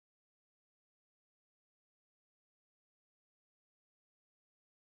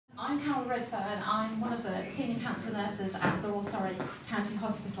I'm Carol Redfern. I'm one of the senior cancer nurses at the Royal Surrey County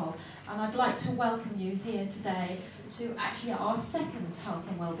Hospital, and I'd like to welcome you here today to actually our second Health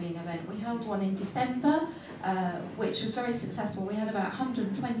and Wellbeing event. We held one in December, which was very successful. We had about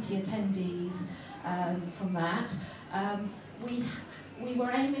 120 attendees from that. We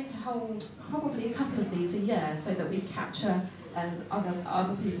were aiming to hold probably a couple of these a year so that we capture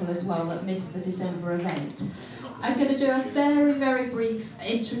other people as well that missed the December event. I'm going to do a very, very brief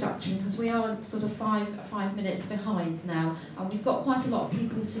introduction because we are sort of five minutes behind now, and we've got quite a lot of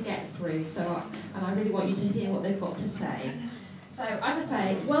people to get through. And I really want you to hear what they've got to say. So, as I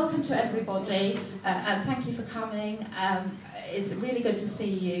say, welcome to everybody, and thank you for coming. It's really good to see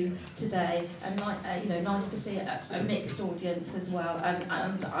you today, and nice to see a mixed audience as well.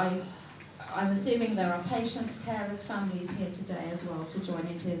 And I'm assuming there are patients, carers, families here today as well to join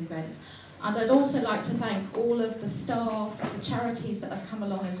into the event. And I'd also like to thank all of the staff, the charities that have come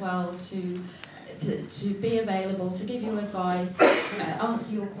along as well to be available, to give you advice,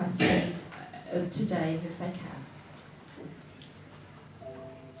 answer your questions today if they can.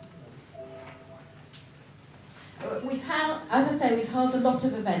 We've held a lot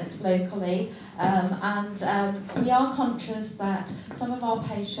of events locally, and we are conscious that some of our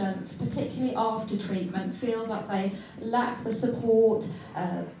patients, particularly after treatment, feel that they lack the support,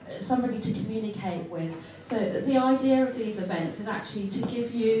 somebody to communicate with. So the idea of these events is actually to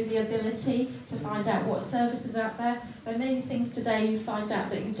give you the ability to find out what services are out there. There may be things today you find out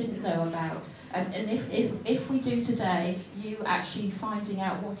that you didn't know about. And if we do today, you actually finding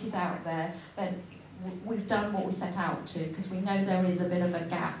out what is out there, then we've done what we set out to, because we know there is a bit of a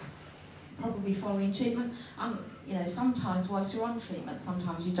gap, probably following treatment. And sometimes whilst you're on treatment,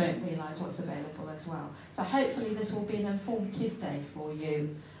 sometimes you don't realise what's available as well. So hopefully this will be an informative day for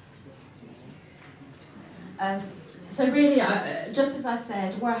you. So really, just as I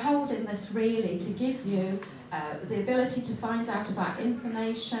said, we're holding this really to give you the ability to find out about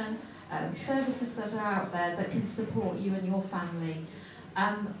information, services that are out there that can support you and your family.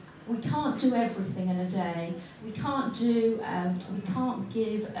 We can't do everything in a day. We can't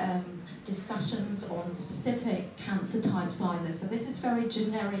give discussions on specific cancer types either. So this is very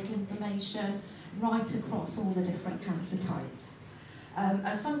generic information right across all the different cancer types.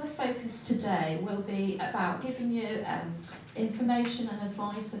 And some of the focus today will be about giving you information and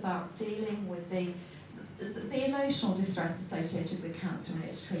advice about dealing with the emotional distress associated with cancer and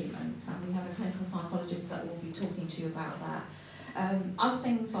its treatments. And we have a clinical psychologist that will be talking to you about that. Other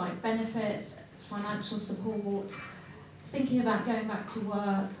things like benefits, financial support, thinking about going back to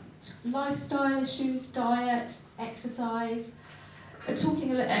work, lifestyle issues, diet, exercise, talking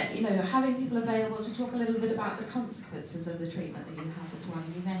having people available to talk a little bit about the consequences of the treatment that you have as well.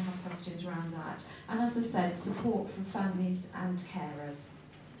 You may have questions around that. And as I said, support from families and carers.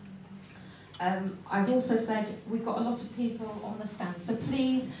 I've also said we've got a lot of people on the stand, so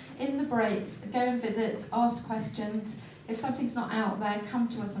please, in the breaks, go and visit, ask questions. If something's not out there, come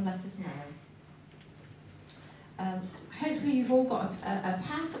to us and let us know. Hopefully you've all got a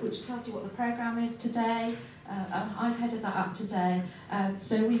pack which tells you what the programme is today. I've headed that up today.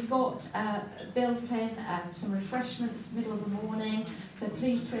 So we've got built in some refreshments middle of the morning, so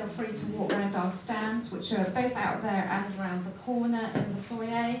please feel free to walk around our stands, which are both out there and around the corner in the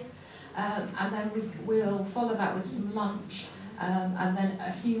foyer. And then we'll follow that with some lunch. And then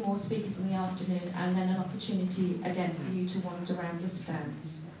a few more speakers in the afternoon, and then an opportunity again for you to wander around the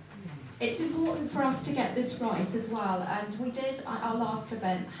stands. It's important for us to get this right as well, and we did at our last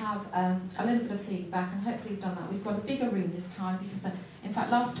event have a little bit of feedback, and hopefully we've done that. We've got a bigger room this time because, in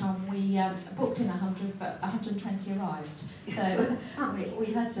fact, last time we booked in 100, but 120 arrived, so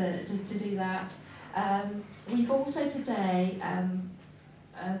we had to do that. We've also today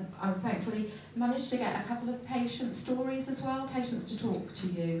I've thankfully managed to get a couple of patient stories as well, patients to talk to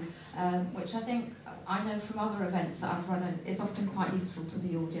you, which I know from other events that I've run is often quite useful to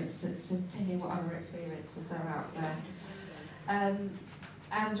the audience to hear what other experiences there are out there.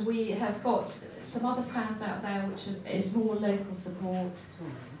 And we have got some other stands out there which is more local support.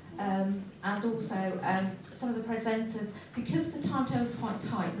 And also some of the presenters, because the timetable is quite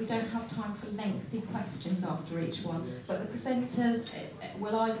tight, we don't have time for lengthy questions after each one, but the presenters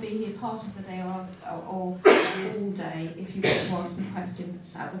will either be here part of the day or all day if you want to ask them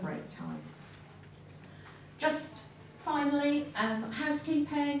questions at the break time. Just finally,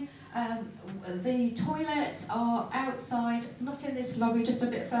 housekeeping. The toilets are outside, not in this lobby, just a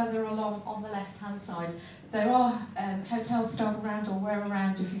bit further along on the left-hand side. There are hotel staff around, or we're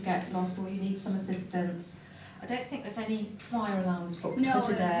around if you get lost or you need some assistance. I don't think there's any fire alarms booked No,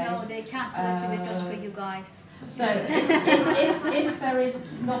 for today. no, they cancel it today just for you guys. So if there is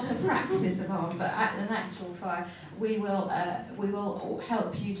not a practice alarm, but an actual fire, we will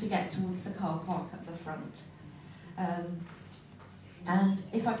help you to get towards the car park at the front. And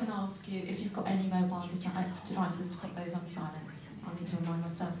if I can ask you, if you've got any mobile devices, to put those on silence. I need to remind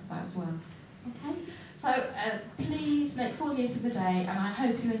myself of that as well. Okay. So please make full use of the day, and I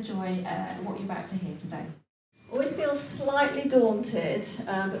hope you enjoy what you're about to hear today. Always feel slightly daunted,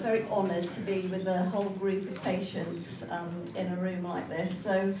 but very honoured to be with a whole group of patients in a room like this.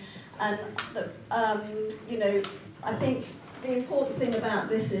 So, and you know, I think the important thing about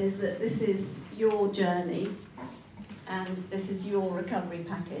this is that this is your journey, and this is your recovery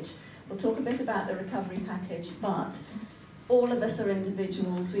package. We'll talk a bit about the recovery package, but all of us are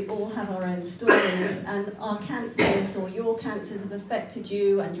individuals. We all have our own stories, and our cancers or your cancers have affected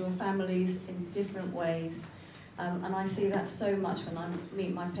you and your families in different ways. And I see that so much when I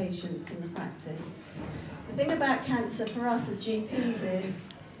meet my patients in the practice. The thing about cancer for us as GPs is,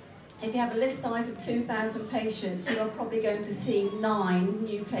 if you have a list size of 2,000 patients, you are probably going to see 9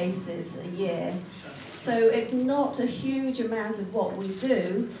 new cases a year. So it's not a huge amount of what we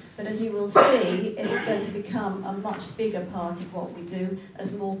do, but as you will see, it is going to become a much bigger part of what we do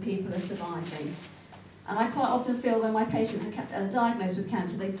as more people are surviving. And I quite often feel when my patients are diagnosed with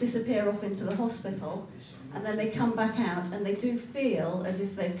cancer, they disappear off into the hospital, and then they come back out and they do feel as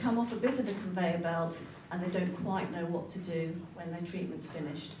if they've come off a bit of a conveyor belt and they don't quite know what to do when their treatment's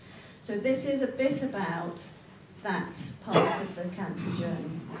finished. So this is a bit about that part of the cancer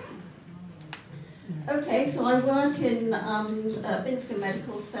journey. Okay, so I work in Binscombe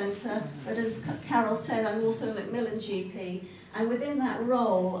Medical Centre, but as Carol said, I'm also a Macmillan GP, and within that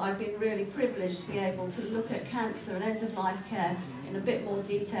role I've been really privileged to be able to look at cancer and end-of-life care in a bit more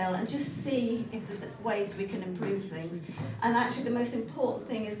detail and just see if there's ways we can improve things. And actually the most important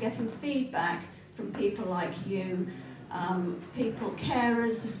thing is getting feedback from people like you, people,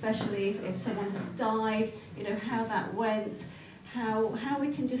 carers, especially if someone has died, you know, how that went, how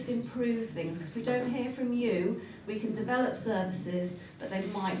we can just improve things. Because if we don't hear from you, we can develop services, but they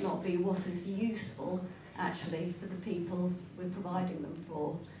might not be what is useful actually for the people we're providing them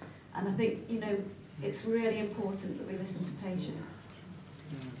for. And I think, you know, it's really important that we listen to patients.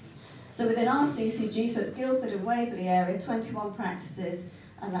 So within our CCG, so it's Guildford and Waverley area, 21 practices,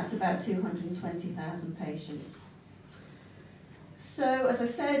 and that's about 220,000 patients. So as I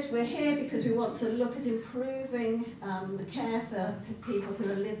said, we're here because we want to look at improving the care for people who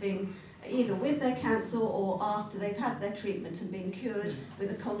are living either with their cancer or after they've had their treatment and been cured with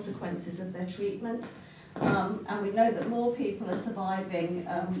the consequences of their treatment. And we know that more people are surviving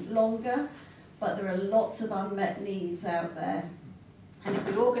longer, but there are lots of unmet needs out there. And if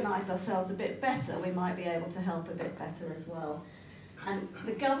we organise ourselves a bit better, we might be able to help a bit better as well. And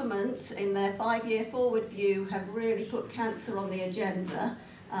the government, in their 5-year forward view, have really put cancer on the agenda,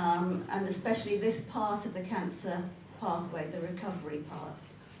 and especially this part of the cancer pathway, the recovery path.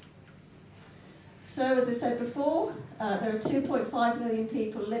 So, as I said before, there are 2.5 million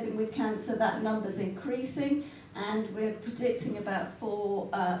people living with cancer. That number's increasing, and we're predicting about 4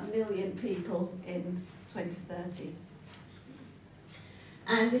 million people in 2030.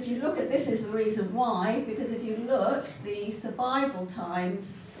 And if you look at this is the reason why, because if you look, the survival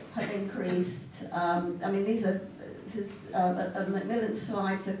times have increased. I mean, this is a Macmillan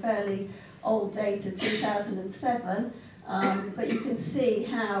slide, so fairly old data, 2007, but you can see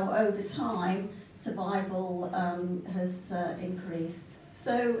how over time survival has increased.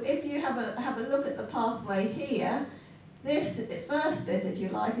 So if you have a look at the pathway here, this first bit, if you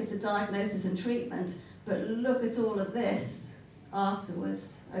like, is the diagnosis and treatment, but look at all of this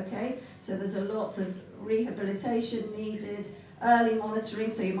afterwards, okay? So there's a lot of rehabilitation needed, early monitoring,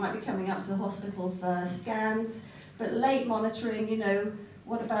 so you might be coming up to the hospital for scans, but late monitoring, you know,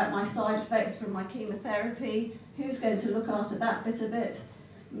 what about my side effects from my chemotherapy? Who's going to look after that bit of it?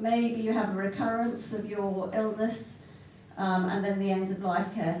 Maybe you have a recurrence of your illness, and then the end of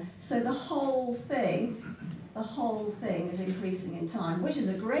life care. So the whole thing is increasing in time, which is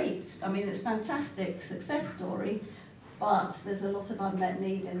a great, I mean, it's a fantastic success story, but there's a lot of unmet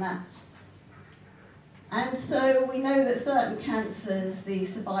need in that. And so we know that certain cancers, the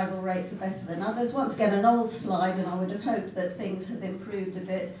survival rates are better than others. Once again, an old slide, and I would have hoped that things have improved a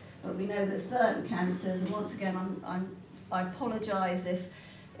bit, but we know that certain cancers, and once again, I apologise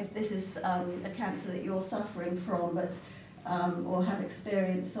if this is a cancer that you're suffering from, but or have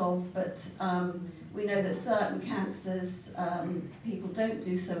experience of, but we know that certain cancers, people don't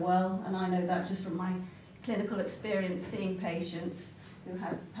do so well, and I know that just from my clinical experience seeing patients. who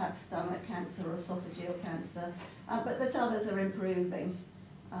have perhaps stomach cancer or esophageal cancer, but that others are improving.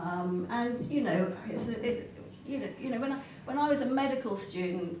 And you know, when I was a medical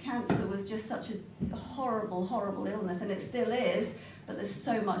student, cancer was just such a horrible, horrible illness, and it still is. But there's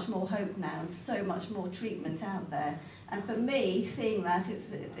so much more hope now, and so much more treatment out there. And for me, seeing that,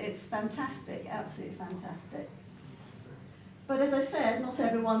 it's fantastic, absolutely fantastic. But as I said, not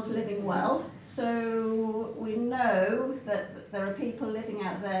everyone's living well. So we know that there are people living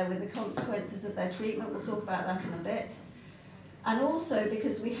out there with the consequences of their treatment. We'll talk about that in a bit. And also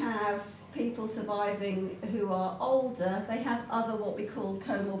because we have people surviving who are older, they have other what we call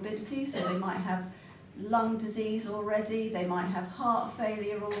comorbidities. So they might have lung disease already, they might have heart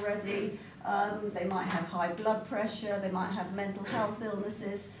failure already, they might have high blood pressure, they might have mental health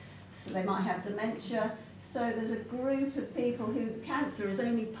illnesses, so they might have dementia. So there's a group of people who cancer is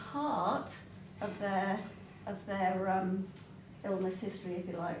only part of their illness history, if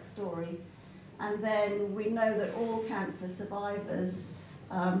you like, story. And then we know that all cancer survivors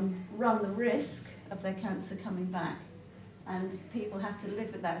run the risk of their cancer coming back. And people have to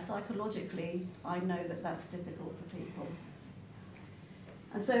live with that psychologically. I know that that's difficult for people.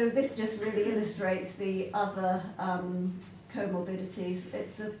 And so this just really illustrates the other comorbidities.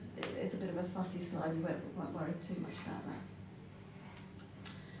 It's a bit of a fussy slide, you won't worry too much about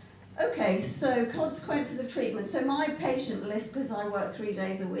that. Okay, so consequences of treatment. So my patient list, because I work 3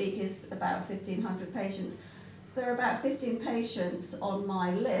 days a week, is about 1,500 patients. There are about 15 patients on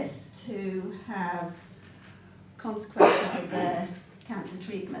my list who have consequences of their cancer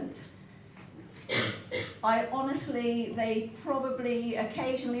treatment. I honestly, they probably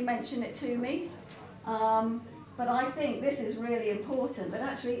occasionally mention it to me, but I think this is really important, that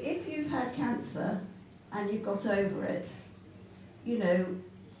actually if you've had cancer and you've got over it, you know,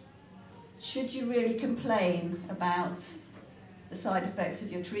 should you really complain about the side effects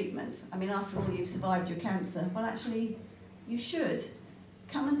of your treatment? I mean, after all, you've survived your cancer. Well, actually, you should.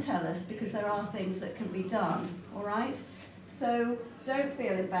 Come and tell us, because there are things that can be done, all right? So don't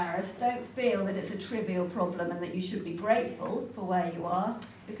feel embarrassed, don't feel that it's a trivial problem and that you should be grateful for where you are,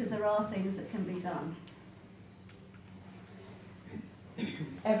 because there are things that can be done.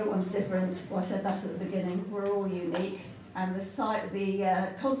 Everyone's different. Well, I said that at the beginning. We're all unique, and the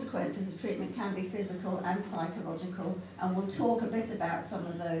consequences of treatment can be physical and psychological, and we'll talk a bit about some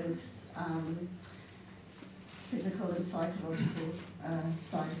of those physical and psychological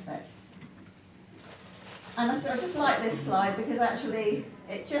side effects. And I just like this slide because actually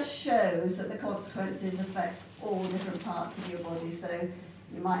it just shows that the consequences affect all different parts of your body. So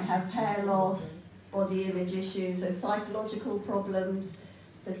you might have hair loss, body image issues, so psychological problems,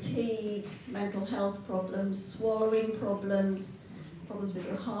 fatigue, mental health problems, swallowing problems, problems with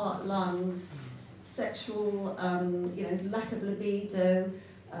your heart, lungs, sexual, lack of libido,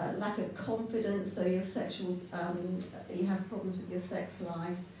 lack of confidence, so your sexual, you have problems with your sex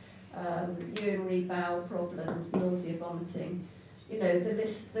life, urinary bowel problems, nausea, vomiting. You know, the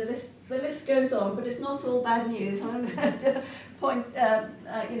list goes on, but it's not all bad news. I'm going to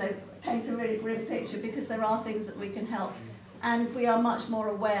paint a really grim picture, because there are things that we can help, and we are much more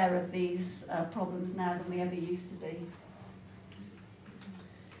aware of these problems now than we ever used to be.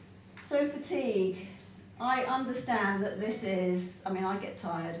 So fatigue. I understand that this is, I mean, I get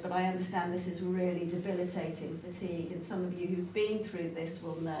tired, but I understand this is really debilitating fatigue, and some of you who've been through this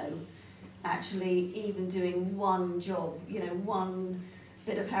will know, actually, even doing one job, one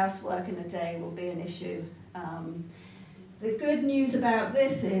bit of housework in a day will be an issue. The good news about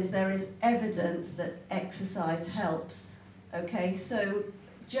this is there is evidence that exercise helps, okay? So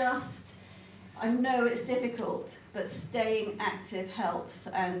I know it's difficult, but staying active helps.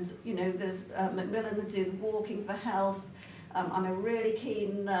 And, there's Macmillan that do the Walking for Health. I'm a really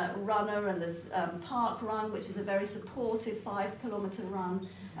keen runner, and there's Park Run, which is a very supportive 5-kilometre run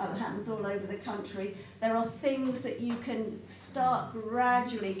that happens all over the country. There are things that you can start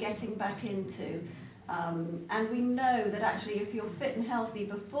gradually getting back into. And we know that actually if you're fit and healthy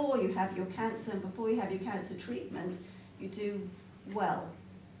before you have your cancer and before you have your cancer treatment, you do well,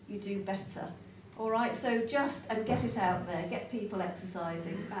 you do better. All right, so and get it out there, get people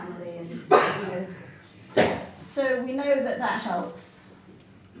exercising, family, and So we know that helps.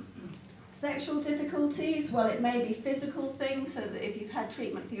 Sexual difficulties, well, it may be physical things, so that if you've had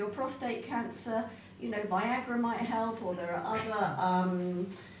treatment for your prostate cancer, Viagra might help, or there are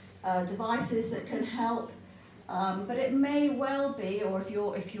other devices that can help. But it may well be, or if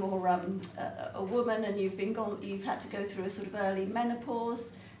you're a woman and you've had to go through a sort of early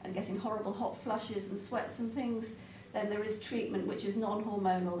menopause and getting horrible hot flushes and sweats and things, then there is treatment which is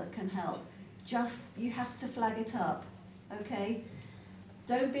non-hormonal that can help. You have to flag it up, okay?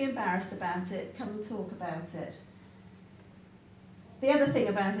 Don't be embarrassed about it, come and talk about it. The other thing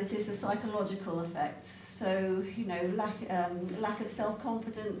about it is the psychological effects. So, you know, lack of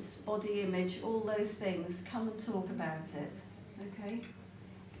self-confidence, body image, all those things, come and talk about it, okay?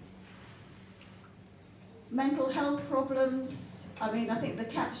 Mental health problems, I mean, I think the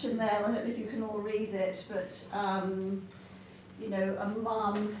caption there, I don't know if you can all read it, but, you know, a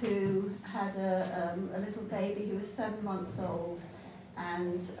mum who had a little baby who was 7 months old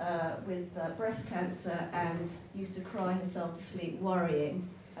and with breast cancer, and used to cry herself to sleep worrying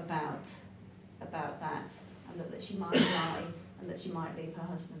about that, and that she might die, and that she might leave her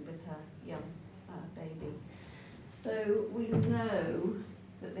husband with her young baby. So we know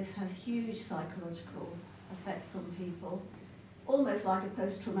that this has huge psychological effects on people, almost like a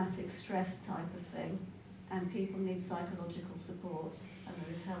post-traumatic stress type of thing, and people need psychological support, and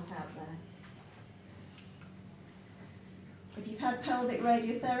there is help out there. If you've had pelvic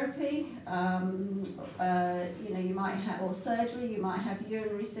radiotherapy, you know, you might have, or surgery, you might have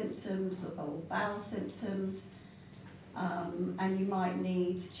urinary symptoms or bowel symptoms, and you might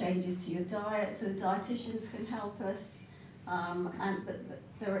need changes to your diet, so dietitians can help us, and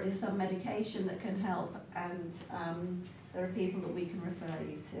there is some medication that can help, and there are people that we can refer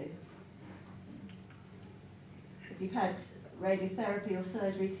you to. If you've had radiotherapy or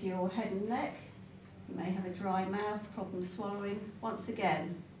surgery to your head and neck, you may have a dry mouth, problem swallowing. Once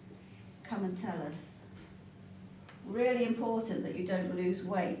again, come and tell us. Really important that you don't lose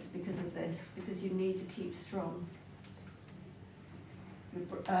weight because of this, because you need to keep strong.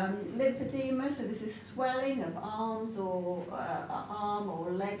 Lymphedema, so this is swelling of arms or arm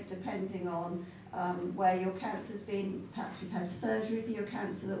or leg, depending on where your cancer's been. Perhaps you've had surgery for your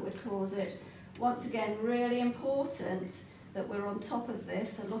cancer that would cause it. Once again, really important that we're on top of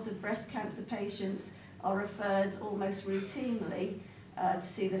this. A lot of breast cancer patients are referred almost routinely to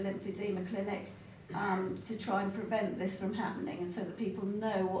see the lymphedema clinic to try and prevent this from happening, and so that people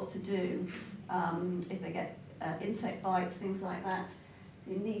know what to do if they get insect bites, things like that.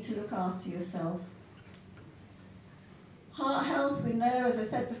 You need to look after yourself. Heart health, we know, as I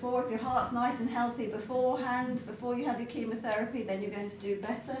said before, if your heart's nice and healthy beforehand, before you have your chemotherapy, then you're going to do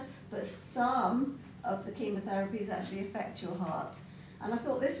better. But some of the chemotherapies actually affect your heart. And I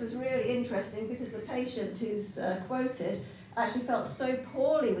thought this was really interesting because the patient who's quoted actually felt so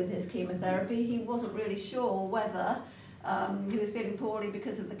poorly with his chemotherapy, he wasn't really sure whether he was feeling poorly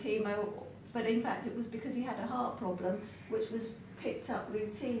because of the chemo, but in fact it was because he had a heart problem, which was picked up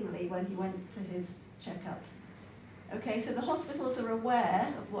routinely when he went for his checkups. Okay, so the hospitals are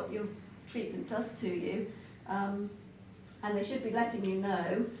aware of what your treatment does to you, and they should be letting you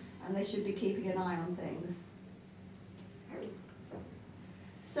know, and they should be keeping an eye on things.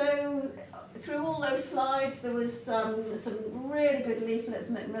 So through all those slides, there was some really good leaflets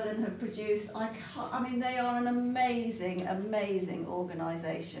Macmillan have produced. I mean, they are an amazing, amazing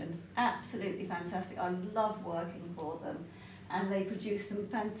organisation. Absolutely fantastic. I love working for them. And they produce some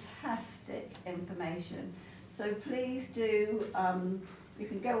fantastic information. So please do, you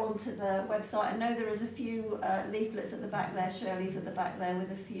can go onto the website. I know there is a few leaflets at the back there. Shirley's at the back there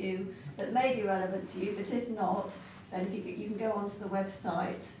with a few that may be relevant to you, but if not, then you can go onto the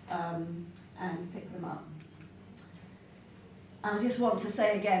website and pick them up. And I just want to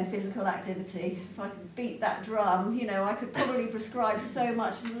say again, physical activity. If I could beat that drum, you know, I could probably prescribe so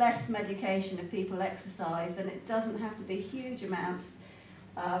much less medication if people exercise, and it doesn't have to be huge amounts,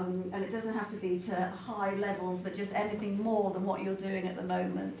 and it doesn't have to be to high levels, but just anything more than what you're doing at the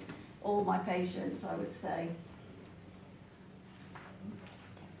moment. All my patients, I would say.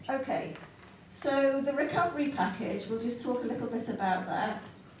 Okay. So the recovery package, we'll just talk a little bit about that.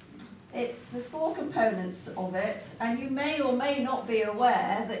 There's 4 components of it, and you may or may not be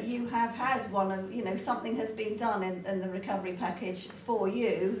aware that you have had one of, you know, something has been done in the recovery package for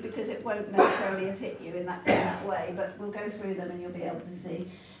you, because it won't necessarily have hit you in that way, but we'll go through them and you'll be able to see.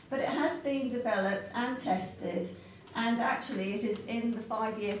 But it has been developed and tested, and actually it is in the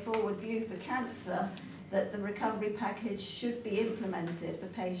 5-year forward view for cancer that the recovery package should be implemented for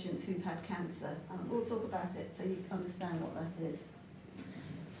patients who've had cancer. We'll talk about it so you understand what that is.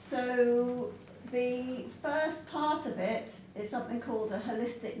 So the first part of it is something called a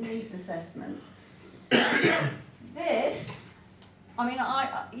holistic needs assessment. This, I mean,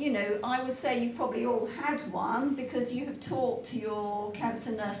 I would say you've probably all had one because you have talked to your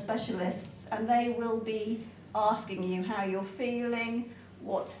cancer nurse specialists, and they will be asking you how you're feeling,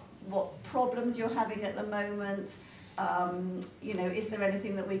 what problems you're having at the moment, you know, is there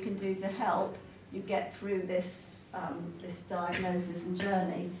anything that we can do to help you get through this, this diagnosis and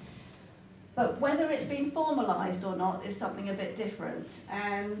journey. But whether it's been formalised or not is something a bit different.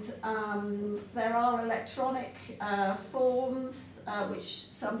 And there are electronic forms which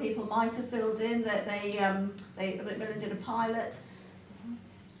some people might have filled in. That Macmillan did a pilot.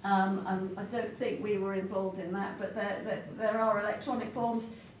 I don't think we were involved in that, but there are electronic forms.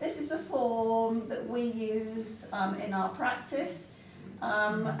 This is the form that we use in our practice.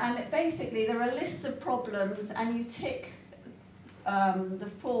 And basically there are lists of problems, and you tick the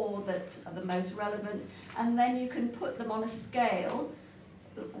 4 that are the most relevant, and then you can put them on a scale,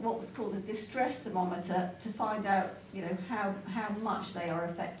 what was called a distress thermometer, to find out, you know, how much they are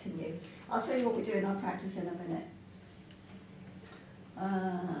affecting you. I'll tell you what we do in our practice in a minute.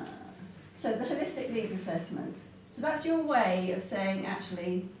 So the holistic needs assessment. So that's your way of saying,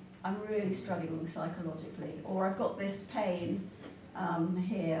 actually, I'm really struggling psychologically, or I've got this pain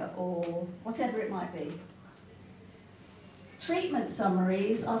here, or whatever it might be. Treatment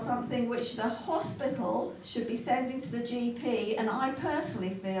summaries are something which the hospital should be sending to the GP, and I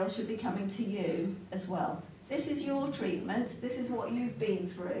personally feel should be coming to you as well. This is your treatment, this is what you've been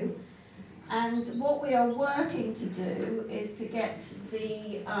through, and what we are working to do is to get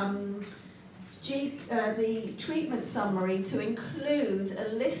the treatment summary to include a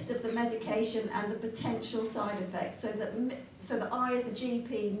list of the medication and the potential side effects, so that I as a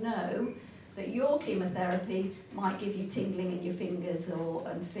GP know that your chemotherapy might give you tingling in your fingers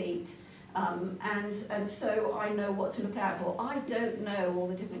and feet, and so I know what to look out for. I don't know all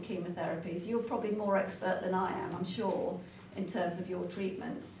the different chemotherapies. You're probably more expert than I am, I'm sure, in terms of your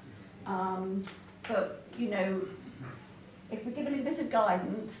treatments. But, you know, if we're given a bit of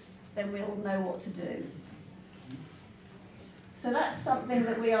guidance, then we'll know what to do. So that's something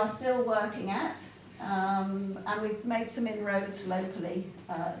that we are still working at. And we've made some inroads locally,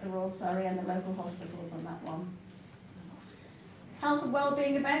 the Royal Surrey and the local hospitals on that one. Health and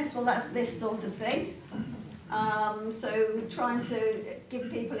wellbeing events, well, that's this sort of thing. So trying to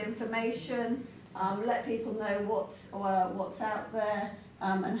give people information, let people know what's out there,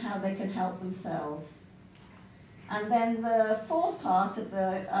 and how they can help themselves. And then the 4th part of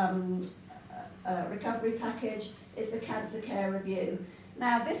the recovery package is the cancer care review.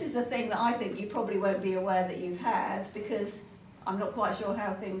 Now, this is the thing that I think you probably won't be aware that you've had, because I'm not quite sure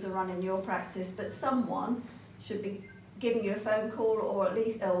how things are run in your practice, but someone should be giving you a phone call,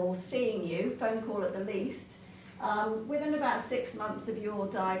 or seeing you, phone call at the least, within about 6 months of your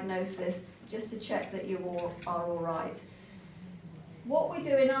diagnosis, just to check that you are all right. What we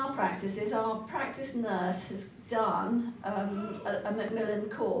do in our practice is our practice nurse has done a Macmillan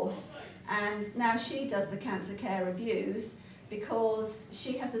course, and now she does the cancer care reviews, because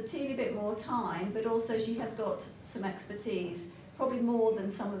she has a teeny bit more time, but also she has got some expertise, probably more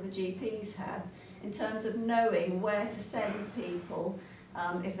than some of the GPs have, in terms of knowing where to send people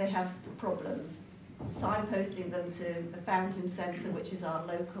if they have problems, signposting them to the Fountain Centre, which is our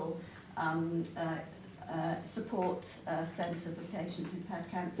local support centre for patients who've had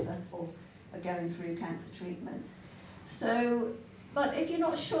cancer or are going through cancer treatment. So, but if you're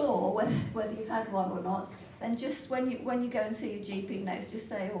not sure whether you've had one or not, then just when you go and see your GP next, just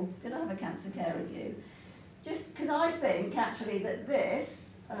say, oh, did I have a cancer care review? Just because I think actually that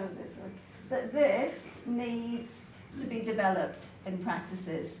this needs to be developed in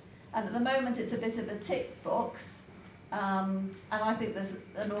practices. And at the moment it's a bit of a tick box, and I think there's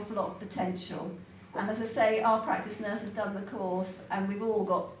an awful lot of potential. And as I say, our practice nurse has done the course, and we've all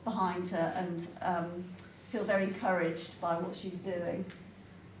got behind her and feel very encouraged by what she's doing.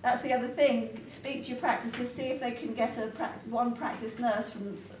 That's the other thing. Speak to your practices, see if they can get one practice nurse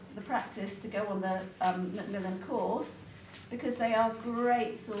from the practice to go on the Macmillan course, because they are a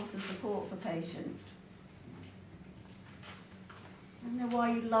great source of support for patients. I don't know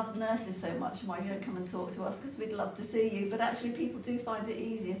why you love nurses so much and why you don't come and talk to us, because we'd love to see you, but actually people do find it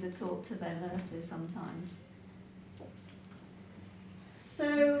easier to talk to their nurses sometimes.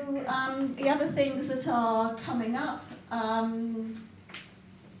 So the other things that are coming up,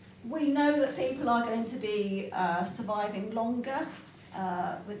 we know that people are going to be surviving longer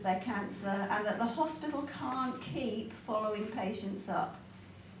with their cancer, and that the hospital can't keep following patients up.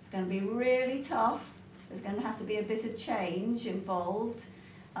 It's going to be really tough. There's going to have to be a bit of change involved,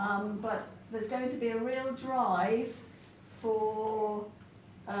 but there's going to be a real drive for,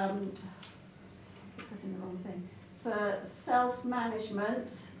 for self-management,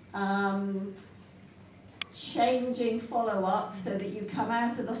 changing follow-up so that you come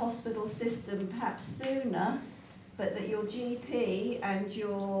out of the hospital system perhaps sooner, but that your GP and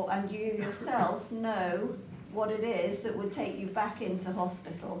you yourself know what it is that would take you back into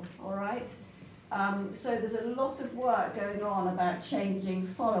hospital, all right? So there's a lot of work going on about changing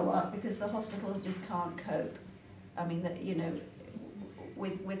follow-up because the hospitals just can't cope. I mean, you know,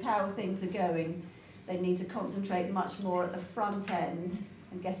 with how things are going, they need to concentrate much more at the front end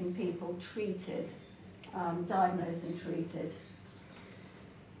and getting people treated, diagnosed and treated.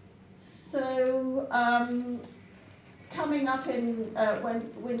 So coming up in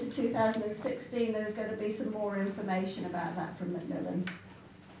winter 2016, there's going to be some more information about that from Macmillan.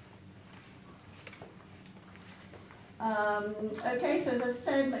 Okay, so as I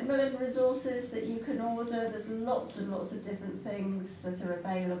said, Macmillan resources that you can order, there's lots and lots of different things that are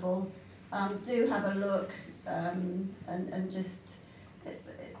available. Do have a look and just,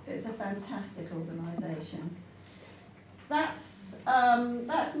 it's a fantastic organisation. That's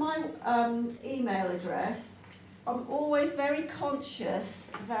my email address. I'm always very conscious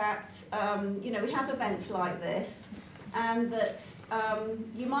that, you know, we have events like this and that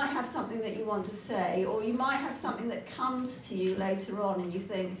you might have something that you want to say, or you might have something that comes to you later on and you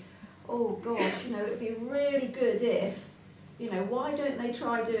think, oh gosh, you know, it'd be really good if, you know, why don't they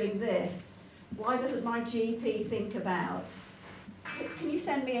try doing this? Why doesn't my GP think about? Can you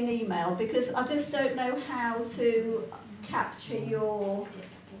send me an email? Because I just don't know how to capture your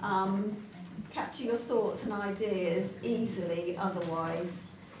thoughts and ideas easily otherwise.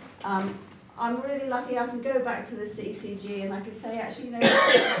 I'm really lucky I can go back to the CCG and I can say, actually, you know,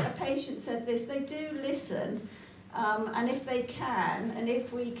 a patient said this, they do listen, and if they can, and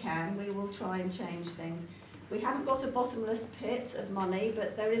if we can, we will try and change things. We haven't got a bottomless pit of money,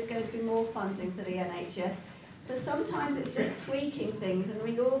 but there is going to be more funding for the NHS. But sometimes it's just tweaking things and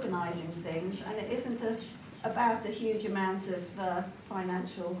reorganising things, and it isn't about a huge amount of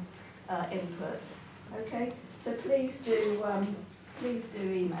financial input. Okay, so please do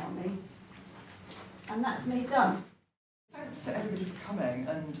email me. And that's me done. Thanks to everybody for coming,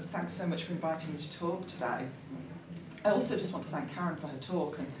 and thanks so much for inviting me to talk today. I also just want to thank Karen for her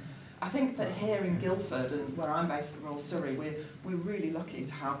talk, and I think that here in Guildford, and where I'm based at Royal Surrey, we're really lucky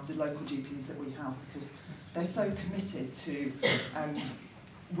to have the local GPs that we have, because they're so committed to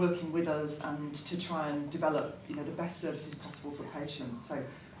working with us and to try and develop, you know, the best services possible for patients. So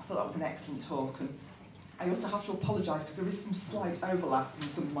I thought that was an excellent talk, and I also have to apologise because there is some slight overlap in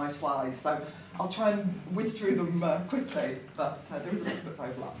some of my slides, so I'll try and whiz through them quickly, but there is a little bit of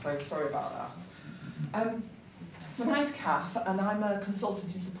overlap, so sorry about that. So my name's Kath, and I'm a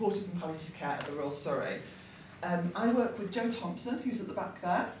consultant in supportive and palliative care at the Royal Surrey. I work with Jo Thompson, who's at the back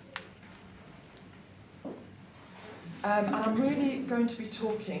there. And I'm really going to be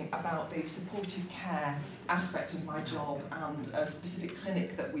talking about the supportive care aspect of my job and a specific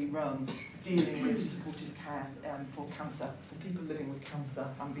clinic that we run dealing with supportive care for cancer, for people living with cancer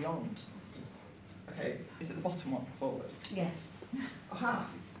and beyond. Okay, is it the bottom one forward? Yes. Aha!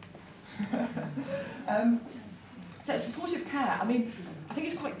 So supportive care, I mean, I think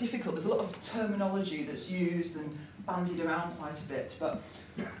it's quite difficult. There's a lot of terminology that's used and bandied around quite a bit, but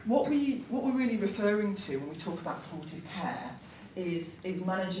what we're really referring to when we talk about supportive care is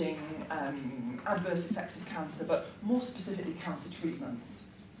managing adverse effects of cancer, but more specifically cancer treatments.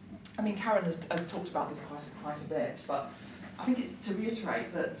 I mean, Karen has talked about this quite a bit, but I think it's to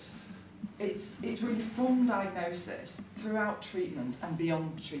reiterate that it's really from diagnosis, throughout treatment and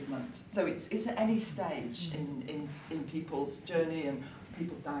beyond treatment. So it's at any stage in people's journey and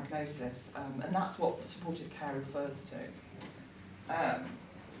people's diagnosis, and that's what supportive care refers to.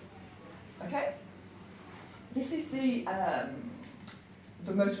 Okay, this is the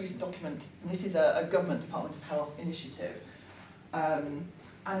most recent document, and this is a Government Department of Health initiative, and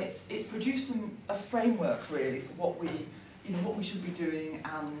it's produced a framework really for what we should be doing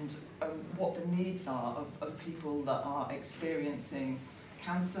and what the needs are of people that are experiencing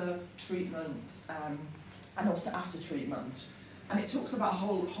cancer treatments and also after treatment. And it talks about a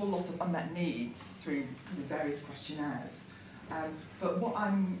whole lot of unmet needs through various questionnaires. But what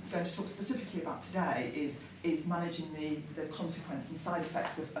I'm going to talk specifically about today is managing the consequence and side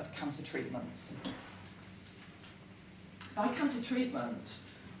effects of cancer treatments. By cancer treatment,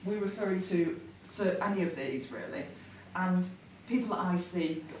 we're referring to any of these really, and people that I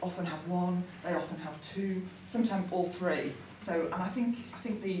see often have one, they often have two, sometimes all three. So, and I think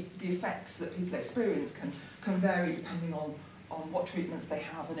the effects that people experience can vary depending on what treatments they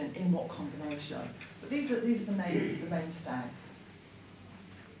have and in what combination. But these are the mainstay.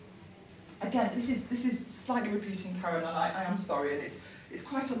 Again, this is slightly repeating Karen, and I am sorry, and it's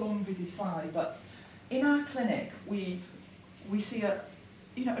quite a long, busy slide. But in our clinic, we see a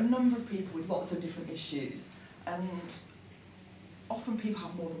number of people with lots of different issues, and often people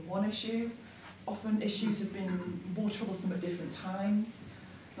have more than one issue. Often issues have been more troublesome at different times.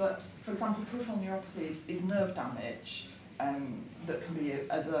 But for example, peripheral neuropathy is nerve damage that can be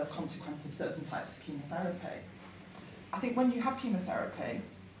as a consequence of certain types of chemotherapy. I think when you have chemotherapy,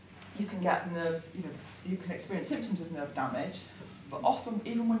 you can get you can experience symptoms of nerve damage, but often,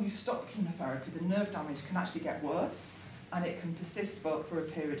 even when you stop chemotherapy, the nerve damage can actually get worse, and it can persist for a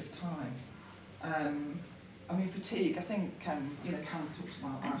period of time. I mean, fatigue, I think, Karen's talked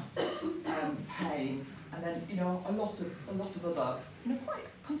about that, pain, and then, a lot of other, quite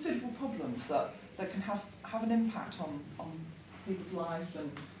considerable problems that can have an impact on people's life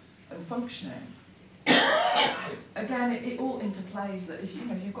and functioning. Again, it all interplays that if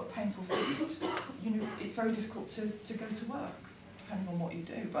you've got painful feet, it's very difficult to go to work, depending on what you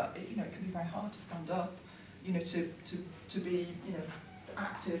do. But it can be very hard to stand up, to be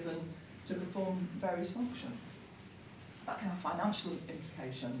active and to perform various functions. That can have financial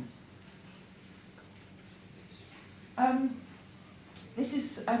implications. This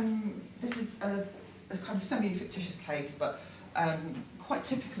is a kind of semi-fictitious case, but quite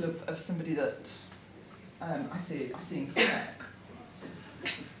typical of somebody that I see in clinic.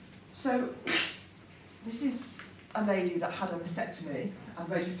 So this is a lady that had a mastectomy and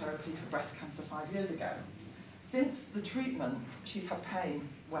radiotherapy for breast cancer 5 years ago. Since the treatment, she's had pain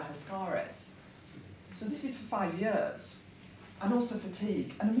where her scar is. So this is for 5 years. And also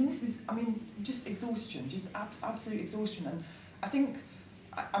fatigue. And just exhaustion, just absolute exhaustion. And I think,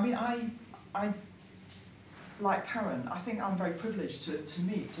 I like Karen, I think I'm very privileged to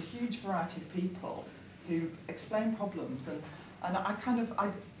meet a huge variety of people who explain problems. And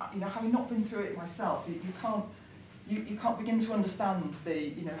having not been through it myself, you can't begin to understand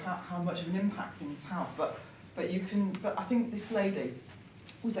how much of an impact things have. But I think this lady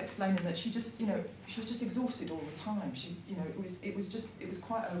was explaining that she was just exhausted all the time. It was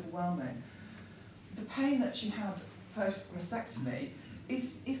quite overwhelming. The pain that she had post mastectomy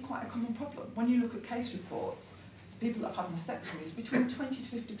is quite a common problem. When you look at case reports, people that have had mastectomies, between 20 to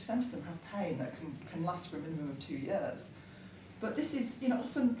 50% of them have pain that can last for a minimum of 2 years. But this is,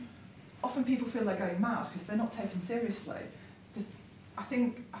 often people feel they're going mad because they're not taken seriously. Because I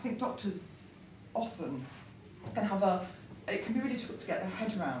think doctors often can have it can be really difficult to get their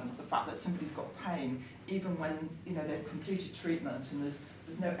head around the fact that somebody's got pain, even when they've completed treatment and there's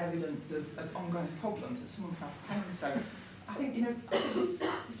no evidence of ongoing problems that someone can have pain. So I think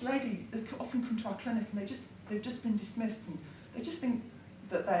this lady, they often come to our clinic and they've just been dismissed, and they just think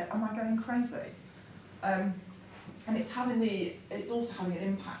that am I going crazy? And it's also having an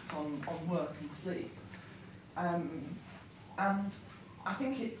impact on work and sleep. And I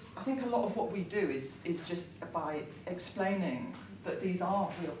think a lot of what we do is just by explaining that these are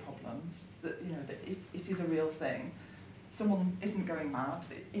real problems, that that it is a real thing. Someone isn't going mad.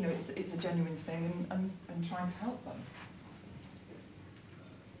 It's a genuine thing, and trying to help them.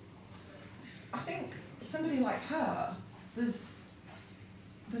 I think somebody like her, there's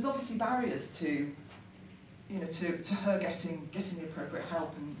obviously barriers to her getting the appropriate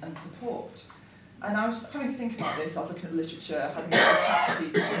help and support. And I was having to think about this, I was looking at literature, having a chat to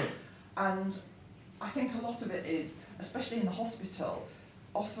people, and I think a lot of it is, especially in the hospital,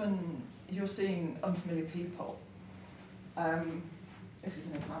 often you're seeing unfamiliar people. This is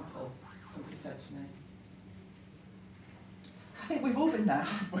an example somebody said to me. I think we've all been there,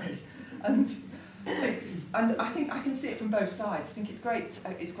 haven't we? And I think I can see it from both sides. I think it's great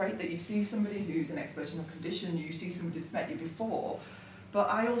that you see somebody who's an expert in your condition, you see somebody that's met you before. But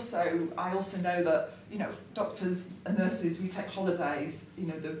I also know that doctors and nurses, we take holidays.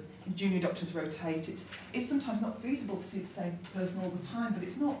 The junior doctors rotate. It's sometimes not feasible to see the same person all the time. But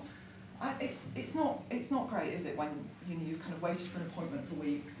it's not great, is it? When you've kind of waited for an appointment for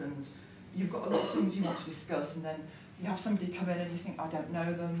weeks and you've got a lot of things you want to discuss, and then you have somebody come in and you think, I don't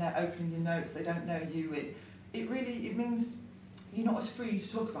know them. They're opening your notes. They don't know you. It means you're not as free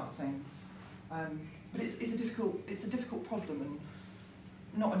to talk about things. But it's a difficult problem, and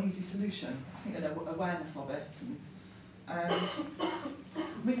not an easy solution. I think an awareness of it. And,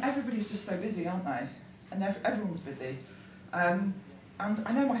 everybody's just so busy, aren't they? And everyone's busy. And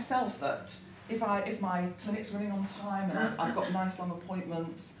I know myself that if my clinic's running on time and I've got nice long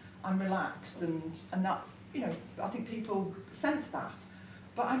appointments, I'm relaxed, and that I think people sense that.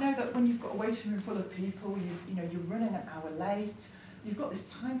 But I know that when you've got a waiting room full of people, you're running an hour late, you've got this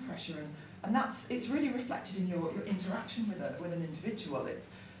time pressure, and it's really reflected in your interaction with an individual.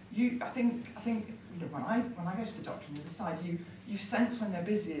 I think when I go to the doctor on the other side, you sense when they're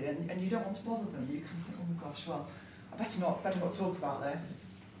busy and you don't want to bother them. You kind of think, oh my gosh, well, I better not talk about this.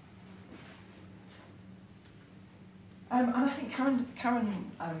 And I think Karen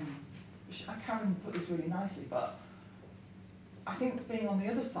put this really nicely, but I think being on the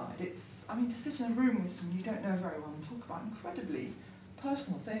other side, to sit in a room with someone you don't know very well and talk about incredibly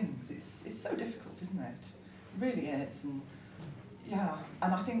personal things, it's so difficult, isn't it? It really is. And yeah,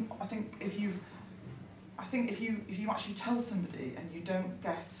 and I think if you actually tell somebody and you don't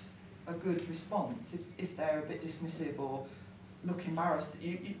get a good response, if they're a bit dismissive or look embarrassed,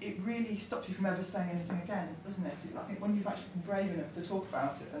 it really stops you from ever saying anything again, doesn't it? I think when you've actually been brave enough to talk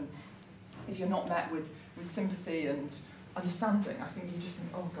about it, and if you're not met with sympathy and understanding, I think you just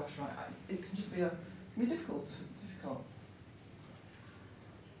think, oh gosh, right, it can just be difficult.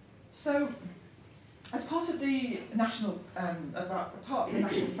 So, as part of the national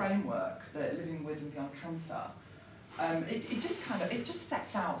framework, the Living with and Beyond Cancer, it just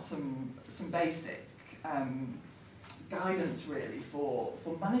sets out some basic guidance really for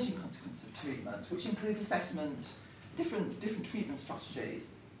managing consequences of treatment, which includes assessment, different treatment strategies,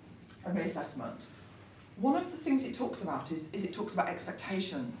 and reassessment. One of the things it talks about is it talks about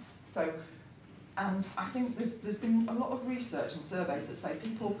expectations. So, and I think there's been a lot of research and surveys that say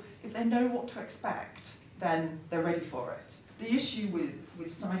people, if they know what to expect, then they're ready for it. The issue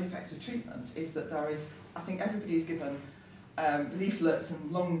with side effects of treatment is that I think everybody's given leaflets and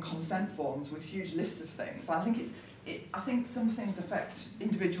long consent forms with huge lists of things. I think some things affect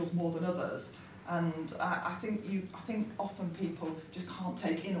individuals more than others, and I think often people just can't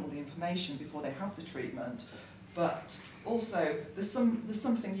take in all the information before they have the treatment. But also, there's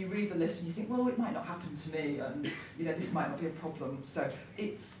something you read the list and you think, well, it might not happen to me, and this might not be a problem. So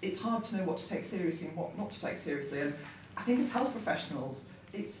it's hard to know what to take seriously and what not to take seriously. And I think as health professionals,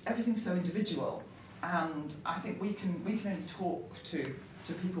 everything's so individual, and I think we can only talk to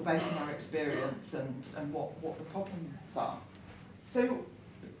people based on our experience and what the problems are. So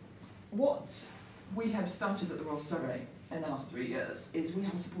what we have started at the Royal Surrey in the last 3 years is we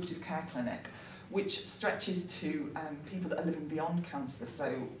have a supportive care clinic which stretches to people that are living beyond cancer.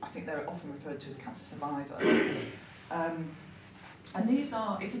 So I think they're often referred to as cancer survivors. And it's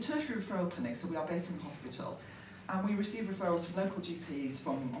a tertiary referral clinic, so we are based in the hospital. And we receive referrals from local GPs,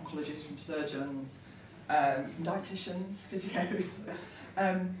 from oncologists, from surgeons, from dietitians, physios.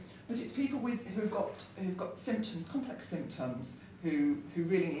 But it's people who've got symptoms, complex symptoms, who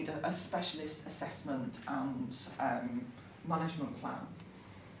really need a specialist assessment and management plan.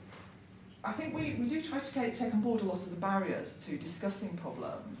 I think we do try to take on board a lot of the barriers to discussing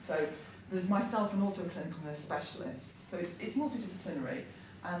problems. So there's myself and also a clinical nurse specialist. So it's multidisciplinary,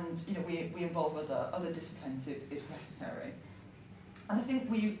 and we involve other disciplines if necessary. And I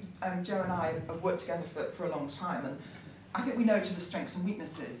think Joe and I have worked together for a long time, and I think we know each other's strengths and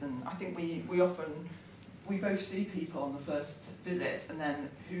weaknesses, and I think we both see people on the first visit, and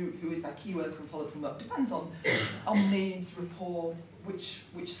then who is their key worker and follows them up. Depends on needs, rapport, which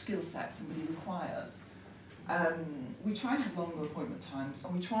skill set somebody requires. We try and have longer appointment times,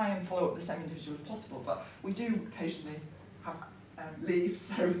 and we try and follow up the same individual if possible, but we do occasionally have leave,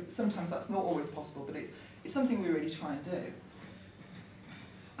 so sometimes that's not always possible, but it's something we really try and do.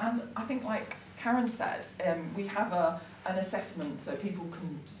 And I think, like Karen said, we have an assessment so people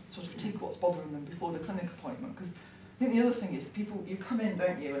can sort of tick what's bothering them before the clinic appointment, because I think the other thing is you come in,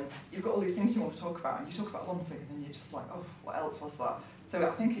 don't you, and you've got all these things you want to talk about, and you talk about one thing and then you're just like, oh, what else was that? So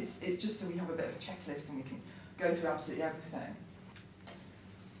I think it's just so we have a bit of a checklist and we can go through absolutely everything.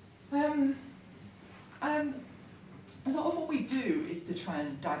 A lot of what we do is to try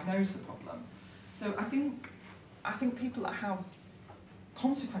and diagnose the problem. So I think people that have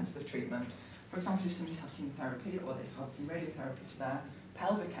consequences of treatment, for example, if somebody's had chemotherapy or they've had some radiotherapy to their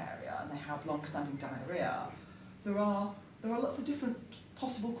pelvic area and they have long-standing diarrhea, there are lots of different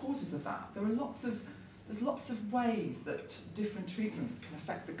possible causes of that. There's lots of ways that different treatments can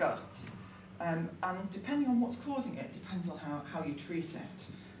affect the gut, and depending on what's causing it, depends on how you treat it.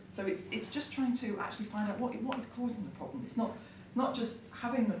 So it's just trying to actually find out what is causing the problem. It's not just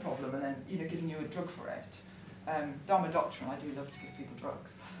having the problem and then giving you a drug for it. Though I'm a doctor and I do love to give people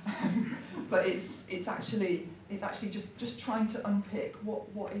drugs, but it's actually just trying to unpick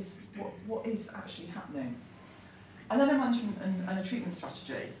what is actually happening, and then a management and a treatment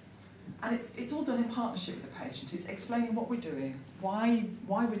strategy, and it's all done in partnership with the patient. It's explaining what we're doing, why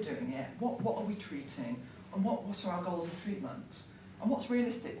we're doing it, what are we treating, and what are our goals of treatment, and what's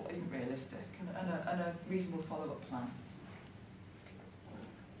realistic, what isn't realistic, and a reasonable follow-up plan.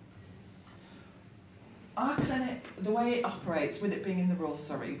 Our clinic, the way it operates, with it being in the Royal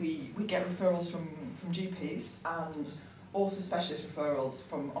Surrey, we get referrals from GPs and also specialist referrals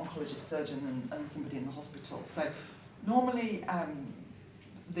from oncologist, surgeon and somebody in the hospital. So normally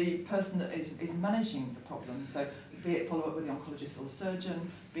the person that is managing the problem, so the be it follow up with the oncologist or the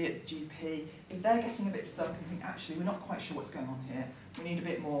surgeon, be it GP, if they're getting a bit stuck and think, actually, we're not quite sure what's going on here, we need a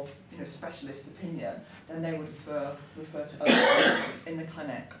bit more, specialist opinion, then they would refer to us in the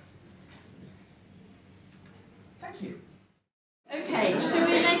clinic. Thank you. Okay, shall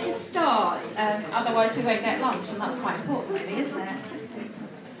we make a start? Otherwise we won't get lunch, and that's quite important, really, isn't it?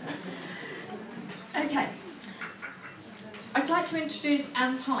 Okay. I'd like to introduce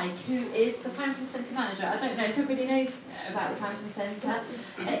Anne Pike, who is the Fountain Centre manager. I don't know if everybody knows about the Fountain Centre.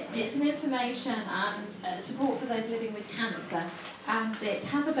 It's an information and support for those living with cancer, and it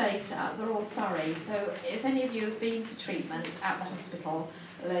has a base at the Royal Surrey. So if any of you have been for treatment at the hospital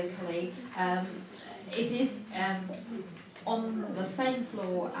locally, it is on the same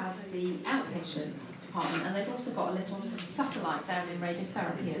floor as the outpatients department, and they've also got a little satellite down in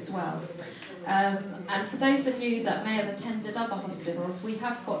radiotherapy as well. And for those of you that may have attended other hospitals, we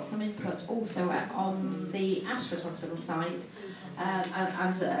have got some input also on the Ashford Hospital site,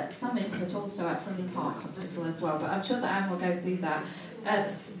 and some input also at Frimley Park Hospital as well, but I'm sure that Anne will go through that.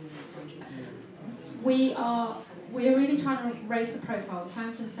 We're really trying to raise the profile. The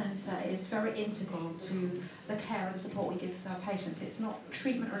Fountain Centre is very integral to the care and support we give to our patients. It's not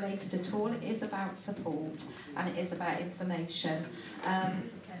treatment related at all, it is about support and it is about information.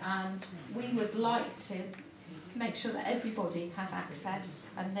 And we would like to make sure that everybody has access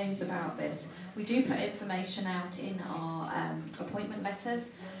and knows about this. We do put information out in our appointment letters,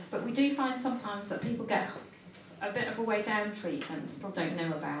 but we do find sometimes that people get a bit of a way down treatment, still don't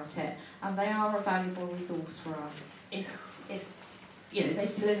know about it, and they are a valuable resource for us. If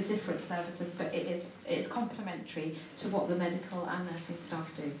they deliver different services, but it is complementary to what the medical and nursing staff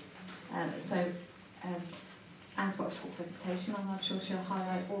do. Anne's got a short presentation, and I'm sure she'll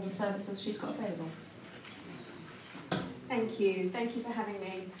highlight all the services she's got available. Thank you for having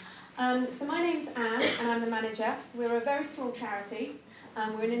me. So my name's Anne, and I'm the manager. We're a very small charity.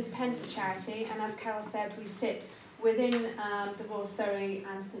 We're an independent charity, and as Carol said, we sit within the Royal Surrey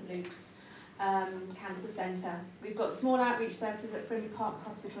and St Luke's Cancer Centre. We've got small outreach services at Frimley Park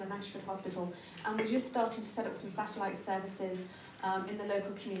Hospital and Ashford Hospital, and we're just starting to set up some satellite services in the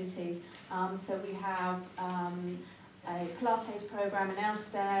local community. So we have a Pilates programme in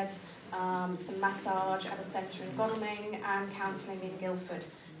Elstead, some massage at a centre in Godalming, and counselling in Guildford.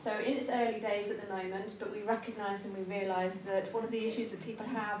 So in its early days at the moment, but we recognise and we realise that one of the issues that people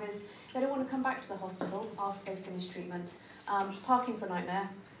have is they don't want to come back to the hospital after they've finished treatment. Parking's a nightmare.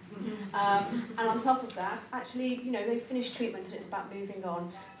 And on top of that, actually, they've finished treatment and it's about moving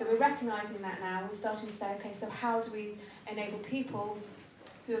on. So we're recognising that now. We're starting to say, okay, so how do we enable people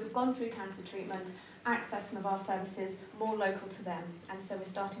who have gone through cancer treatment access some of our services more local to them? And so we're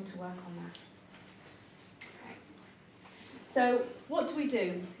starting to work on that. So what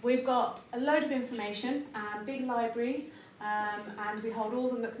do? We've got a load of information, big library, and we hold all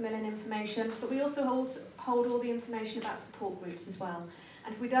the Macmillan information, but we also hold all the information about support groups as well.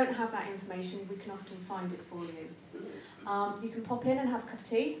 And if we don't have that information, we can often find it for you. You can pop in and have a cup of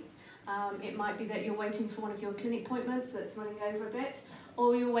tea. It might be that you're waiting for one of your clinic appointments that's running over a bit,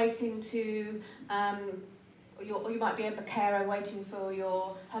 or you're waiting to or you might be a carer waiting for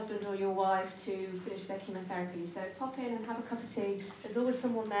your husband or your wife to finish their chemotherapy. So pop in and have a cup of tea. There's always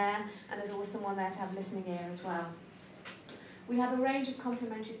someone there, and there's always someone there to have a listening ear as well. We have a range of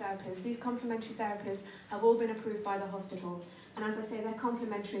complementary therapies. These complementary therapies have all been approved by the hospital. And as I say, they're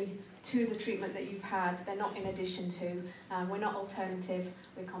complementary to the treatment that you've had. They're not in addition to. We're not alternative,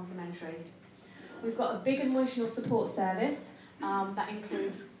 we're complementary. We've got a big emotional support service that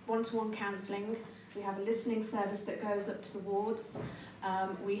includes one-to-one counselling. We have a listening service that goes up to the wards.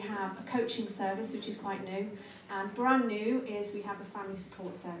 We have a coaching service, which is quite new. And brand new is we have a family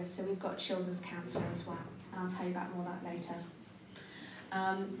support service. So we've got a children's counsellor as well. And I'll tell you about more of that later.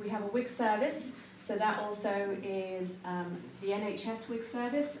 We have a wig service. So that also is the NHS wig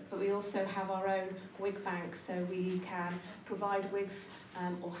service, but we also have our own wig bank. So we can provide wigs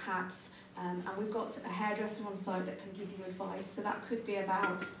or hats. And we've got a hairdresser on site that can give you advice. So that could be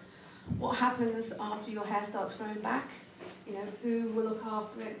about what happens after your hair starts growing back. Who will look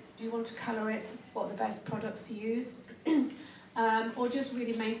after it? Do you want to colour it? What are the best products to use? Or just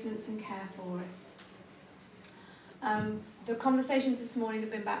really maintenance and care for it. The conversations this morning have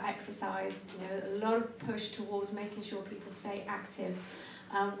been about exercise. A lot of push towards making sure people stay active.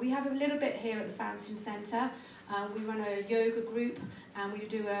 We have a little bit here at the Fountain Centre. We run a yoga group, and we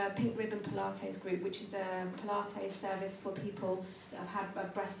do a pink ribbon Pilates group, which is a Pilates service for people that have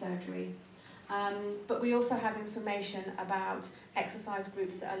had breast surgery. But we also have information about exercise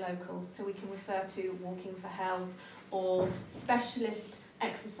groups that are local, so we can refer to Walking for Health or specialist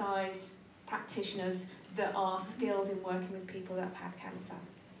exercise practitioners that are skilled in working with people that have had cancer.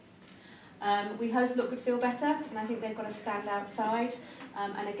 We host Look Good, Feel Better, and I think they've got a stand outside.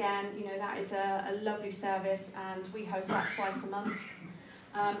 And again, you know, that is a lovely service, and we host that twice a month.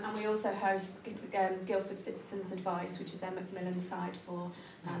 And we also host Guildford Citizens Advice, which is their Macmillan side for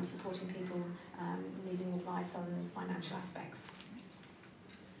supporting people needing advice on financial aspects.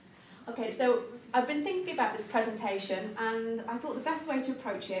 Okay, so I've been thinking about this presentation, and I thought the best way to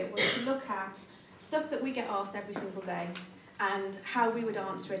approach it was to look at stuff that we get asked every single day, and how we would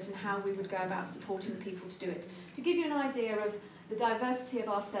answer it and how we would go about supporting people to do it. To give you an idea of the diversity of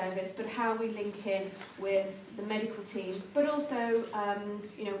our service, but how we link in with the medical team, but also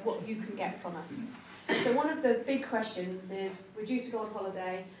you know, what you can get from us. So one of the big questions is, we're due to go on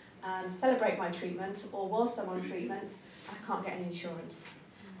holiday and celebrate my treatment, or whilst I'm on treatment, I can't get any insurance.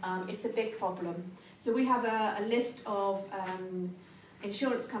 It's a big problem. So we have a list of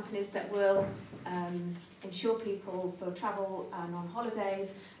insurance companies that will insure people for travel and on holidays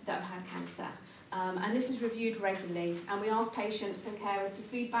that have had cancer. And this is reviewed regularly, and we ask patients and carers to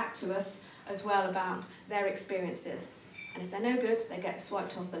feed back to us as well about their experiences. And if they're no good, they get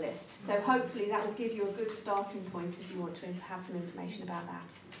swiped off the list. So hopefully that will give you a good starting point if you want to have some information about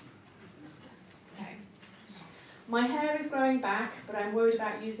that. Okay. My hair is growing back, but I'm worried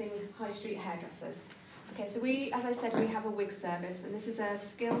about using high street hairdressers. Okay, so as I said, we have a wig service, and this is a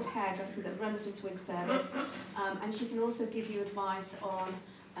skilled hairdresser that runs this wig service, and she can also give you advice on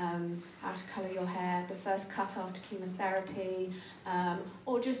how to colour your hair, the first cut after chemotherapy,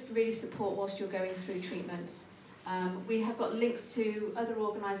 or just really support whilst you're going through treatment. We have got links to other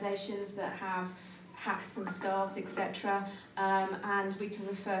organisations that have hats and scarves, etc., and we can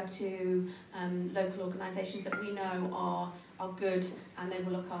refer to local organisations that we know are good, and they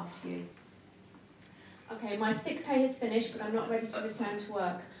will look after you. Okay, my sick pay is finished, but I'm not ready to return to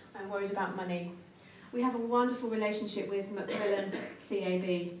work. I'm worried about money. We have a wonderful relationship with Macmillan CAB,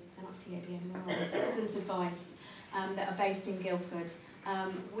 they're not CAB anymore, Citizens Advice, that are based in Guildford.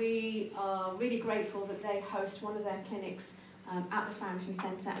 We are really grateful that they host one of their clinics at the Fountain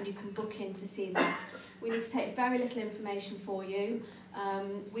Centre, and you can book in to see that. We need to take very little information for you.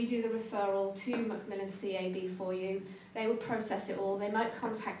 We do the referral to Macmillan CAB for you. They will process it all. They might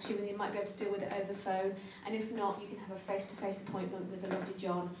contact you, and you might be able to deal with it over the phone. And if not, you can have a face-to-face appointment with the lovely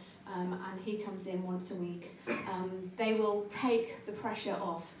John, and he comes in once a week. They will take the pressure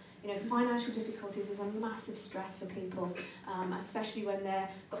off. You know, financial difficulties is a massive stress for people, especially when they've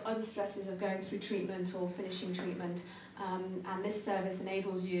got other stresses of going through treatment or finishing treatment. And this service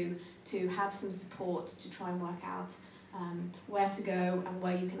enables you to have some support to try and work out where to go and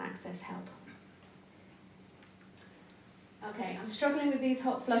where you can access help. Okay, I'm struggling with these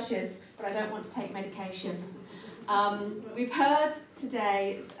hot flushes, but I don't want to take medication. We've heard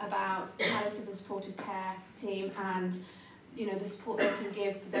today about the palliative and supportive care team and, you know, the support they can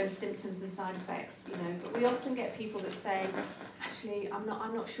give for those symptoms and side effects. You know, but we often get people that say, actually, I'm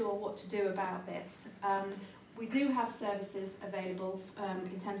not sure what to do about this. We do have services available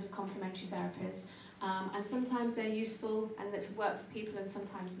in terms of complementary therapies, and sometimes they're useful and that work for people, and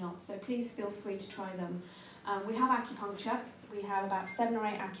sometimes not. So please feel free to try them. We have acupuncture. We have about 7 or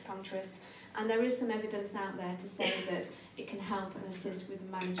 8 acupuncturists, and there is some evidence out there to say that it can help and assist with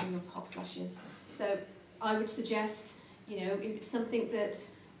the managing of hot flushes. So I would suggest, you know, if it's something that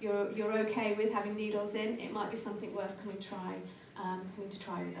you're okay with having needles in, it might be something worth coming to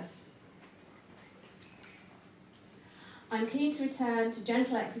try with us. I'm keen to return to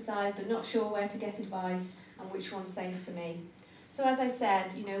gentle exercise, but not sure where to get advice and which one's safe for me. So as I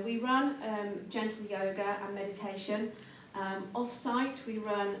said, you know, we run gentle yoga and meditation. Off-site, we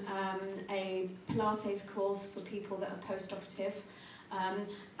run a Pilates course for people that are post-operative.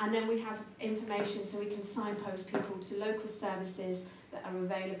 And then we have information so we can signpost people to local services that are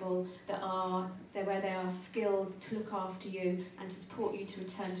available, where they are skilled to look after you and to support you to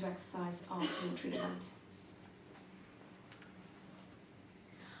return to exercise after your treatment.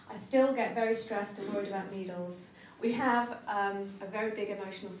 I still get very stressed and worried about needles. We have a very big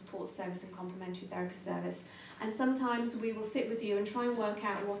emotional support service and complementary therapy service, and sometimes we will sit with you and try and work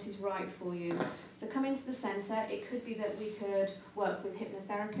out what is right for you. So come into the centre. It could be that we could work with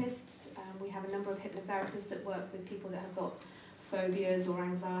hypnotherapists. We have a number of hypnotherapists that work with people that have got phobias or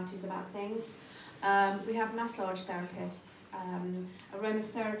anxieties about things. We have massage therapists,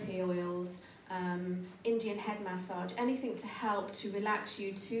 aromatherapy oils, Indian head massage, anything to help to relax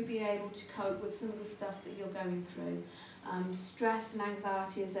you to be able to cope with some of the stuff that you're going through. Stress and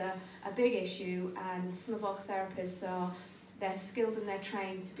anxiety is a big issue, and some of our therapists they're skilled and they're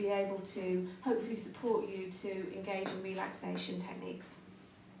trained to be able to hopefully support you to engage in relaxation techniques.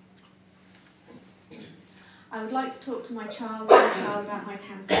 I would like to talk to my child about my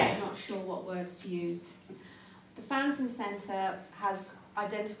cancer, but not sure what words to use. The Fountain Centre has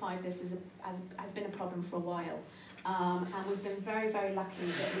identified this has been a problem for a while. And we've been very, very lucky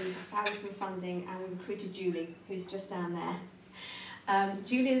that we've found some funding and we've recruited Julie, who's just down there.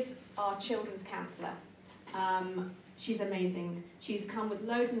 Julie's our children's counsellor. She's amazing. She's come with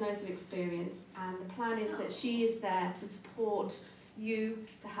loads and loads of experience, and the plan is that she is there to support you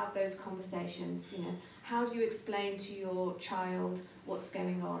to have those conversations. You know, how do you explain to your child what's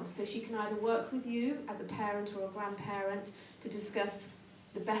going on? So she can either work with you as a parent or a grandparent to discuss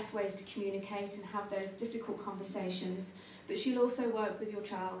the best ways to communicate and have those difficult conversations, but she'll also work with your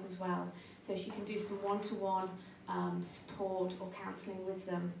child as well. So she can do some one-to-one support or counselling with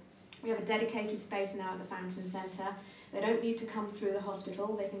them. We have a dedicated space now at the Fountain Centre. They don't need to come through the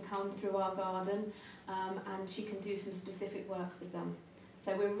hospital, they can come through our garden, and she can do some specific work with them.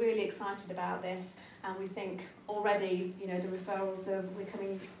 So we're really excited about this, and we think already, you know, the referrals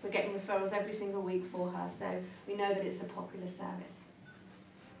we're getting referrals every single week for her, so we know that it's a popular service.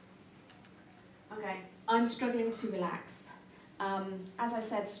 Okay, I'm struggling to relax. As I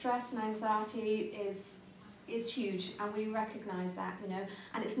said, stress and anxiety is huge, and we recognise that, you know,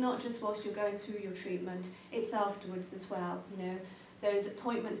 and it's not just whilst you're going through your treatment, it's afterwards as well, you know, those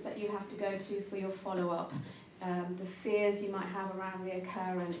appointments that you have to go to for your follow-up, the fears you might have around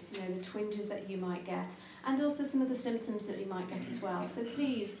reoccurrence, you know, the twinges that you might get, and also some of the symptoms that you might get as well. So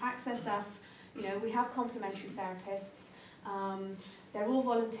please access us, you know, we have complementary therapists. They're all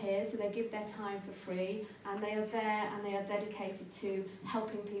volunteers, so they give their time for free, and they are there and they are dedicated to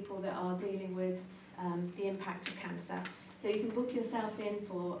helping people that are dealing with the impact of cancer. So you can book yourself in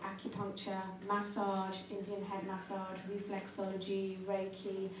for acupuncture, massage, Indian head massage, reflexology,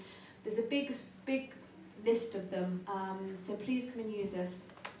 Reiki. There's a big list of them, so please come and use us.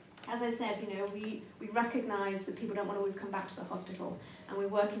 As I said, you know, we recognise that people don't want to always come back to the hospital, and we're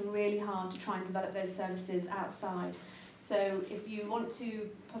working really hard to try and develop those services outside. So if you want to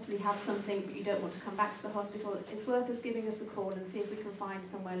possibly have something but you don't want to come back to the hospital, it's worth us giving us a call and see if we can find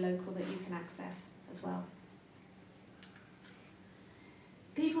somewhere local that you can access as well.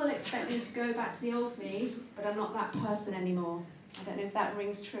 People expect me to go back to the old me, but I'm not that person anymore. I don't know if that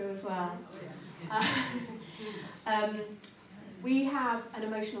rings true as well. We have an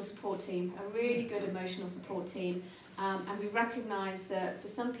emotional support team, a really good emotional support team, and we recognise that for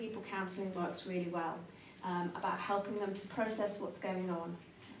some people counselling works really well, about helping them to process what's going on.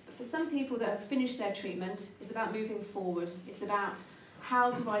 But for some people that have finished their treatment, it's about moving forward. It's about how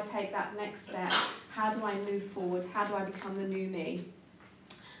do I take that next step? How do I move forward? How do I become the new me?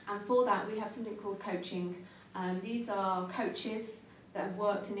 And for that, we have something called coaching. These are coaches that have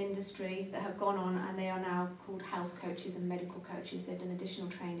worked in industry, that have gone on, and they are now called health coaches and medical coaches. They've done additional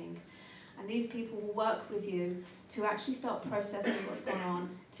training. And these people will work with you to actually start processing what's gone on,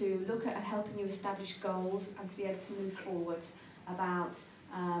 to look at helping you establish goals and to be able to move forward about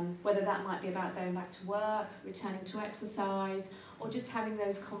whether that might be about going back to work, returning to exercise, or just having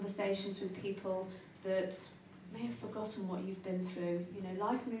those conversations with people that may have forgotten what you've been through. You know,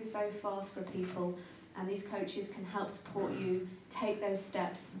 life moves very fast for people, and these coaches can help support you take those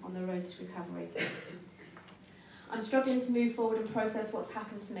steps on the road to recovery. I'm struggling to move forward and process what's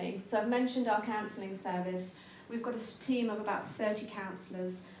happened to me. So I've mentioned our counselling service. We've got a team of about 30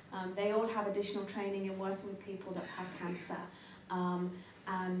 counsellors. They all have additional training in working with people that have cancer.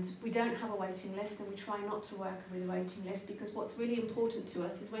 And we don't have a waiting list, and we try not to work with a waiting list, because what's really important to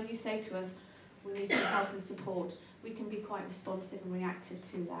us is when you say to us, we need some help and support, we can be quite responsive and reactive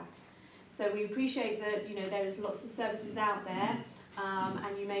to that. So we appreciate that, you know, there is lots of services out there,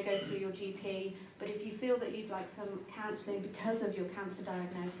 and you may go through your GP, but if you feel that you'd like some counselling because of your cancer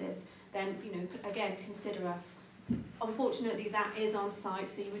diagnosis, then, you know, again, consider us. Unfortunately, that is on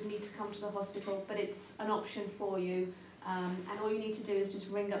site, so you would need to come to the hospital, but it's an option for you. And all you need to do is just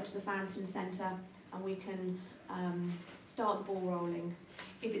ring up to the Fountain Centre, and we can start the ball rolling.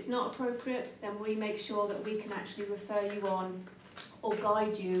 If it's not appropriate, then we make sure that we can actually refer you on or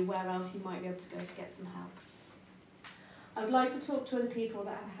guide you where else you might be able to go to get some help. I would like to talk to other people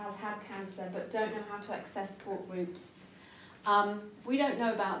that have had cancer but don't know how to access support groups. If we don't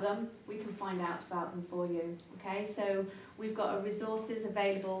know about them, we can find out about them for you. Okay, so we've got resources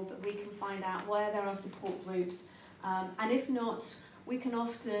available that we can find out where there are support groups, and if not, we can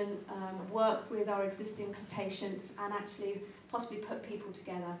often work with our existing patients and actually possibly put people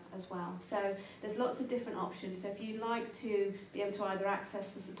together as well. So there's lots of different options. So if you'd like to be able to either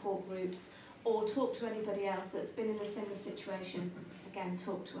access the support groups or talk to anybody else that's been in a similar situation, again,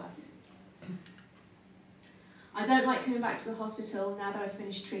 talk to us. I don't like coming back to the hospital now that I've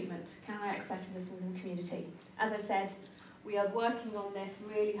finished treatment. Can I access this in the community? As I said, we are working on this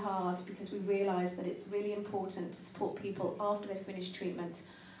really hard because we realise that it's really important to support people after they've finished treatment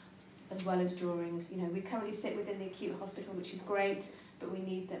as well as during. You know, we currently sit within the acute hospital, which is great, but we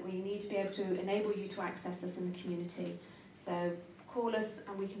need to be able to enable you to access us in the community. So call us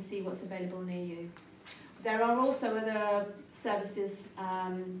and we can see what's available near you. There are also other services,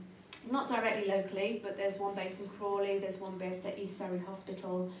 not directly locally, but there's one based in Crawley, there's one based at East Surrey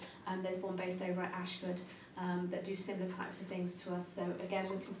Hospital, and there's one based over at Ashford that do similar types of things to us. So again,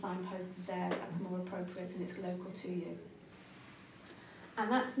 we can signpost it there, that's more appropriate and it's local to you.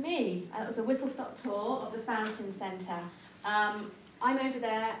 And that's me. That was a whistle-stop tour of the Fountain Centre. I'm over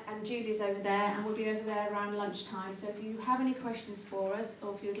there and Julie's over there and we'll be over there around lunchtime. So if you have any questions for us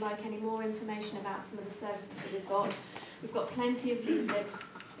or if you'd like any more information about some of the services that we've got plenty of leaflets.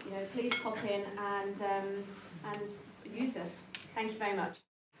 You know, please pop in and use us. Thank you very much.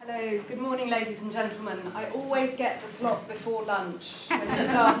 Hello, good morning ladies and gentlemen. I always get the slot before lunch when you're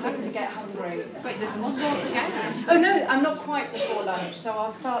starting to get hungry. Wait, there's one more to go. Oh no, I'm not quite before lunch, so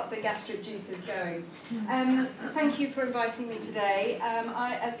I'll start the gastric juices going. Thank you for inviting me today.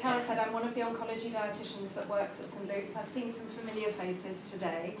 As Cara said, I'm one of the oncology dietitians that works at St Luke's. I've seen some familiar faces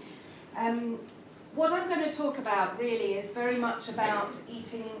today. What I'm going to talk about really is very much about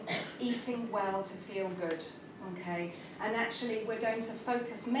eating well to feel good. Okay, and actually we're going to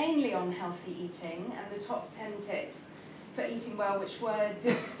focus mainly on healthy eating and the top 10 tips for eating well, which were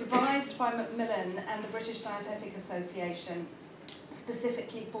devised by Macmillan and the British Dietetic Association,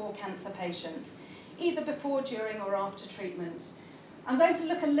 specifically for cancer patients, either before, during or after treatment. I'm going to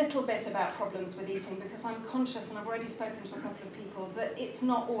look a little bit about problems with eating because I'm conscious, and I've already spoken to a couple of people, that it's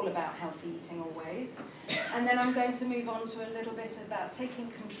not all about healthy eating always. And then I'm going to move on to a little bit about taking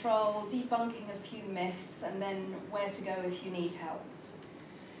control, debunking a few myths, and then where to go if you need help.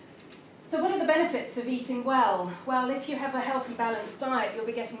 So what are the benefits of eating well? Well, if you have a healthy, balanced diet, you'll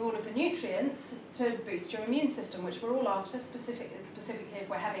be getting all of the nutrients to boost your immune system, which we're all after, specifically if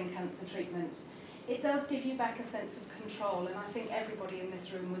we're having cancer treatment. It does give you back a sense of control, and I think everybody in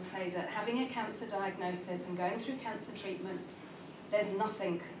this room would say that having a cancer diagnosis and going through cancer treatment, there's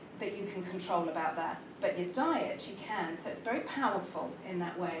nothing that you can control about that. But your diet, you can, so it's very powerful in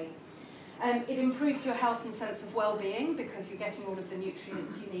that way. It improves your health and sense of well-being because you're getting all of the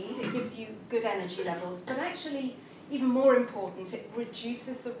nutrients you need. It gives you good energy levels, but actually, even more important, it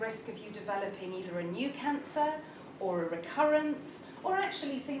reduces the risk of you developing either a new cancer or a recurrence, or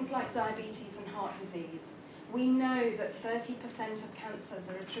actually things like diabetes and heart disease. We know that 30% of cancers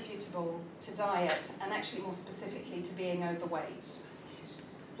are attributable to diet, and actually more specifically to being overweight.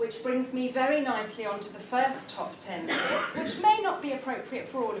 Which brings me very nicely onto the first top 10 tip, which may not be appropriate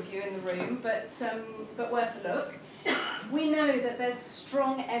for all of you in the room, but worth a look. We know that there's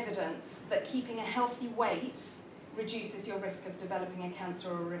strong evidence that keeping a healthy weight reduces your risk of developing a cancer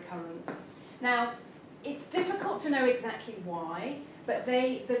or a recurrence. Now, it's difficult to know exactly why, but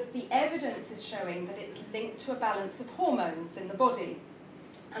the evidence is showing that it's linked to a balance of hormones in the body.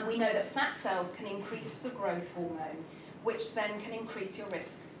 And we know that fat cells can increase the growth hormone, which then can increase your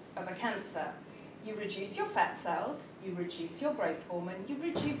risk of a cancer. You reduce your fat cells, you reduce your growth hormone, you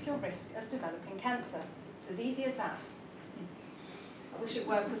reduce your risk of developing cancer. It's as easy as that. I wish it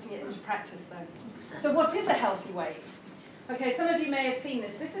were putting it into practice though. So what is a healthy weight? Okay, some of you may have seen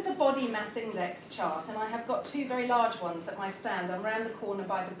this. This is a body mass index chart, and I have got two very large ones at my stand. I'm round the corner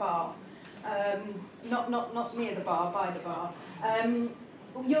by the bar. Not near the bar, by the bar.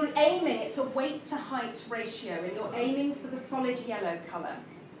 You're aiming, it's a weight to height ratio, and you're aiming for the solid yellow colour.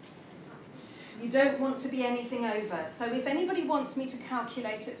 You don't want to be anything over. So if anybody wants me to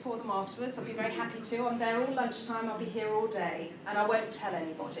calculate it for them afterwards, I'll be very happy to. I'm there all lunchtime, I'll be here all day, and I won't tell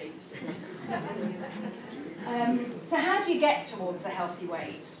anybody. So how do you get towards a healthy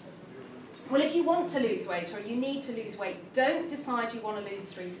weight? Well, if you want to lose weight or you need to lose weight, don't decide you want to lose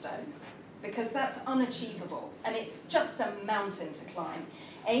 3 stone, because that's unachievable and it's just a mountain to climb.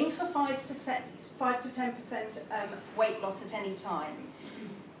 Aim for 5 to 10% weight loss at any time.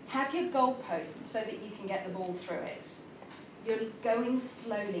 Have your goalposts so that you can get the ball through it. You're going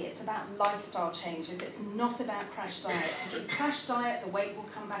slowly. It's about lifestyle changes. It's not about crash diets. If you crash diet, the weight will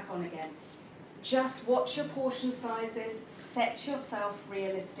come back on again. Just watch your portion sizes, set yourself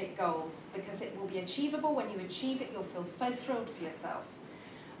realistic goals, because it will be achievable. When you achieve it, you'll feel so thrilled for yourself.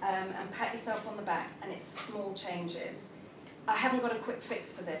 And pat yourself on the back, and it's small changes. I haven't got a quick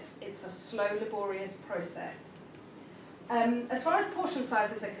fix for this. It's a slow, laborious process. As far as portion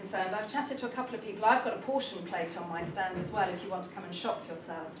sizes are concerned, I've chatted to a couple of people. I've got a portion plate on my stand as well if you want to come and shop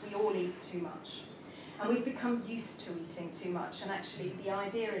yourselves. We all eat too much. And we've become used to eating too much, and actually the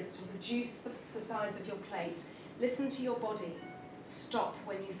idea is to reduce the size of your plate. Listen to your body. Stop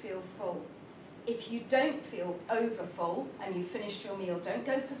when you feel full. If you don't feel over full and you've finished your meal, don't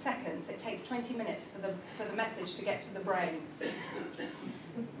go for seconds. It takes 20 minutes for the message to get to the brain.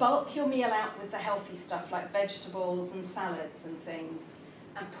 Bulk your meal out with the healthy stuff like vegetables and salads and things,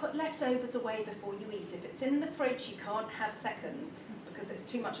 and put leftovers away before you eat. If it's in the fridge, you can't have seconds because it's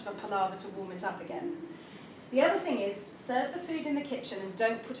too much of a palaver to warm it up again. The other thing is, serve the food in the kitchen and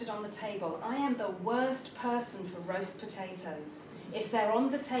don't put it on the table. I am the worst person for roast potatoes. If they're on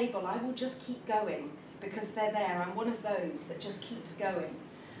the table, I will just keep going because they're there. I'm one of those that just keeps going.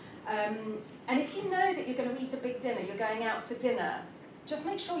 And if you know that you're going to eat a big dinner, you're going out for dinner, just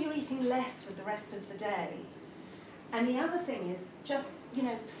make sure you're eating less with the rest of the day. And the other thing is just,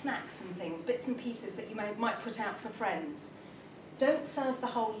 snacks and things, bits and pieces that you might put out for friends. Don't serve the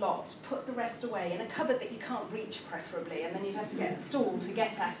whole lot. Put the rest away in a cupboard that you can't reach, preferably, and then you'd have to get a stool to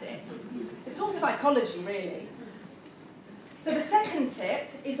get at it. It's all psychology, really. So the second tip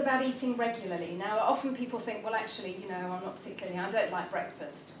is about eating regularly. Now, often people think, well, actually, I'm not particularly, I don't like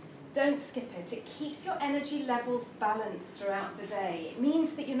breakfast. Don't skip it. It keeps your energy levels balanced throughout the day. It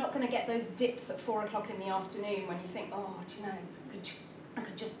means that you're not going to get those dips at 4 o'clock in the afternoon when you think, oh, I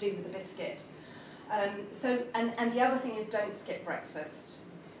could just do with a biscuit. And the other thing is, don't skip breakfast,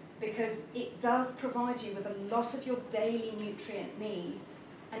 because it does provide you with a lot of your daily nutrient needs,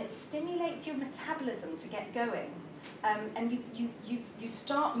 and it stimulates your metabolism to get going. And you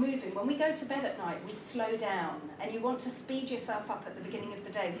start moving. When we go to bed at night, we slow down, and you want to speed yourself up at the beginning of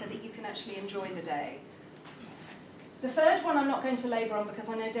the day so that you can actually enjoy the day. The third one I'm not going to labour on, because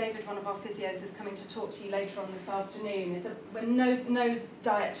I know David, one of our physios, is coming to talk to you later on this afternoon, is when no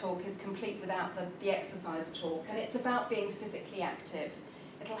diet talk is complete without the exercise talk, and it's about being physically active.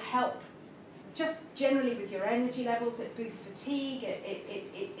 It'll help just generally with your energy levels. It boosts fatigue,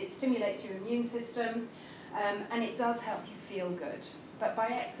 it stimulates your immune system, and it does help you feel good. But by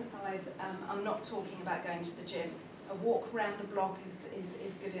exercise, I'm not talking about going to the gym. A walk around the block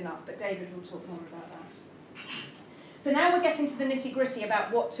is good enough, but David will talk more about that. So now we're getting to the nitty-gritty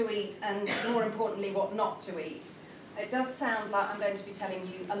about what to eat and, more importantly, what not to eat. It does sound like I'm going to be telling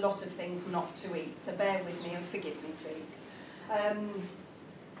you a lot of things not to eat, so bear with me and forgive me, please.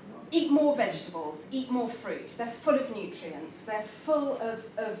 Eat more vegetables, eat more fruit. They're full of nutrients. They're full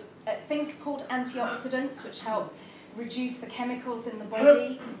of things called antioxidants, which help reduce the chemicals in the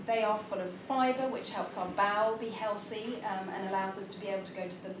body. They are full of fibre, which helps our bowel be healthy and allows us to be able to go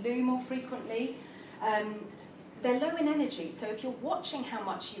to the loo more frequently. They're low in energy, so if you're watching how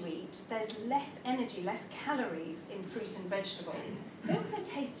much you eat, there's less energy, less calories in fruit and vegetables. They also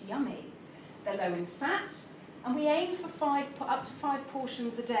taste yummy. They're low in fat, and we aim for up to 5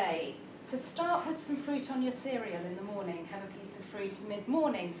 portions a day. So start with some fruit on your cereal in the morning, have a piece of fruit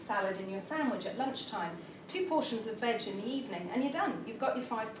mid-morning, salad in your sandwich at lunchtime, 2 portions of veg in the evening, and you're done. You've got your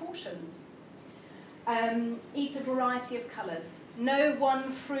 5 portions. Eat a variety of colours. No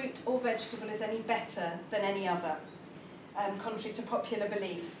one fruit or vegetable is any better than any other, contrary to popular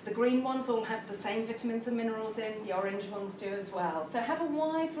belief. The green ones all have the same vitamins and minerals in, the orange ones do as well. So have a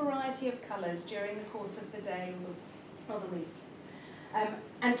wide variety of colours during the course of the day or the week.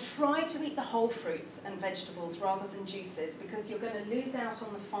 And try to eat the whole fruits and vegetables rather than juices, because you're going to lose out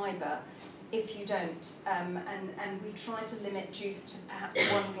on the fibre if you don't. And we try to limit juice to perhaps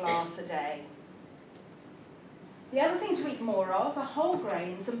 1 glass a day. The other thing to eat more of are whole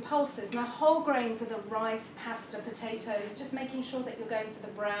grains and pulses. Now, whole grains are the rice, pasta, potatoes, just making sure that you're going for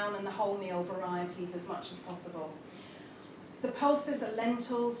the brown and the wholemeal varieties as much as possible. The pulses are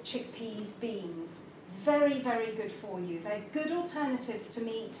lentils, chickpeas, beans. Very, very good for you. They're good alternatives to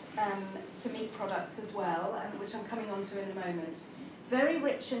meat products as well, which I'm coming on to in a moment. Very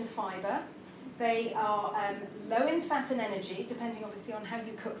rich in fibre. They are low in fat and energy, depending obviously on how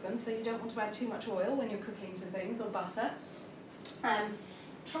you cook them, so you don't want to add too much oil when you're cooking to things, or butter.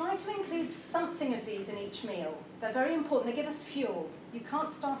 Try to include something of these in each meal. They're very important. They give us fuel. You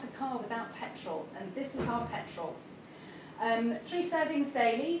can't start a car without petrol, and this is our petrol. 3 servings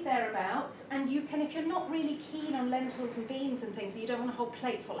daily, thereabouts, and you can, if you're not really keen on lentils and beans and things, so you don't want a whole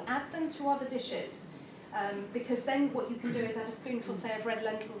plate full, add them to other dishes. Because then what you can do is add a spoonful, say, of red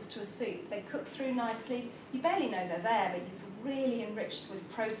lentils to a soup. They cook through nicely. You barely know they're there, but you've really enriched with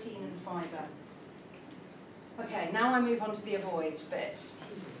protein and fibre. Okay, now I move on to the avoid bit.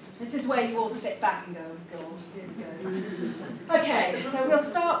 This is where you all sit back and go, oh God, here we go. Okay, so we'll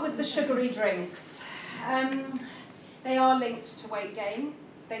start with the sugary drinks. They are linked to weight gain.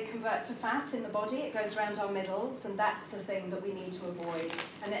 They convert to fat in the body. It goes around our middles, and that's the thing that we need to avoid.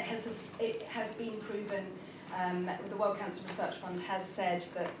 And and it has been proven. The World Cancer Research Fund has said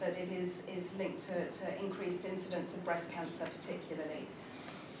that it is linked to increased incidence of breast cancer, particularly.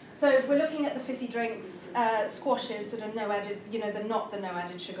 So we're looking at the fizzy drinks, squashes that are no added, they're not the no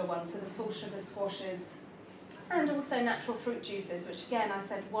added sugar ones, so the full sugar squashes, and also natural fruit juices, which again I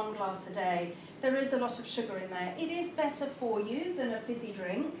said 1 glass a day. There is a lot of sugar in there. It is better for you than a fizzy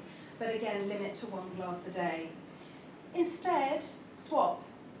drink, but again limit to 1 glass a day. Instead, swap.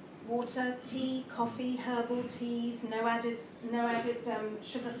 Water, tea, coffee, herbal teas, no added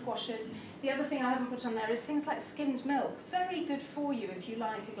sugar squashes. The other thing I haven't put on there is things like skimmed milk. Very good for you if you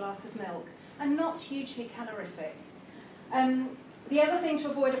like a glass of milk, and not hugely calorific. The other thing to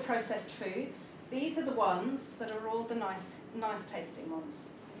avoid are processed foods. These are the ones that are all the nice tasting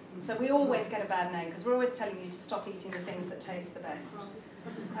ones. So we always get a bad name because we're always telling you to stop eating the things that taste the best.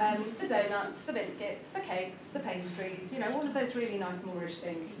 The donuts, the biscuits, the cakes, the pastries, all of those really nice Moorish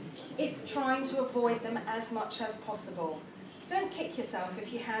things. It's trying to avoid them as much as possible. Don't kick yourself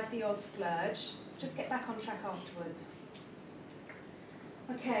if you have the odd splurge. Just get back on track afterwards.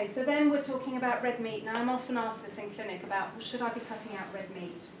 Okay, so then we're talking about red meat. Now I'm often asked this in clinic about, should I be cutting out red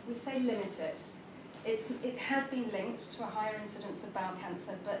meat? We say limit it. It has been linked to a higher incidence of bowel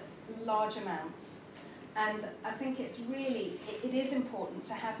cancer, but large amounts. And I think it is important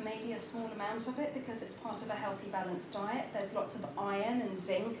to have maybe a small amount of it because it's part of a healthy, balanced diet. There's lots of iron and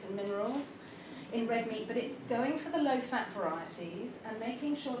zinc and minerals in red meat, but it's going for the low-fat varieties and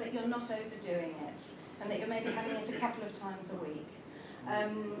making sure that you're not overdoing it and that you're maybe having it a couple of times a week.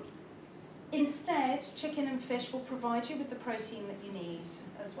 Instead, chicken and fish will provide you with the protein that you need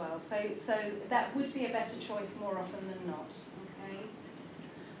as well. So that would be a better choice more often than not.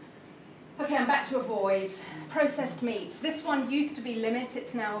 Okay, I'm back to avoid. Processed meat. This one used to be limit,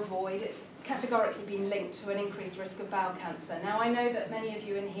 it's now avoid. It's categorically been linked to an increased risk of bowel cancer. Now I know that many of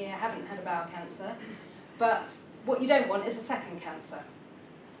you in here haven't had a bowel cancer, but what you don't want is a second cancer,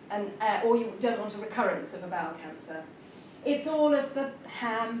 or you don't want a recurrence of a bowel cancer. It's all of the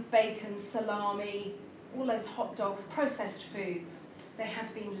ham, bacon, salami, all those hot dogs, processed foods. They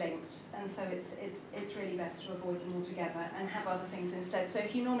have been linked, and so it's really best to avoid them altogether and have other things instead. So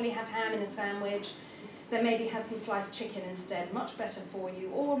if you normally have ham in a sandwich, then maybe have some sliced chicken instead, much better for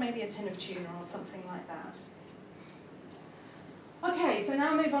you, or maybe a tin of tuna or something like that. Okay, so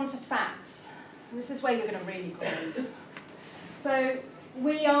now move on to fats. This is where you're going to really grow. So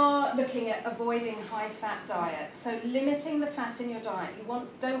we are looking at avoiding high-fat diets, so limiting the fat in your diet. You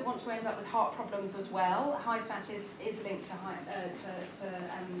don't want to end up with heart problems as well. High fat is linked to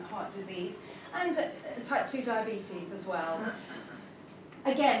heart disease and type 2 diabetes as well.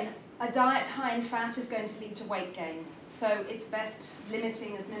 Again, a diet high in fat is going to lead to weight gain, so it's best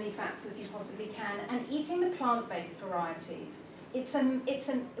limiting as many fats as you possibly can and eating the plant-based varieties.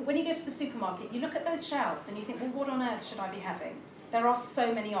 When you go to the supermarket, you look at those shelves and you think, well, what on earth should I be having? There are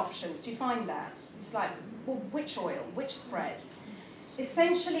so many options. Do you find that? It's like, well, which oil, which spread?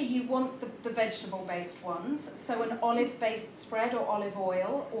 Essentially, you want the vegetable-based ones, so an olive-based spread or olive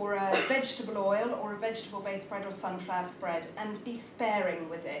oil, or a vegetable oil, or a vegetable-based spread or sunflower spread, and be sparing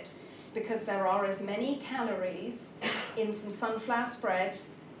with it, because there are as many calories in some sunflower spread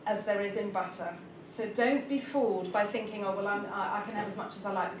as there is in butter. So don't be fooled by thinking, oh, well, I can have as much as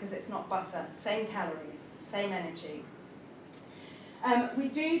I like because it's not butter. Same calories, same energy. We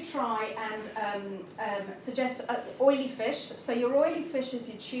do try and suggest oily fish. So your oily fish is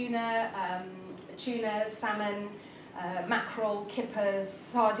your tuna, salmon, mackerel, kippers,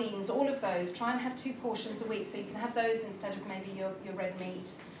 sardines, all of those. Try and have 2 portions a week so you can have those instead of maybe your red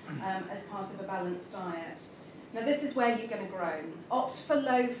meat as part of a balanced diet. Now this is where you're going to grow. Opt for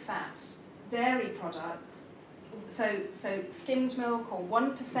low-fat dairy products. So skimmed milk or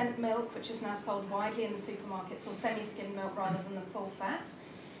 1% milk, which is now sold widely in the supermarkets, or semi-skimmed milk rather than the full fat.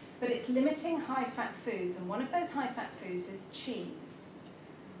 But it's limiting high-fat foods, and one of those high-fat foods is cheese.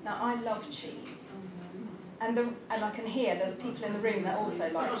 Now, I love cheese. And I can hear there's people in the room that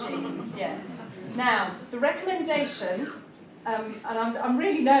also like cheese, yes. Now, the recommendation, and I'm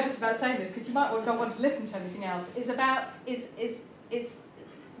really nervous about saying this because you might not want to listen to anything else, is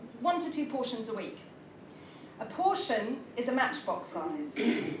 1 to 2 portions a week. A portion is a matchbox size.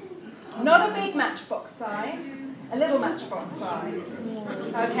 Not a big matchbox size, a little matchbox size.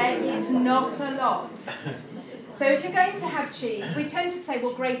 Okay, it's not a lot. So if you're going to have cheese, we tend to say,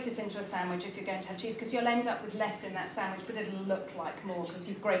 well, grate it into a sandwich if you're going to have cheese, because you'll end up with less in that sandwich, but it'll look like more because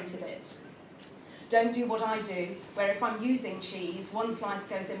you've grated it. Don't do what I do, where if I'm using cheese, 1 slice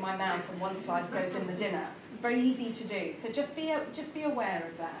goes in my mouth and 1 slice goes in the dinner. very easy to do. So just be aware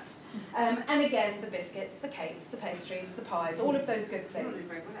of that. And again, the biscuits, the cakes, the pastries, the pies, all of those good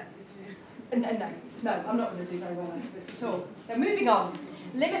things. No, I'm not going to do very well at this at all. So moving on.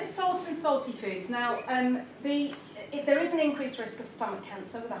 Limit salt and salty foods. Now, there is an increased risk of stomach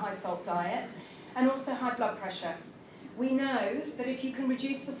cancer with a high salt diet, and also high blood pressure. We know that if you can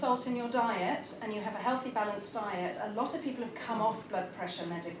reduce the salt in your diet and you have a healthy, balanced diet, a lot of people have come off blood pressure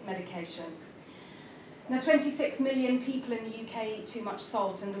medication. Now, 26 million people in the UK eat too much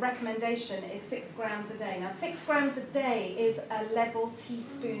salt, and the recommendation is 6 grams a day. Now, 6 grams a day is a level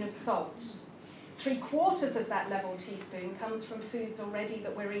teaspoon of salt. 3/4 of that level teaspoon comes from foods already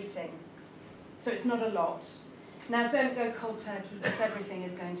that we're eating. So it's not a lot. Now, don't go cold turkey, because everything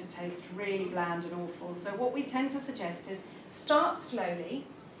is going to taste really bland and awful. So what we tend to suggest is start slowly,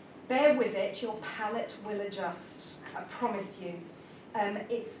 bear with it, your palate will adjust, I promise you.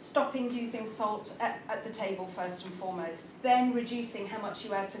 It's stopping using salt at the table first and foremost, then reducing how much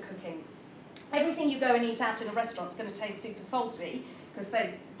you add to cooking. Everything you go and eat out in a restaurant is going to taste super salty, because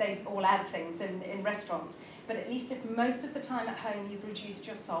they all add things in restaurants. But at least if most of the time at home you've reduced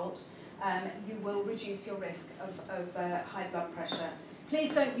your salt, you will reduce your risk of high blood pressure.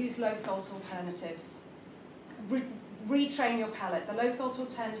 Please don't use low salt alternatives. Retrain your palate. The low salt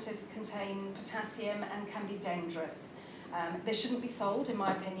alternatives contain potassium and can be dangerous. They shouldn't be sold, in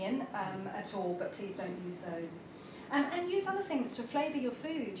my opinion, at all, but please don't use those. And use other things to flavour your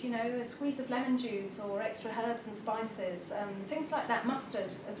food, you know, a squeeze of lemon juice or extra herbs and spices, things like that,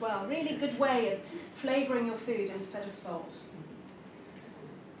 mustard as well. Really good way of flavouring your food instead of salt.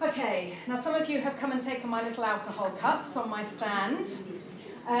 Okay, now some of you have come and taken my little alcohol cups on my stand.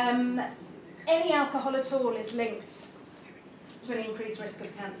 Any alcohol at all is linked to an increased risk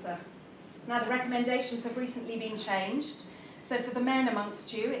of cancer. Now, the recommendations have recently been changed. So for the men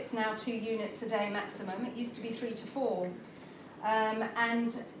amongst you, it's now 2 units a day maximum. It used to be 3 to 4.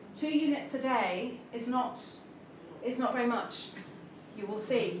 And 2 units a day is not very much, you will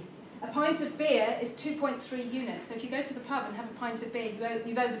see. A pint of beer is 2.3 units. So if you go to the pub and have a pint of beer,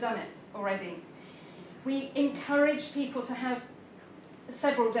 you've overdone it already. We encourage people to have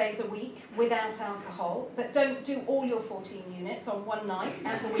several days a week without alcohol, but don't do all your 14 units on one night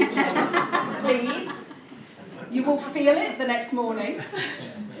at the weekend, please. You will feel it the next morning.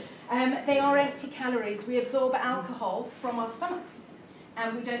 They are empty calories. We absorb alcohol from our stomachs,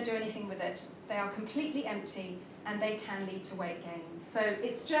 and we don't do anything with it. They are completely empty, and they can lead to weight gain. So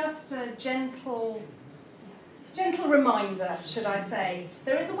it's just a gentle reminder, should I say.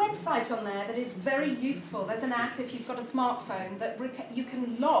 There is a website on there that is very useful. There's an app, if you've got a smartphone, that you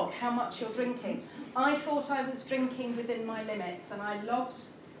can log how much you're drinking. I thought I was drinking within my limits, and I logged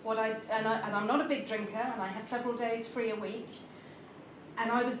and I'm not a big drinker, and I have several days free a week,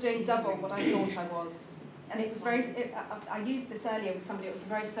 and I was doing double what I thought I was. And it was I used this earlier with somebody, it was a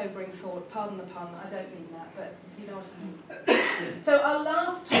very sobering thought, pardon the pun, I don't mean that, but you know what I mean. So our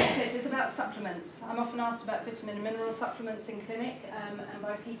last top tip is about supplements. I'm often asked about vitamin and mineral supplements in clinic, and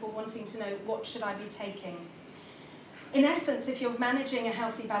by people wanting to know what should I be taking. In essence, if you're managing a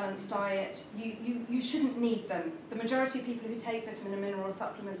healthy, balanced diet, you shouldn't need them. The majority of people who take vitamin and mineral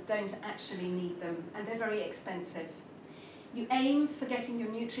supplements don't actually need them, and they're very expensive. You aim for getting your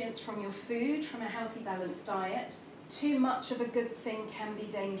nutrients from your food, from a healthy, balanced diet. Too much of a good thing can be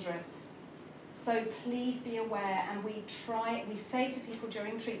dangerous. So please be aware, and we say to people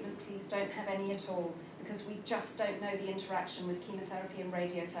during treatment, please don't have any at all, because we just don't know the interaction with chemotherapy and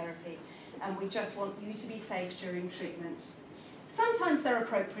radiotherapy, and we just want you to be safe during treatment. Sometimes they're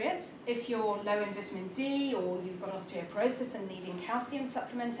appropriate if you're low in vitamin D, or you've got osteoporosis and needing calcium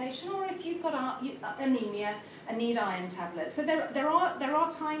supplementation, or if you've got anemia and need iron tablets. So there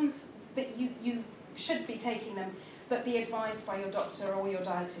are times that you should be taking them, but be advised by your doctor or your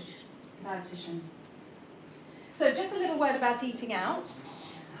dietitian. So just a little word about eating out.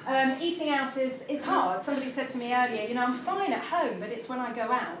 Eating out is hard. Somebody said to me earlier, you know, I'm fine at home, but it's when I go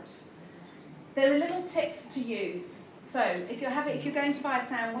out. There are little tips to use. So if you're going to buy a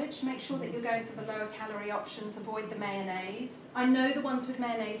sandwich, make sure that you're going for the lower calorie options, avoid the mayonnaise. I know the ones with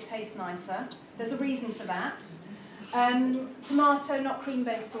mayonnaise taste nicer. There's a reason for that. Tomato, not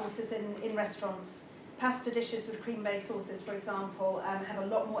cream-based sauces in restaurants. Pasta dishes with cream-based sauces, for example, have a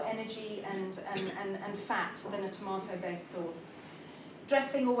lot more energy and fat than a tomato-based sauce.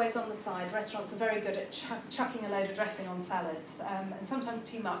 Dressing always on the side. Restaurants are very good at chucking a load of dressing on salads, and sometimes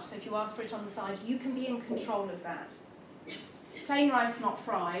too much, so if you ask for it on the side, you can be in control of that. Plain rice, not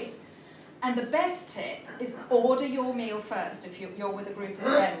fried. And the best tip is order your meal first if you're with a group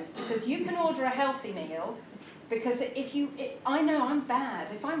of friends, because you can order a healthy meal, Because I know I'm bad.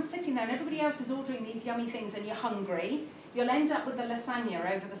 If I'm sitting there and everybody else is ordering these yummy things and you're hungry, you'll end up with the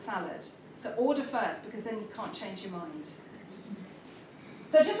lasagna over the salad. So order first, because then you can't change your mind.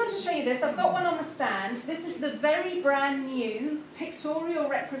 So I just want to show you this. I've got one on the stand. This is the very brand new pictorial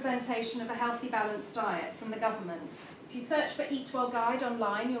representation of a healthy, balanced diet from the government. If you search for Eat Well Guide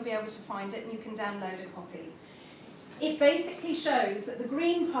online, you'll be able to find it and you can download a copy. It basically shows that the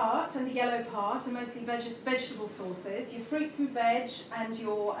green part and the yellow part are mostly vegetable sources, your fruits and veg and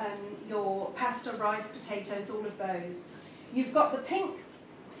your pasta, rice, potatoes, all of those. You've got the pink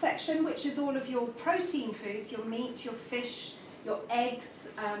section, which is all of your protein foods, your meat, your fish, your eggs,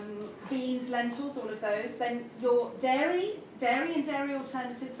 beans, lentils, all of those. Then your dairy and dairy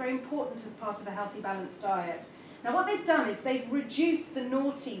alternatives, very important as part of a healthy, balanced diet. Now what they've done is they've reduced the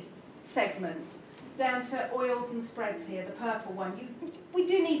naughty segment down to oils and spreads here, the purple one. We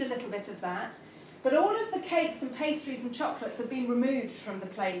do need a little bit of that. But all of the cakes and pastries and chocolates have been removed from the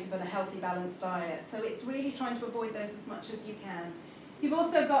plate of a healthy, balanced diet. So it's really trying to avoid those as much as you can. You've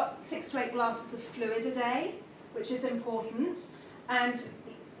also got 6 to 8 glasses of fluid a day, which is important. And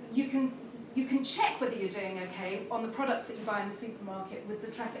you can check whether you're doing okay on the products that you buy in the supermarket with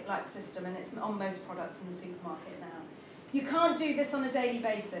the traffic light system, and it's on most products in the supermarket now. You can't do this on a daily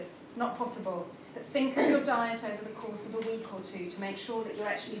basis, not possible. But think of your diet over the course of a week or two to make sure that you're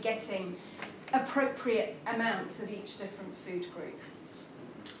actually getting appropriate amounts of each different food group.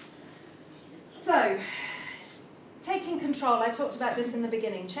 So, taking control, I talked about this in the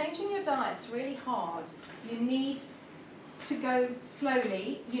beginning. Changing your diet's really hard. You need to go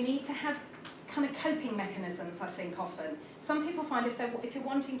slowly. You need to have kind of coping mechanisms, I think, often. Some people find if you're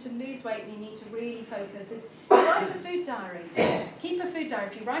wanting to lose weight and you need to really focus, is write a food diary. Keep a food diary.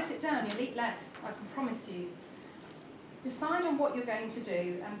 If you write it down, you'll eat less, I can promise you. Decide on what you're going to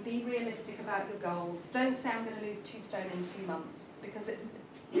do and be realistic about your goals. Don't say I'm going to lose 2 stone in 2 months, because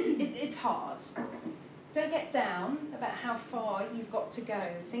it's hard. Don't get down about how far you've got to go.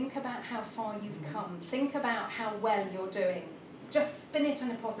 Think about how far you've come. Think about how well you're doing. Just spin it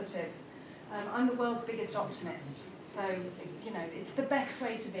in a positive. I'm the world's biggest optimist, so it's the best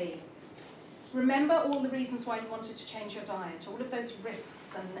way to be. Remember all the reasons why you wanted to change your diet, all of those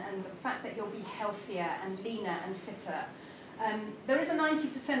risks and the fact that you'll be healthier and leaner and fitter. There is a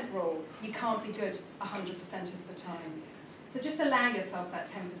 90% rule. You can't be good 100% of the time. So just allow yourself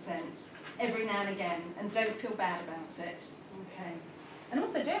that 10% every now and again, and don't feel bad about it. Okay. And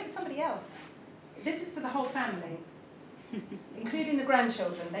also, do it with somebody else. This is for the whole family, including the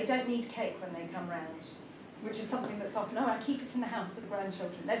grandchildren. They don't need cake when they come round, which is something that's often, I keep it in the house for the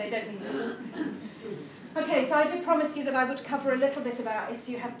grandchildren. No, they don't need it. Okay, so I did promise you that I would cover a little bit about if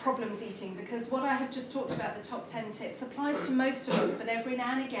you have problems eating, because what I have just talked about, the top 10 tips, applies to most of us, but every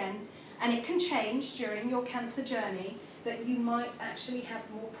now and again, and it can change during your cancer journey, that you might actually have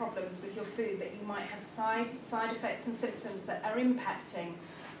more problems with your food, that you might have side effects and symptoms that are impacting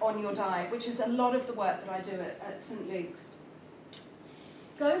on your diet, which is a lot of the work that I do at St Luke's.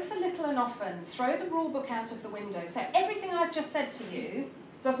 Go for little and often. Throw the rule book out of the window. So everything I've just said to you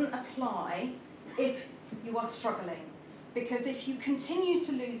doesn't apply if you are struggling. Because if you continue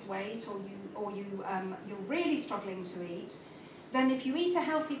to lose weight or you're really struggling to eat, then if you eat a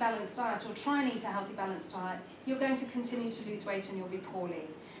healthy, balanced diet, or try and eat a healthy, balanced diet, you're going to continue to lose weight and you'll be poorly.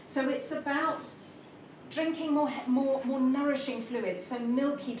 So it's about drinking more nourishing fluids, so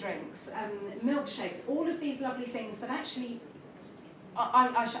milky drinks, milkshakes, all of these lovely things that actually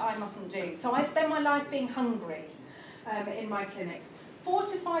I mustn't do. So I spend my life being hungry in my clinics.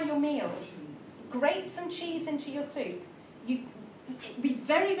 Fortify your meals. Grate some cheese into your soup. It'd be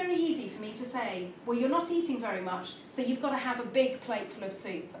very, very easy for me to say, well, you're not eating very much, so you've got to have a big plate full of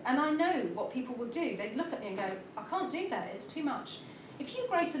soup. And I know what people would do. They'd look at me and go, I can't do that, it's too much. If you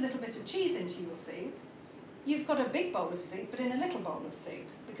grate a little bit of cheese into your soup, you've got a big bowl of soup, but in a little bowl of soup,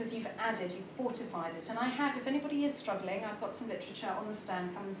 because you've fortified it. And I have, if anybody is struggling, I've got some literature on the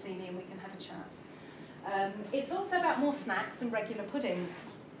stand, come and see me and we can have a chat. It's also about more snacks and regular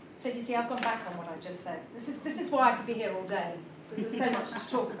puddings. So you see, I've gone back on what I just said. This is why I could be here all day, because there's so much to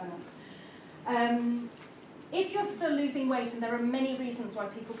talk about. If you're still losing weight, and there are many reasons why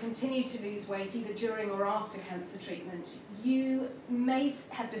people continue to lose weight, either during or after cancer treatment, you may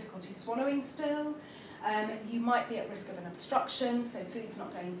have difficulty swallowing still. You might be at risk of an obstruction, so food's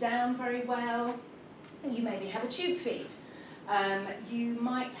not going down very well. You maybe have a tube feed. You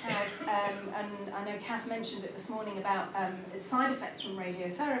might have, and I know Kath mentioned it this morning about side effects from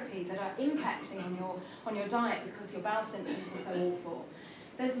radiotherapy that are impacting on your diet because your bowel symptoms are so awful.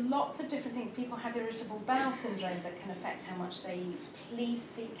 There's lots of different things. People have irritable bowel syndrome that can affect how much they eat. Please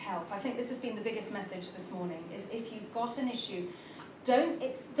seek help. I think this has been the biggest message this morning, is if you've got an issue, don't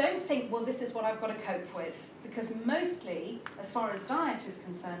think, well, this is what I've got to cope with, because mostly, as far as diet is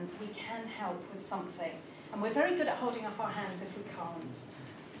concerned, we can help with something. And we're very good at holding up our hands if we can't.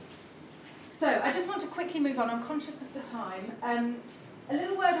 So I just want to quickly move on. I'm conscious of the time. A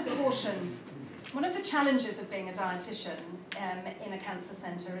little word of caution. One of the challenges of being a dietitian in a cancer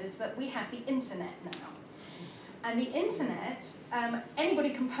centre is that we have the internet now. And the internet, anybody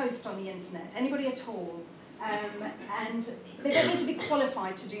can post on the internet, anybody at all. And they don't need to be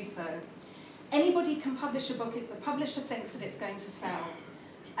qualified to do so. Anybody can publish a book if the publisher thinks that it's going to sell.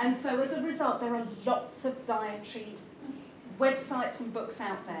 And so as a result, there are lots of dietary websites and books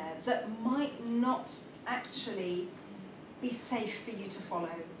out there that might not actually be safe for you to follow.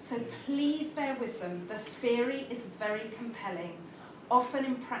 So please bear with them. The theory is very compelling. Often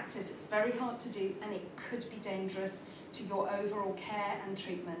in practice it's very hard to do, and it could be dangerous to your overall care and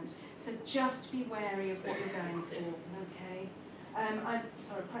treatment. So just be wary of what you're going for, okay?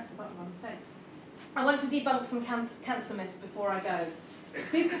 Sorry, press the button on mistake. I want to debunk some cancer myths before I go.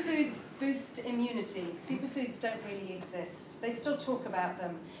 Superfoods boost immunity. Superfoods don't really exist. They still talk about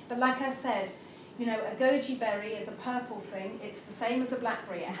them. But like I said, you know, a goji berry is a purple thing. It's the same as a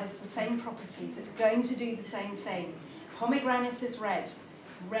blackberry. It has the same properties. It's going to do the same thing. Pomegranate is red.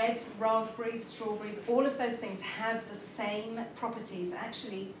 Red, raspberries, strawberries, all of those things have the same properties.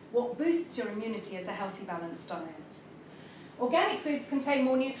 Actually, what boosts your immunity is a healthy, balanced diet. Organic foods contain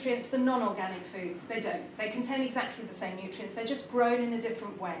more nutrients than non-organic foods. They don't. They contain exactly the same nutrients. They're just grown in a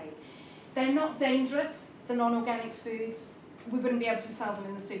different way. They're not dangerous, the non-organic foods. We wouldn't be able to sell them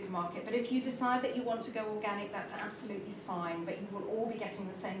in the supermarket. But if you decide that you want to go organic, that's absolutely fine. But you will all be getting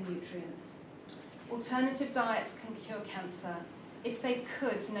the same nutrients. Alternative diets can cure cancer. If they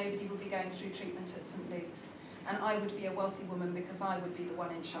could, nobody would be going through treatment at St. Luke's. And I would be a wealthy woman because I would be the one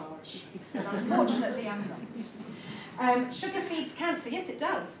in charge. But unfortunately, I'm not. Sugar feeds cancer. Yes, it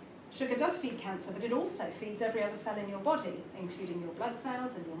does. Sugar does feed cancer, but it also feeds every other cell in your body, including your blood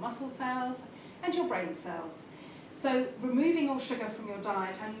cells and your muscle cells and your brain cells. So removing all sugar from your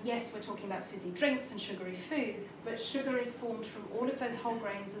diet, and yes, we're talking about fizzy drinks and sugary foods, but sugar is formed from all of those whole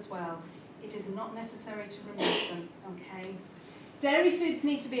grains as well. It is not necessary to remove them, okay? Dairy foods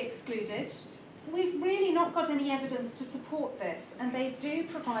need to be excluded. We've really not got any evidence to support this, and they do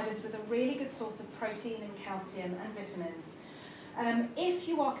provide us with a really good source of protein and calcium and vitamins. If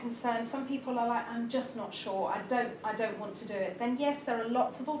you are concerned, some people are like, I'm just not sure, I don't want to do it, then yes, there are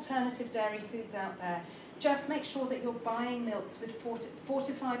lots of alternative dairy foods out there. Just make sure that you're buying milks with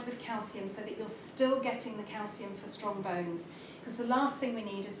fortified with calcium so that you're still getting the calcium for strong bones. Because the last thing we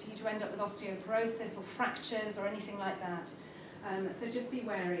need is for you to end up with osteoporosis or fractures or anything like that. So just be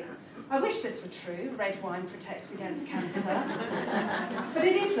wary. I wish this were true, red wine protects against cancer, but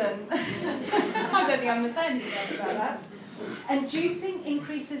it isn't. I don't think I'm going to say anything else about that. And juicing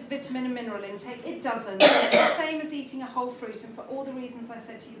increases vitamin and mineral intake. It doesn't. It's the same as eating a whole fruit, and for all the reasons I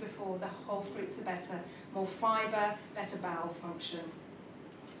said to you before, the whole fruits are better. More fibre, better bowel function.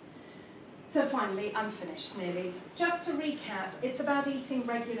 So finally, I'm finished nearly. Just to recap, it's about eating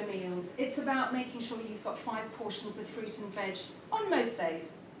regular meals. It's about making sure you've got 5 portions of fruit and veg on most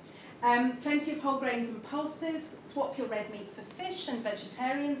days. Plenty of whole grains and pulses. Swap your red meat for fish and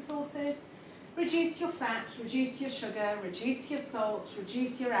vegetarian sauces. Reduce your fat, reduce your sugar, reduce your salt,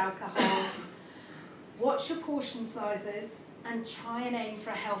 reduce your alcohol. Watch your portion sizes and try and aim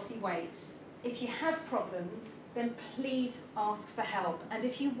for a healthy weight. If you have problems, then please ask for help. And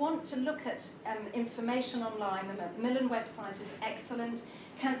if you want to look at information online, the Macmillan website is excellent.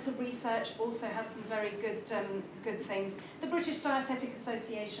 Cancer Research also have some very good things. The British Dietetic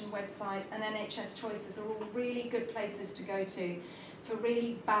Association website and NHS Choices are all really good places to go to for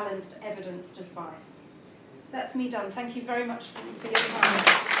really balanced, evidenced advice. That's me done. Thank you very much for your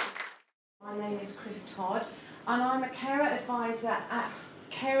time. My name is Chris Todd, and I'm a carer advisor at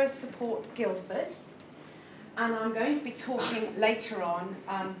Carer Support Guildford, and I'm going to be talking later on,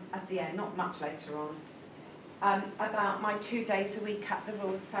 at the end, not much later on, about my 2 days a week at the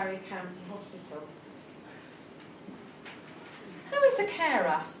Royal Surrey County Hospital. Who is a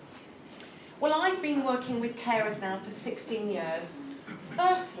carer? Well, I've been working with carers now for 16 years.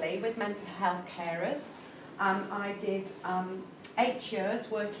 Firstly, with mental health carers. I did 8 years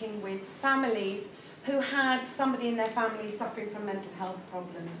working with families who had somebody in their family suffering from mental health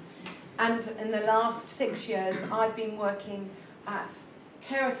problems. And in the last 6 years, I've been working at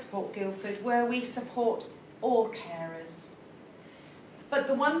Carer Support Guildford, where we support all carers. But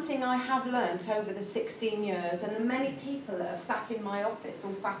the one thing I have learnt over the 16 years, and the many people that have sat in my office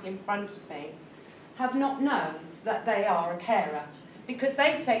or sat in front of me, have not known that they are a carer. Because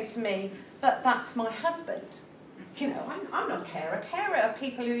they say to me, but that's my husband. You know, I'm not a carer. Carer are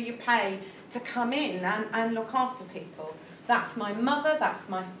people who you pay to come in and look after people. That's my mother, that's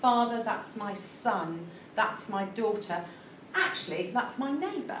my father, that's my son, that's my daughter. Actually, that's my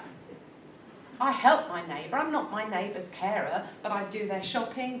neighbour. I help my neighbour. I'm not my neighbour's carer, but I do their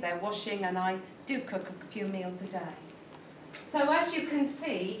shopping, their washing, and I do cook a few meals a day. So as you can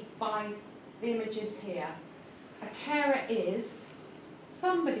see by the images here, a carer is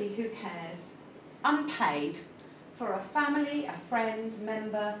somebody who cares, unpaid, for a family, a friend,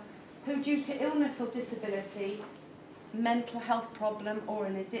 member, who due to illness or disability, mental health problem or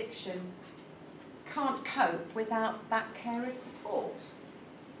an addiction, can't cope without that carer's support.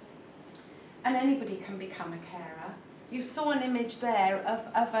 And anybody can become a carer. You saw an image there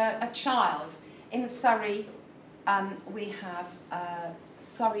of a child. In Surrey, we have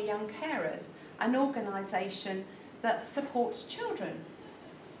Surrey Young Carers, an organisation that supports children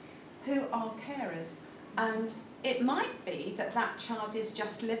who are carers. And it might be that that child is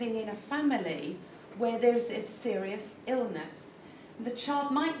just living in a family where there's a serious illness. The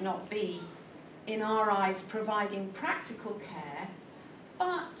child might not be, in our eyes, providing practical care,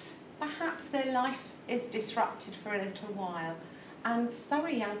 but perhaps their life is disrupted for a little while, and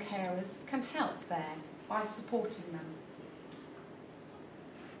Surrey Young Carers can help there by supporting them.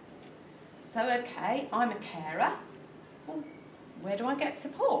 So, okay, I'm a carer. Well, where do I get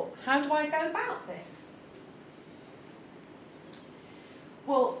support? How do I go about this?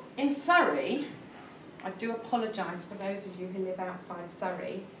 Well, in Surrey, I do apologise for those of you who live outside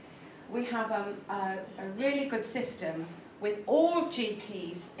Surrey, we have a really good system with all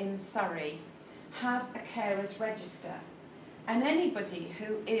GPs in Surrey have a carers register, and anybody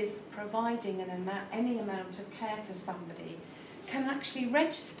who is providing any amount of care to somebody can actually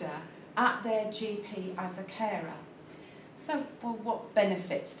register at their GP as a carer. So, well, what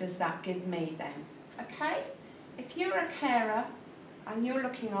benefits does that give me then? Okay, if you're a carer and you're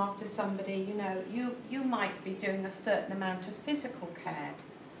looking after somebody, you know, you might be doing a certain amount of physical care.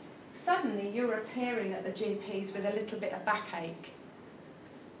 Suddenly you're appearing at the GP's with a little bit of backache.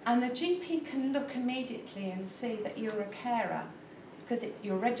 And the GP can look immediately and see that you're a carer because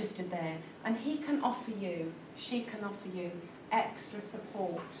you're registered there, and he can offer you, she can offer you extra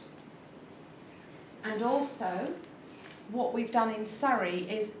support. And also, what we've done in Surrey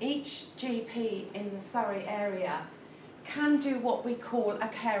is each GP in the Surrey area can do what we call a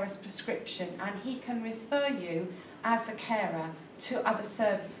carer's prescription, and he can refer you as a carer to other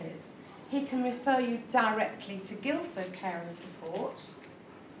services. He can refer you directly to Guildford Carer Support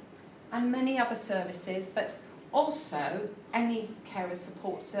and many other services, but also any carer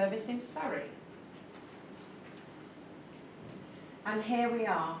support service in Surrey. And here we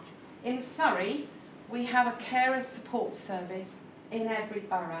are. In Surrey, we have a carer support service in every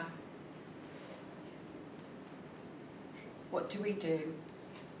borough. What do we do?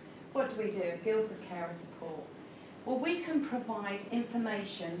 What do we do at Guildford Carer Support? Well, we can provide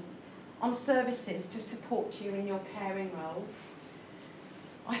information on services to support you in your caring role.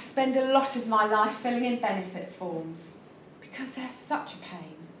 I spend a lot of my life filling in benefit forms because they're such a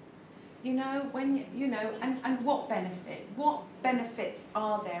pain. You know, when you know, and what benefits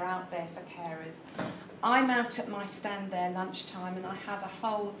are there out there for carers? I'm out at my stand there lunchtime, and I have a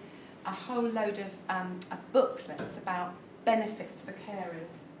whole load of booklets about benefits for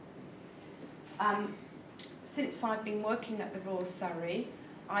carers. Since I've been working at the Royal Surrey,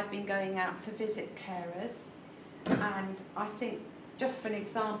 I've been going out to visit carers, and I think, just for an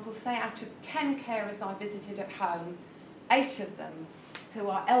example, say out of 10 carers I visited at home, 8 of them who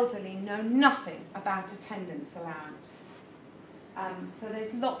are elderly know nothing about attendance allowance. So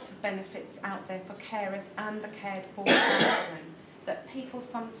there's lots of benefits out there for carers and the cared for children that people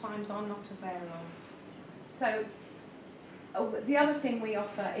sometimes are not aware of. So the other thing we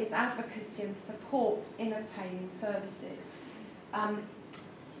offer is advocacy and support in obtaining services.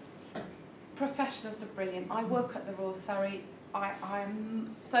 Professionals are brilliant. I work at the Royal Surrey. I am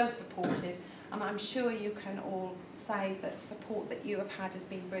so supported, and I'm sure you can all say that support that you have had has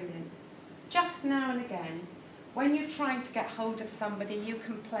been brilliant. Just now and again, when you're trying to get hold of somebody, you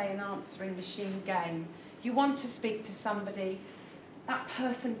can play an answering machine game. You want to speak to somebody, that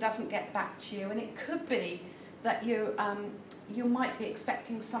person doesn't get back to you, and it could be that you might be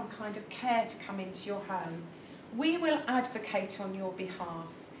expecting some kind of care to come into your home. We will advocate on your behalf.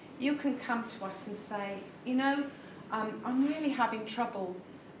 You can come to us and say, you know, I'm really having trouble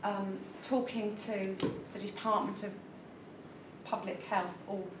talking to the Department of Public Health,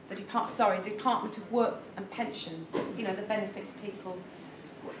 or the Department of Work and Pensions, you know, the benefits people,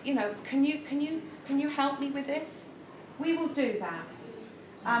 you know, can you help me with this? We will do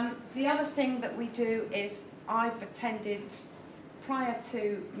that. The other thing that we do is, I've attended, prior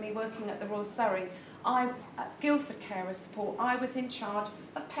to me working at the Royal Surrey, at Guildford Carers Support, I was in charge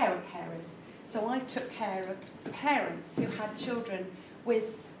of parent carers. So I took care of parents who had children with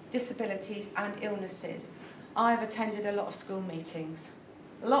disabilities and illnesses. I've attended a lot of school meetings.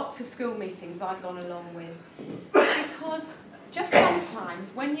 Lots of school meetings I've gone along with. Because just sometimes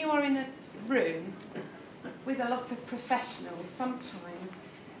when you are in a room with a lot of professionals, sometimes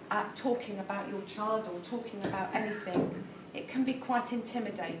talking about your child or talking about anything, it can be quite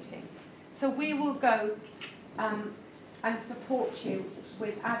intimidating. So we will go and support you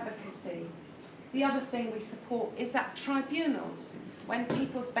with advocacy. The other thing we support is at tribunals, when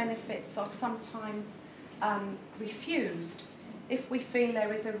people's benefits are sometimes refused. If we feel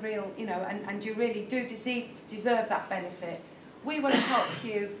there is a real, you know, and you really do deserve that benefit, we will help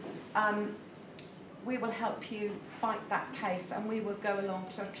you. We will help you fight that case, and we will go along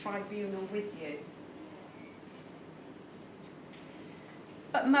to a tribunal with you.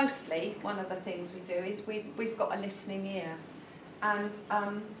 But mostly, one of the things we do is we've got a listening ear. And,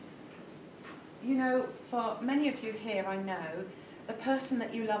 you know, for many of you here, I know, the person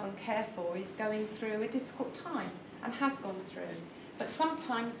that you love and care for is going through a difficult time and has gone through. But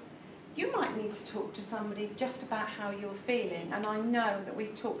sometimes you might need to talk to somebody just about how you're feeling. And I know that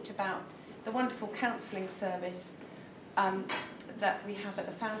we've talked about the wonderful counselling service that we have at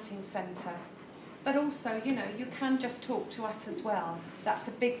the Fountain Centre. But also, you know, you can just talk to us as well. That's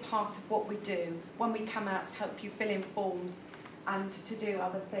a big part of what we do when we come out to help you fill in forms and to do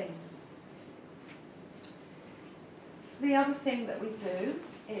other things. The other thing that we do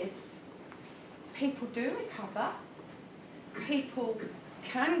is people do recover. People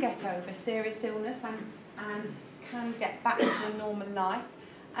can get over serious illness and can get back to a normal life.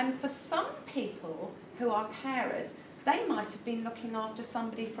 And for some people who are carers, they might have been looking after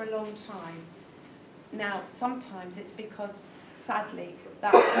somebody for a long time. Now, sometimes it's because, sadly,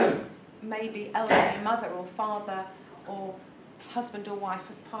 that maybe elderly mother or father or husband or wife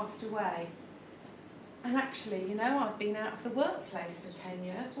has passed away. And actually, you know, I've been out of the workplace for 10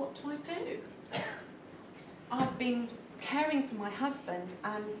 years. What do I do? I've been caring for my husband,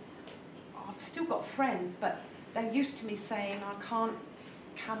 and I've still got friends, but they're used to me saying I can't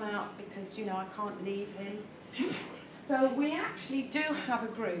come out because, you know, I can't leave him. So we actually do have a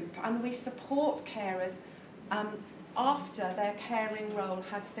group, and we support carers after their caring role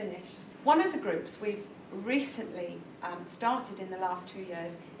has finished. One of the groups we've recently started in the last 2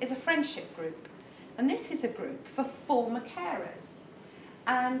 years is a friendship group. And this is a group for former carers.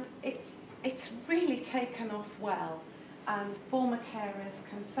 And it's really taken off well. And former carers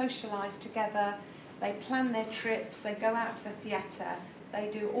can socialise together, they plan their trips, they go out to the theatre, they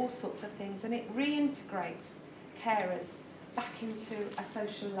do all sorts of things, and it reintegrates carers back into a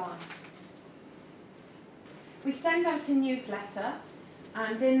social life. We send out a newsletter,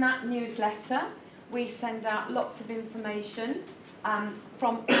 and in that newsletter we send out lots of information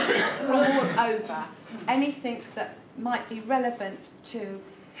from all over. Anything that might be relevant to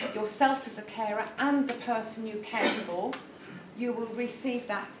yourself as a carer and the person you care for, you will receive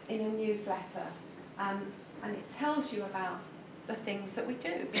that in a newsletter. And it tells you about the things that we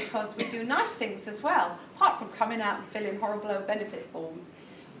do, because we do nice things as well, apart from coming out and filling horrible old benefit forms.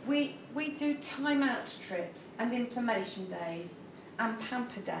 We do time out trips and information days and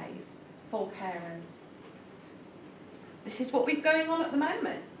pamper days for carers. This is what we've going on at the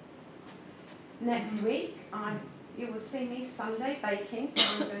moment. Next week, you will see me Sunday baking.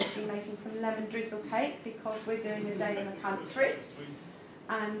 I'm going to be making some lemon drizzle cake because we're doing a day in the country.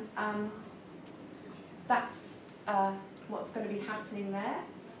 And that's what's going to be happening there.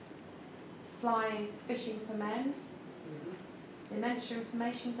 Flying, fishing for men, dementia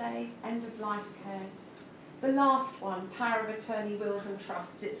information days, end of life care. The last one, power of attorney, wills and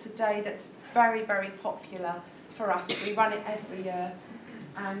trusts. It's a day that's very, very popular for us. We run it every year,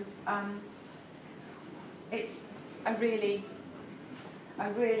 and it's a really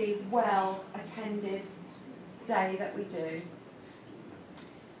well attended day that we do.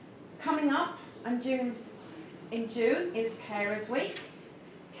 Coming up in June is Carers Week.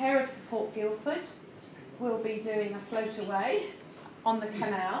 Carers Support Guildford will be doing a float away on the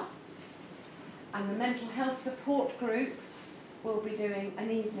canal, and the Mental Health Support Group will be doing an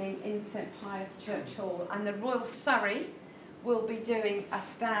evening in St Pius Church Hall, and the Royal Surrey will be doing a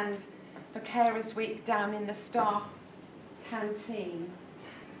stand for Carers Week down in the staff canteen.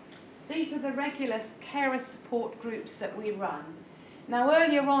 These these are the regular carer support groups that we run. Now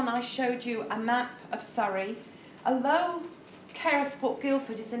earlier on I showed you a map of Surrey. Although Carer Support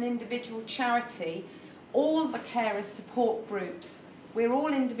Guildford is an individual charity, all the carer support groups, we're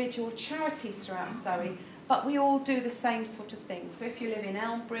all individual charities throughout Surrey, but we all do the same sort of thing. So if you live in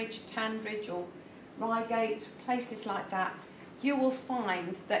Elmbridge, Tanbridge or Reigate, places like that, you will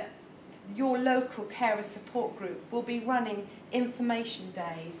find that your local carer support group will be running information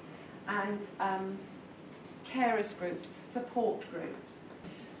days and carers groups, support groups.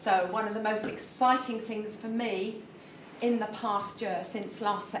 So one of the most exciting things for me in the past year, since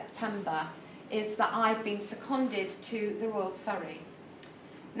last September, is that I've been seconded to the Royal Surrey.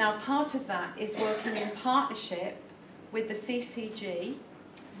 Now part of that is working in partnership with the CCG.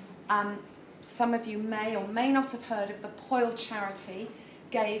 Some of you may or may not have heard of the Poyle charity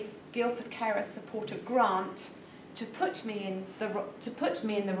gave Guildford Carers Support a grant to put me in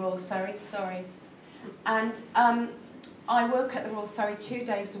the Royal Surrey. Sorry, and I work at the Royal Surrey 2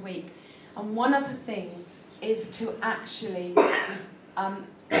 days a week, and one of the things is to actually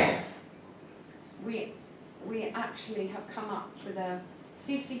we actually have come up with a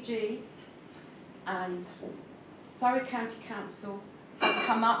CCG and Surrey County Council have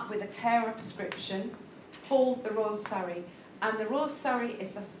come up with a carer prescription for the Royal Surrey, and the Royal Surrey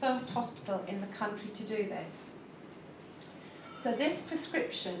is the first hospital in the country to do this. So this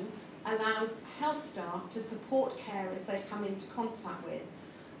prescription allows health staff to support carers they come into contact with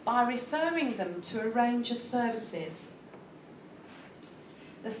by referring them to a range of services.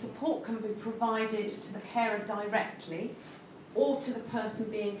 The support can be provided to the carer directly or to the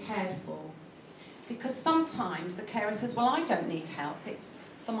person being cared for. Because sometimes the carer says, well, I don't need help, it's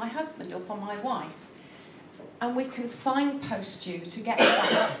for my husband or for my wife. And we can signpost you to get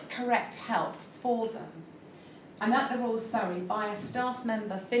that correct help for them. And at the Royal Surrey, by a staff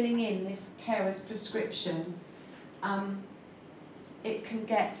member filling in this carer's prescription, it can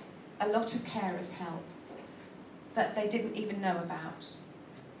get a lot of carers help that they didn't even know about.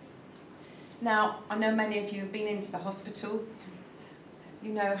 Now, I know many of you have been into the hospital.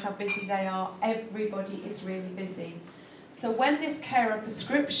 You know how busy they are. Everybody is really busy. So when this carer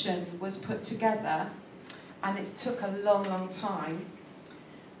prescription was put together, and it took a long, long time,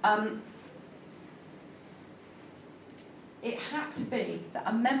 it had to be that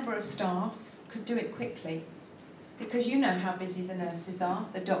a member of staff could do it quickly, because you know how busy the nurses are,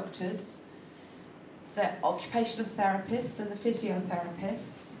 the doctors, the occupational therapists and the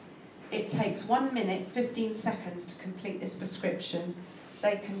physiotherapists. It takes 1 minute, 15 seconds to complete this prescription.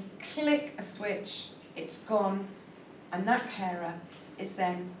 They can click a switch, it's gone, and that carer is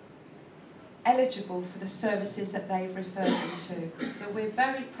then eligible for the services that they've referred them to. So we're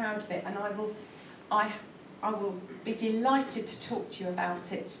very proud of it, and I will be delighted to talk to you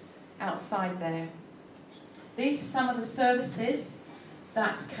about it outside there. These are some of the services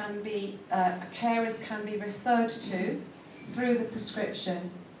that can be, carers can be referred to through the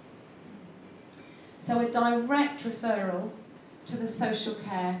prescription. So a direct referral to the social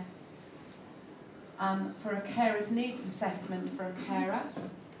care for a carer's needs assessment for a carer.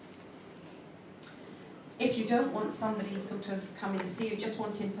 If you don't want somebody sort of coming to see you, just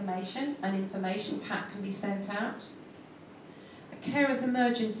want information, an information pack can be sent out. A carer's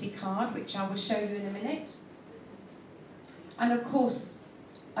emergency card, which I will show you in a minute. And of course,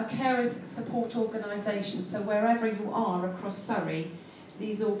 a carer's support organisation, so wherever you are across Surrey,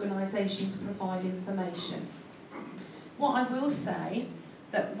 these organisations provide information. What I will say,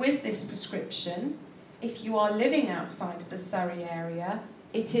 that with this prescription, if you are living outside of the Surrey area,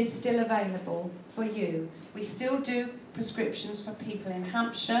 it is still available for you. We still do prescriptions for people in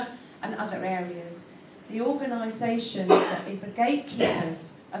Hampshire and other areas. The organisation that is the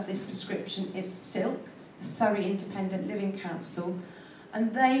gatekeepers of this prescription is SILC, the Surrey Independent Living Council,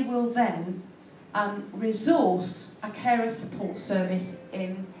 and they will then resource a carer support service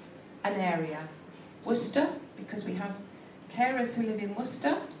in an area. Worcester, because we have carers who live in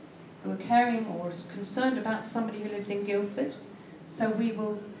Worcester who are caring or concerned about somebody who lives in Guildford. So we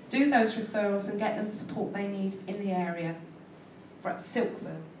will do those referrals and get them the support they need in the area. Right,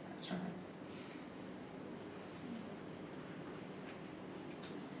 Silkworm, that's right.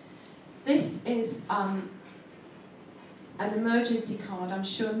 This is an emergency card. I'm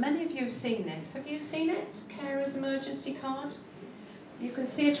sure many of you have seen this. Have you seen it? Carer's emergency card? You can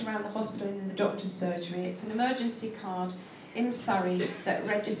see it around the hospital and in the doctor's surgery. It's an emergency card in Surrey that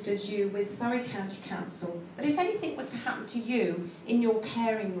registers you with Surrey County Council. That if anything was to happen to you in your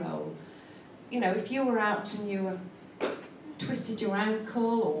caring role, you know, if you were out and you twisted your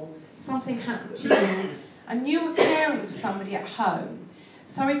ankle or something happened to you and you were caring for somebody at home,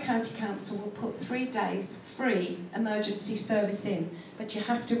 Surrey County Council will put 3 days free emergency service in, but you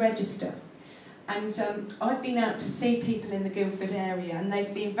have to register. And I've been out to see people in the Guildford area, and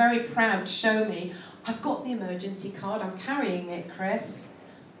they've been very proud to show me, I've got the emergency card, I'm carrying it, Chris.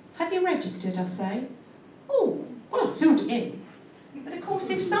 Have you registered, I say? Oh, well, I filled it in. But of course,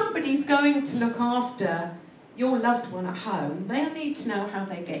 if somebody's going to look after your loved one at home, they'll need to know how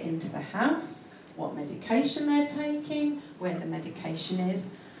they get into the house, what medication they're taking, where the medication is.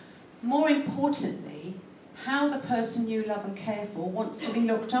 More importantly, how the person you love and care for wants to be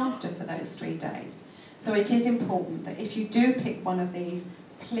looked after for those 3 days. So it is important that if you do pick one of these,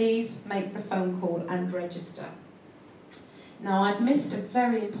 please make the phone call and register. Now, I've missed a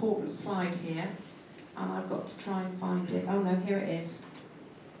very important slide here, and I've got to try and find it. Oh no, here it is.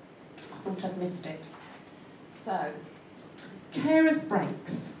 I thought I'd missed it. So, carers'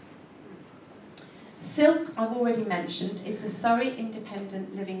 breaks. Silk, I've already mentioned, is the Surrey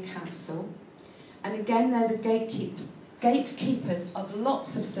Independent Living Council. And again, they're the gatekeepers of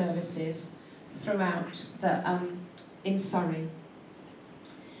lots of services throughout in Surrey.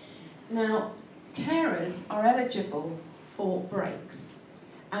 Now, carers are eligible for breaks,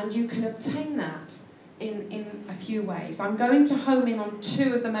 and you can obtain that in a few ways. I'm going to home in on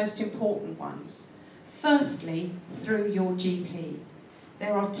 2 of the most important ones. Firstly, through your GP.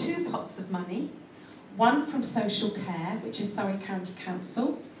 There are 2 pots of money, one from social care, which is Surrey County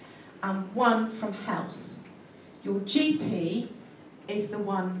Council, and one from health. Your GP is the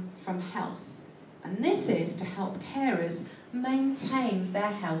one from health, and this is to help carers maintain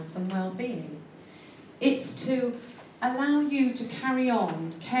their health and well-being. It's to allow you to carry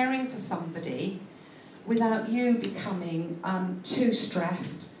on caring for somebody without you becoming too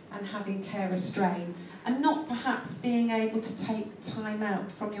stressed and having carer strain, and not perhaps being able to take time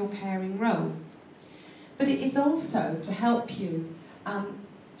out from your caring role. But it is also to help you.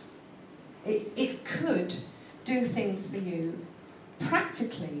 It could do things for you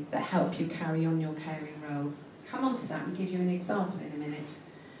practically that help you carry on your caring role. Come on to that and give you an example in a minute.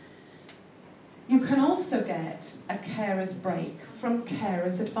 You can also get a carer's break from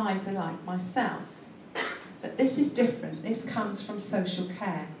carer's advisor like myself. But this is different. This comes from social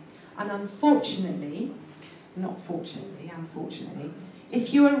care. And unfortunately, not fortunately, unfortunately,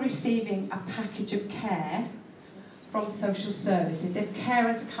 if you are receiving a package of care from social services, if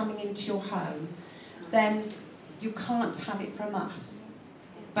carers are coming into your home, then you can't have it from us,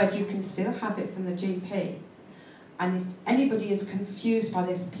 but you can still have it from the GP. And if anybody is confused by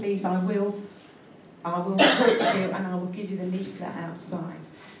this, please, I will talk to you and I will give you the leaflet outside.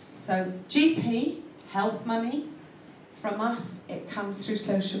 So GP, health money, from us, it comes through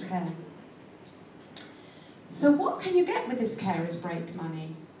social care. So what can you get with this carer's break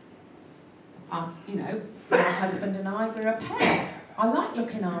money? You know, my husband and I, we're a pair. I like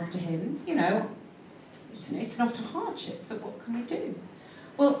looking after him, you know. It's not a hardship, so what can we do?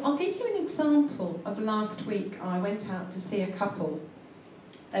 Well, I'll give you an example of last week. I went out to see a couple.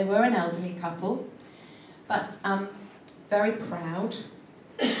 They were an elderly couple, but very proud.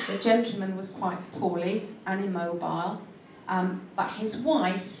 The gentleman was quite poorly and immobile, but his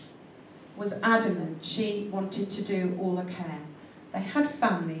wife was adamant she wanted to do all the care. They had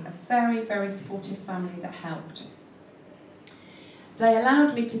family, a very, very supportive family that helped. They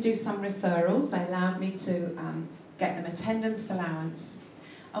allowed me to do some referrals. They allowed me to get them attendance allowance.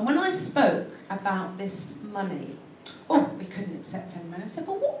 And when I spoke about this money, we couldn't accept any money. I said,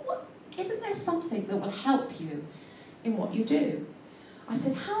 well, what isn't there something that will help you in what you do? I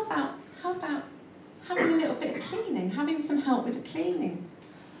said, how about having a little bit of cleaning, having some help with the cleaning?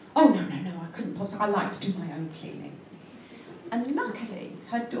 Oh, no, I couldn't possibly. I like to do my own cleaning. And luckily,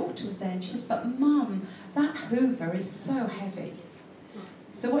 her daughter was there, and she says, but Mum, that Hoover is so heavy.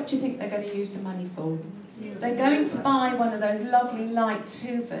 So what do you think they're going to use the money for? They're going to buy one of those lovely light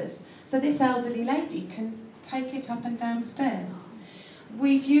Hoovers, so this elderly lady can take it up and downstairs.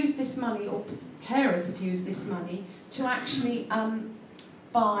 We've used this money, or carers have used this money, to actually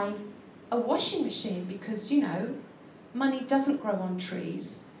buy a washing machine, because, you know, money doesn't grow on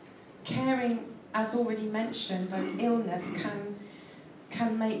trees. Caring, as already mentioned, and illness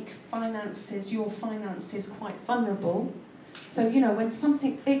can make your finances quite vulnerable. So, you know, when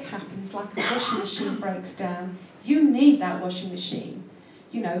something big happens, like a washing machine breaks down, you need that washing machine,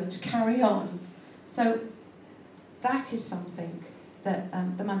 you know, to carry on. So that is something that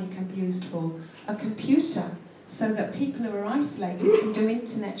the money can be used for. A computer, so that people who are isolated can do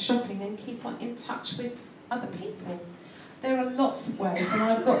internet shopping and keep in touch with other people. There are lots of ways, and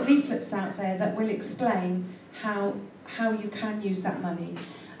I've got leaflets out there that will explain how you can use that money.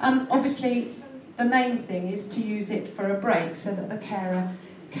 Obviously, the main thing is to use it for a break so that the carer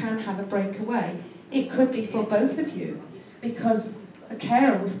can have a break away. It could be for both of you, because the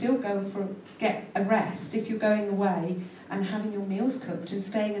carer will still get a rest if you're going away and having your meals cooked and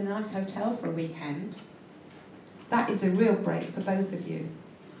staying in a nice hotel for a weekend. That is a real break for both of you.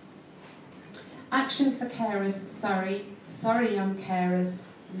 Action for Carers Surrey, Surrey Young Carers,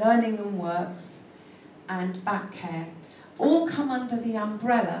 Learning and Works, and Back Care all come under the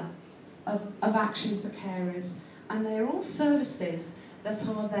umbrella of Action for Carers, and they're all services that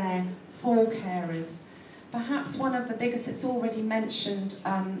are there for carers. Perhaps one of the biggest, it's already mentioned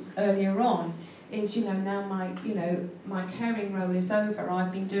earlier on, is, now my caring role is over,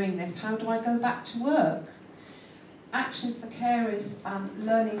 I've been doing this, how do I go back to work? Action for Carers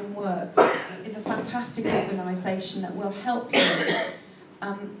Learning and Works is a fantastic organisation that will help you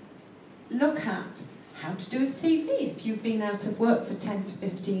look at how to do a CV if you've been out of work for 10 to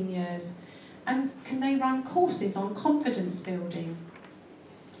 15 years. And can they run courses on confidence building?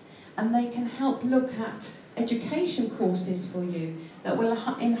 And they can help look at education courses for you that will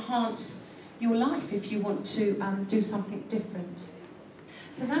enhance your life if you want to do something different.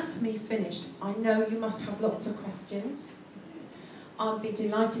 So that's me finished. I know you must have lots of questions. I'll be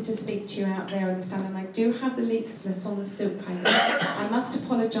delighted to speak to you out there on the stand, and I do have the leaflets on the silk paper. I must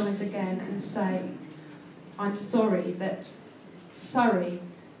apologise again and say I'm sorry that Surrey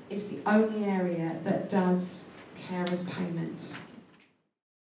is the only area that does carers payments.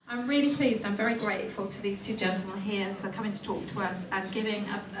 I'm really pleased, I'm very grateful to these two gentlemen here for coming to talk to us and giving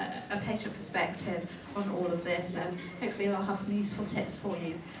a patient perspective on all of this, and hopefully they'll have some useful tips for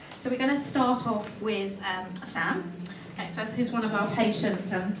you. So we're going to start off with Sam. Okay, so who's one of our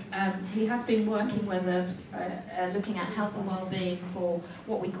patients, and he has been working with us looking at health and wellbeing for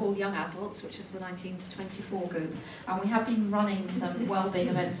what we call young adults, which is the 19 to 24 group, and we have been running some wellbeing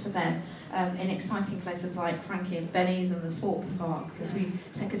events for them in exciting places like Frankie and Benny's and the sport park, because we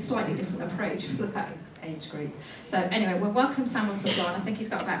take a slightly different approach for that age group. So anyway, we'll welcome Sam onto the line. I think he's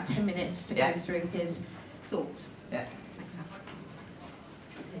got about 10 minutes to go through his thoughts. Yeah. Thanks, Sam.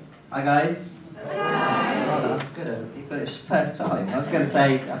 Hi guys. Hi. Oh, that's good. You've got it first time. I was going to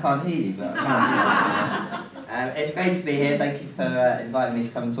say I can't hear you, but I can't. It's great to be here. Thank you for inviting me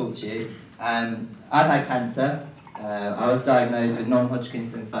to come and talk to you. I've had cancer. I was diagnosed with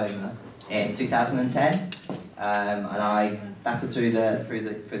non-Hodgkin's lymphoma in 2010, and I battled through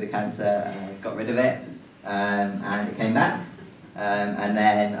the cancer, got rid of it, and it came back. And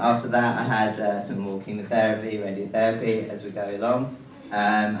then after that, I had some more chemotherapy, radiotherapy as we go along.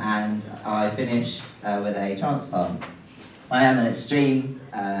 And I finished with a transplant. I am an extreme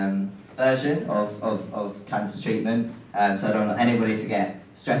version of cancer treatment, so I don't want anybody to get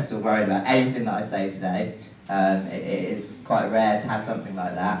stressed or worried about anything that I say today. It is quite rare to have something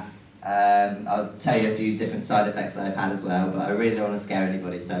like that. I'll tell you a few different side effects that I've had as well, but I really don't want to scare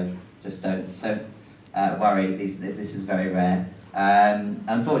anybody, so just don't worry, this is very rare.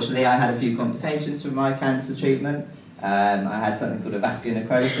 Unfortunately, I had a few complications from my cancer treatment. I had something called a vascular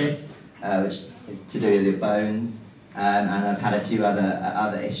necrosis, which is to do with your bones, and I've had a few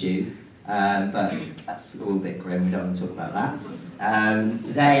other issues, but that's all a bit grim, we don't want to talk about that.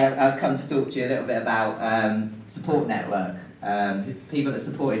 Today I've come to talk to you a little bit about support network, people that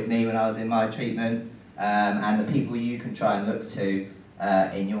supported me when I was in my treatment, and the people you can try and look to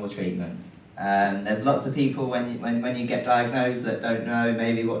in your treatment. There's lots of people when you get diagnosed that don't know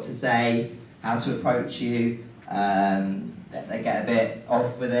maybe what to say, how to approach you. They get a bit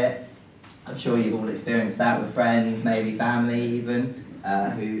off with it. I'm sure you've all experienced that with friends, maybe family even,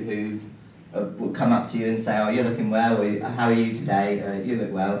 who will come up to you and say, oh, you're looking well, or how are you today? You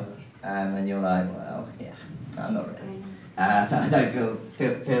look well. And you're like, well, yeah, I'm not really. I don't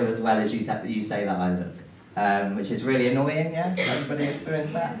feel as well as you say that I look, which is really annoying, yeah? Everybody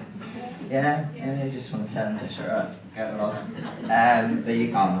experienced that? Yeah? You just want to tell them to shut up, get lost. But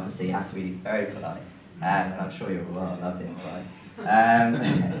you can't, obviously, you have to be very polite. And I'm sure you're all love being polite.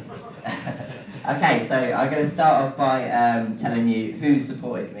 Okay, so I'm going to start off by telling you who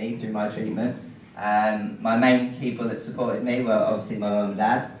supported me through my treatment. My main people that supported me were obviously my mum and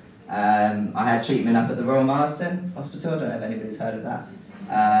dad. I had treatment up at the Royal Marsden Hospital, I don't know if anybody's heard of that.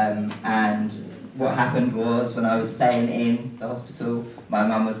 And what happened was, when I was staying in the hospital, my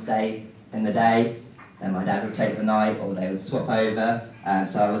mum would stay in the day, then my dad would take the night, or they would swap over.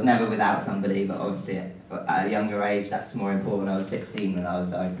 So I was never without somebody, but obviously at a younger age that's more important. I was 16 when I was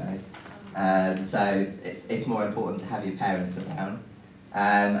diagnosed. So it's more important to have your parents around.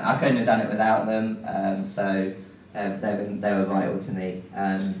 I couldn't have done it without them, so they were vital to me.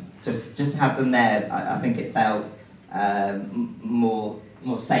 Just to have them there, I think it felt more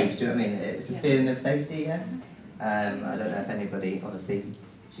more safe, do you know what I mean? It's a feeling of safety, yeah? I don't know if anybody, obviously,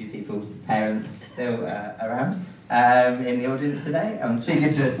 a few people, parents still around in the audience today. I'm speaking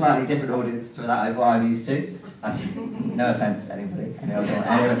to a slightly different audience to that what I'm used to. No offence to anybody. I've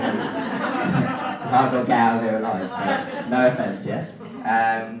got to get out of here alive, so no offence, yeah?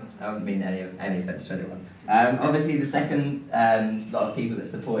 I don't mean any offence to anyone. Obviously, the second lot of people that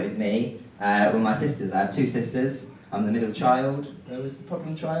supported me were my sisters. I have 2 sisters. I'm the middle child. Who was the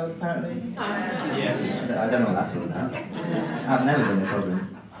problem child, apparently? Yes. I don't know what that's all about. I've never been the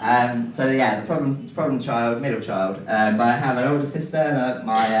problem. So yeah, the problem child, middle child. But I have an older sister, and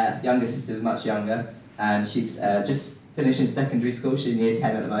my younger sister is much younger. She's just finishing secondary school. She's in year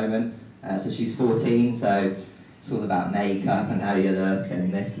 10 at the moment. So she's 14, so it's all about makeup and how you look and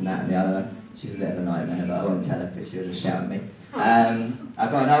this and that and the other. She's a bit of a nightmare, but I won't tell her because she'll just shout at me. I've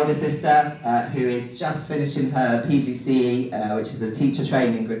got an older sister who is just finishing her PGCE, which is a teacher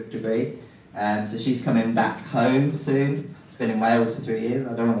training degree. So she's coming back home soon. She's been in Wales for 3 years.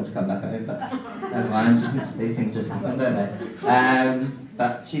 I don't want her to come back home, but never mind. These things just happen, don't they?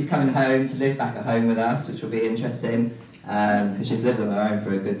 But she's coming home to live back at home with us, which will be interesting, because she's lived on her own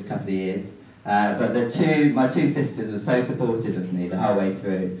for a good couple of years. But my 2 sisters were so supportive of me the whole way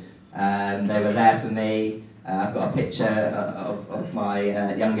through. They were there for me. I've got a picture of my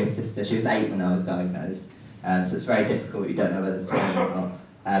youngest sister. She was 8 when I was diagnosed, so it's very difficult. You don't know whether to tell her or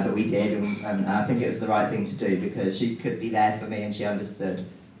not. But we did, and I think it was the right thing to do because she could be there for me and she understood.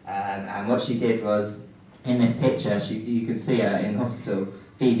 And what she did was, in this picture, you can see her in hospital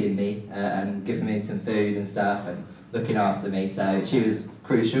feeding me and giving me some food and stuff and looking after me. So she was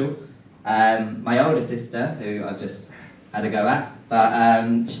crucial. My older sister, who I've just had a go at,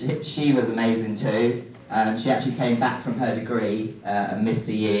 but she was amazing too. She actually came back from her degree and missed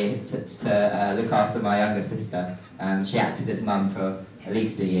a year to look after my younger sister. She acted as mum for at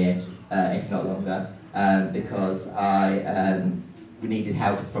least a year, if not longer, because we needed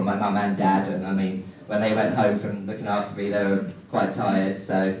help from my mum and dad. And I mean, when they went home from looking after me, they were quite tired,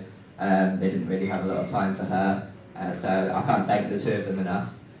 so they didn't really have a lot of time for her. So I can't thank the 2 of them enough.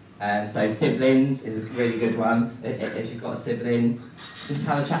 So siblings is a really good one. If you've got a sibling, just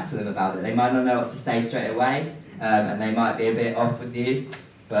have a chat to them about it. They might not know what to say straight away, and they might be a bit off with you.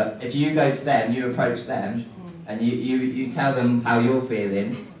 But if you go to them, you approach them, and you tell them how you're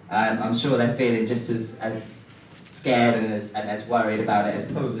feeling, I'm sure they're feeling just as scared and as worried about it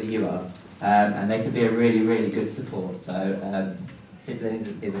as probably you are. And they could be a really, really good support. So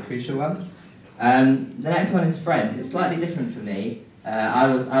siblings is a crucial one. The next one is friends. It's slightly different for me. I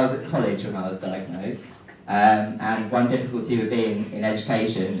was at college when I was diagnosed, and one difficulty with being in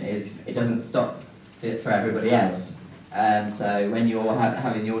education is it doesn't stop for everybody else. So when you're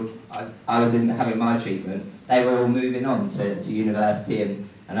having I was having my treatment, they were all moving on to university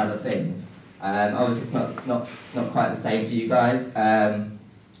and other things. Obviously it's not quite the same for you guys,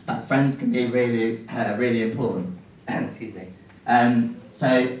 but friends can be really, really important. Excuse me.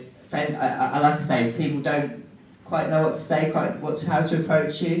 So I like to say, people don't quite know what to say, how to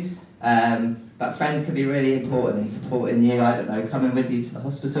approach you, but friends can be really important in supporting you. I don't know, coming with you to the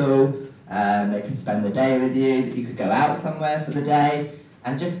hospital, they can spend the day with you, you could go out somewhere for the day,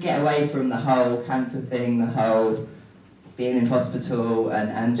 and just get away from the whole cancer thing, the whole being in hospital,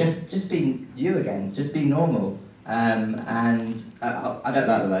 and just be you again, just be normal. I don't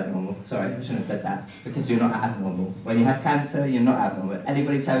like the word normal, sorry, I shouldn't have said that, because you're not abnormal. When you have cancer, you're not abnormal.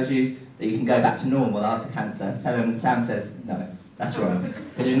 Anybody tells you that you can go back to normal after cancer, tell them, Sam says, no, that's wrong,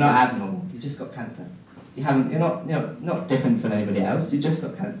 because you're not abnormal, you just got cancer. You're not different from anybody else, you just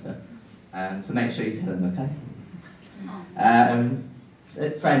got cancer. So make sure you tell them, okay? So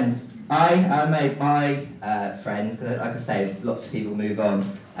friends, I made my friends, because like I say, lots of people move on.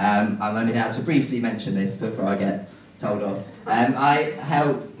 I'm only now to briefly mention this before I get told off. I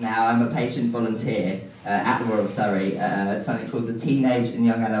help now, I'm a patient volunteer at the Royal Surrey, something called the Teenage and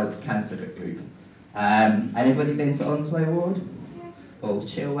Young Adults Cancer Group. Anybody been to Onslow Ward? Or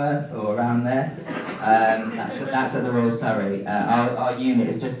Chilworth, or around there? That's at the Royal Surrey. Our unit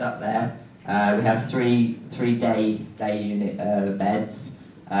is just up there. We have three day unit beds,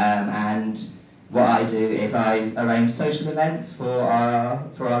 and what I do is I arrange social events for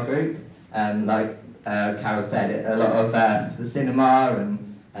our group, like Carol said, a lot of the cinema and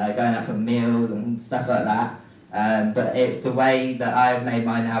going out for meals and stuff like that. But it's the way that I've made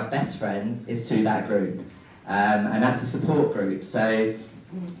my now best friends is through that group, and that's a support group. So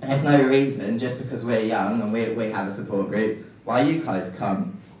there's no reason, just because we're young and we have a support group, why you guys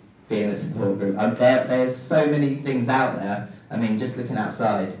can't be in a support group. There's so many things out there. I mean, just looking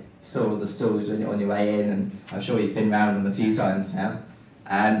outside, you saw all the stalls on your way in, and I'm sure you've been around them a few times now.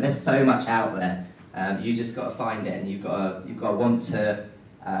 There's so much out there. You just got to find it, and you've got to want to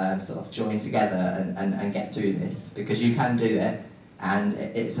sort of join together and get through this, because you can do it, and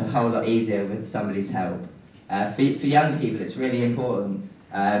it's a whole lot easier with somebody's help. For young people, it's really important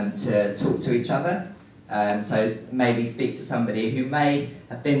to talk to each other. So maybe speak to somebody who may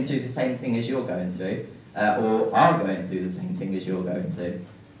have been through the same thing as you're going through, or are going through the same thing as you're going through.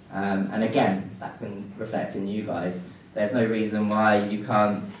 And again, that can reflect in you guys. There's no reason why you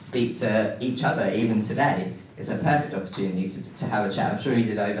can't speak to each other, even today. It's a perfect opportunity to have a chat. I'm sure you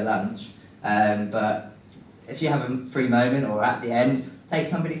did over lunch. But if you have a free moment, or at the end, take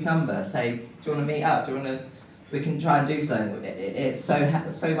somebody's number. Say, do you want to meet up? We can try and do something. It's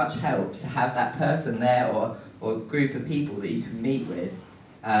so much help to have that person there, or group of people that you can meet with,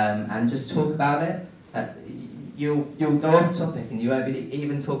 and just talk about it. You'll go off topic, and you won't be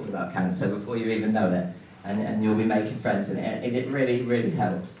even talking about cancer before you even know it, and you'll be making friends, and it really, really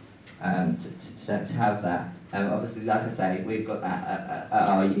helps to have that. Obviously, like I say, we've got that at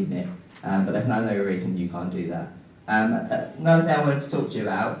our unit, but there's no reason you can't do that. Another thing I wanted to talk to you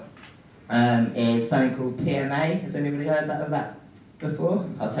about is something called PMA. Has anybody heard of that before?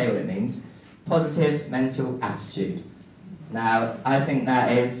 I'll tell you what it means. Positive mental attitude. Now, I think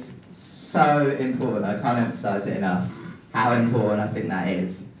that is so important. I can't emphasise it enough, how important I think that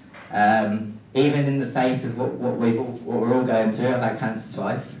is. Even in the face of what we're all going through. I've had cancer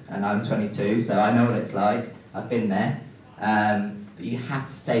twice, and I'm 22, so I know what it's like. I've been there. But you have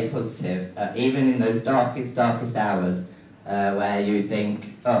to stay positive, even in those darkest hours, where you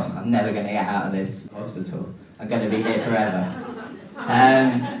think, oh, I'm never going to get out of this hospital. I'm going to be here forever.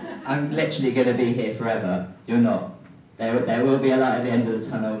 I'm literally going to be here forever. You're not. There will be a light at the end of the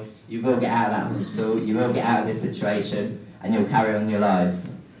tunnel. You will get out of that hospital. You will get out of this situation, and you'll carry on your lives.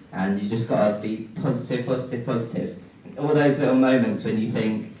 And you just got to be positive, positive, positive. All those little moments when you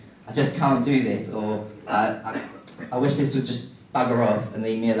think, I just can't do this, or I wish this would just bugger off and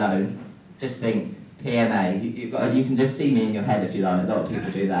leave me alone. Just think, PMA. You can just see me in your head if you like. A lot of people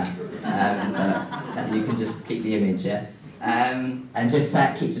do that. But you can just keep the image, yeah. And just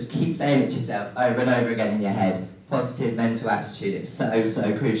keep saying it to yourself over and over again in your head. Positive mental attitude. It's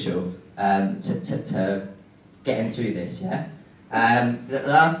so crucial to getting through this, yeah. The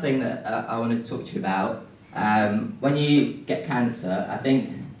last thing that I wanted to talk to you about, when you get cancer, I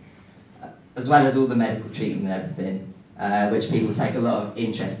think, as well as all the medical treatment and everything, which people take a lot of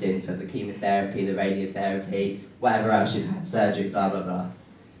interest in, so the chemotherapy, the radiotherapy, whatever else you've had, surgery, blah, blah, blah.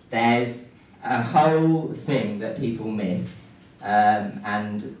 There's a whole thing that people miss,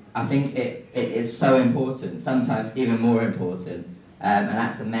 and I think it is so important, sometimes even more important, and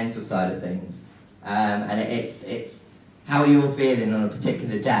that's the mental side of things. And it's how you're feeling on a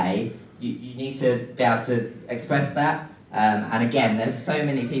particular day. You need to be able to express that. And again, there's so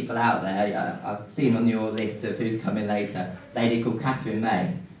many people out there. I've seen on your list of who's coming later, a lady called Catherine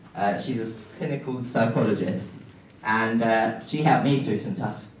May. She's a clinical psychologist, and she helped me through some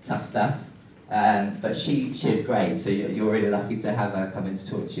tough stuff. But she is great, so you're really lucky to have her come in to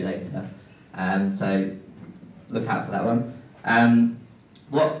talk to you later. So look out for that one.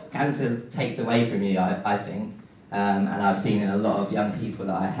 What cancer takes away from you, I think, and I've seen in a lot of young people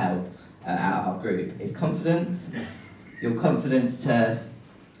that I help out our group, is confidence. Your confidence to,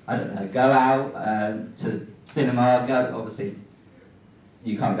 I don't know, go out to cinema. Obviously,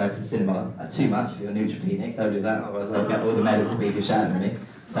 you can't go to the cinema too much if you're neutropenic. Don't do that, otherwise I'll get all the medical people shouting at me.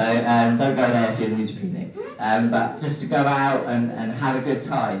 So don't go there if you're neutropenic. But just to go out and have a good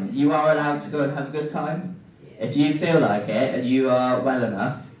time. You are allowed to go and have a good time. If you feel like it and you are well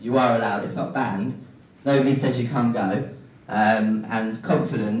enough, you are allowed. It's not banned. Nobody says you can't go. And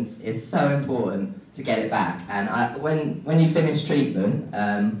confidence is so important to get it back. And when you finish treatment,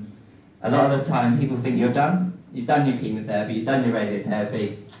 a lot of the time people think you're done. You've done your chemotherapy, you've done your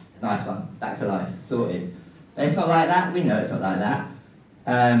radiotherapy, nice one, back to life, sorted. But it's not like that, we know it's not like that.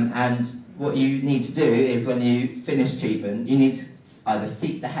 And what you need to do is, when you finish treatment, you need to either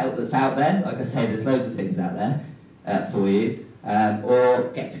seek the help that's out there, like I say, there's loads of things out there for you,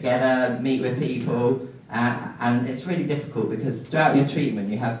 or get together, meet with people, and it's really difficult because throughout your treatment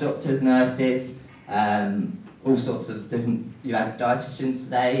you have doctors, nurses, all sorts of different, you had dietitians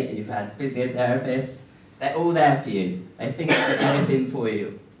today, you've had physiotherapists, they're all there for you. They think of everything for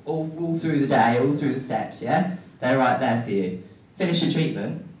you, all through the day, all through the steps, yeah? They're right there for you. Finish your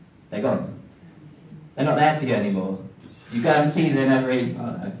treatment, they're gone. They're not there for you anymore. You go and see them every, I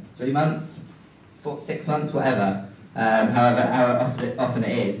don't know, 3 months, 6 months, whatever, however often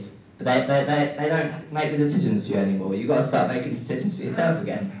it is. But they don't make the decisions for you anymore. You've got to start making decisions for yourself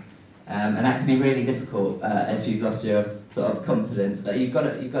again. and that can be really difficult if you've lost your sort of confidence. But you've got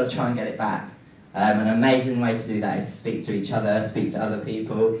to try and get it back. An amazing way to do that is to speak to each other, speak to other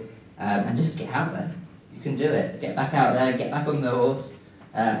people, and just get out there. You can do it. Get back out there, get back on the horse,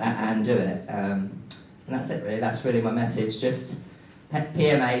 and do it. And that's it really. That's really my message. Just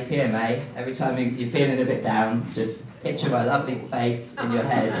PMA. Every time you're feeling a bit down, just picture my lovely face in your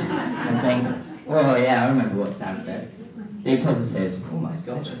head and think, oh yeah, I remember what Sam said. Be positive. Oh my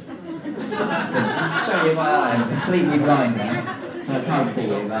God. I'm just going to show you my eye. I'm completely blind now, so I can't see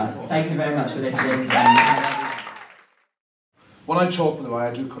you, but thank you very much for listening. When I talk, by the way,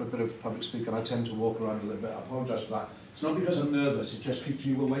 I do quite a bit of public speaking. I tend to walk around a little bit. I apologise for that. It's not because I'm nervous, it just keeps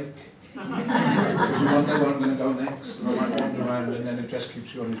you awake. Because you wonder where I'm going to go next, and I might wander around, and then it just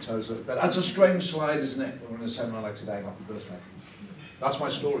keeps you on your toes a little bit. That's a strange slide, isn't it? When in a seminar like today, happy birthday. That's my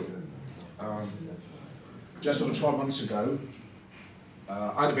story. Just over 12 months ago,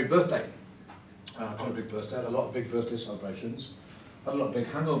 I had a big birthday. Quite a big birthday. I had a lot of big birthday celebrations. I had a lot of big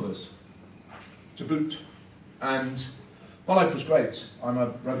hangovers to boot. And my life was great. I'm a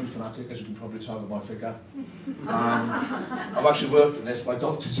rugby fanatic, as you can probably tell with my figure. I've actually worked in this. My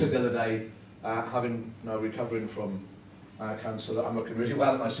doctor said the other day, recovering from cancer, that I'm looking really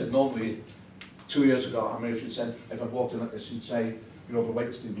well. And I said, normally, 2 years ago, I mean, if I'd walked in like this, you'd say, you're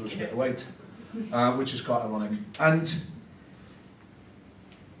overweight, Steve, lose a bit of weight. Which is quite ironic. And,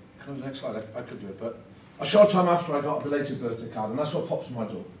 can I have the next slide? I could do it, but a short time after I got a belated birthday card, and that's what pops in my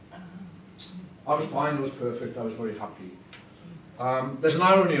door. I was fine, I was perfect, I was very happy. There's an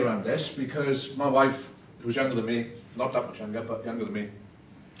irony around this, because my wife, who's younger than me, not that much younger, but younger than me,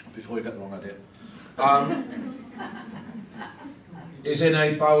 before you get the wrong idea, is in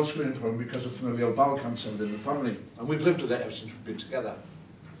a bowel screening program because of familial bowel cancer within the family. And we've lived with it ever since we've been together.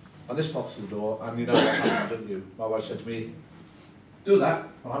 And this pops through the door, and you know what happened, didn't you? My wife said to me, do that.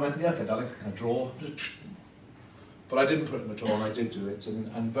 And I went, yeah, okay, darling, can I draw? But I didn't put it in the drawer, and I did do it.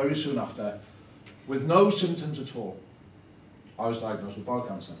 And very soon after, with no symptoms at all, I was diagnosed with bowel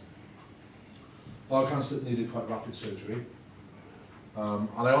cancer. Bowel cancer that needed quite rapid surgery. And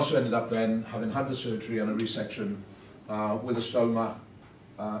I also ended up then, having had the surgery and a resection with a stoma,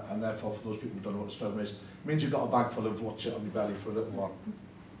 and therefore, for those people who don't know what a stoma is, it means you've got a bag full of what's shit on your belly for a little while,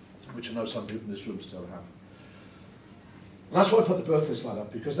 which I know some people in this room still have. And that's why I put the birthday slide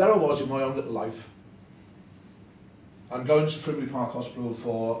up, because there I was in my own little life. I'm going to Surrey Park Hospital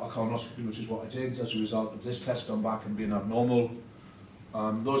for a colonoscopy, which is what I did as a result of this test going back and being abnormal.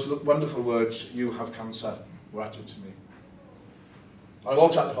 Those wonderful words, "you have cancer," were uttered to me. I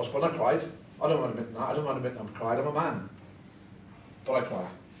walked out of the hospital and I cried. I don't mind admitting that. I don't mind admitting I cried. I'm a man. But I cried.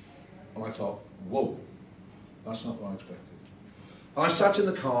 And I thought, whoa, that's not what I expected. And I sat in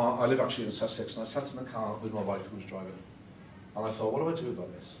the car, I live actually in Sussex, and I sat in the car with my wife who was driving. And I thought, what do I do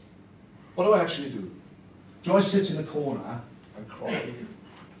about this? What do I actually do? Do I sit in a corner and cry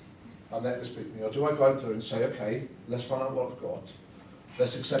and let this beat me? Or do I go out there and say, okay, let's find out what I've got,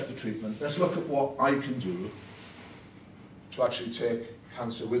 let's accept the treatment, let's look at what I can do to actually take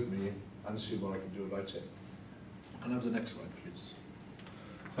cancer with me and see what I can do about it. Can I have the next slide, please?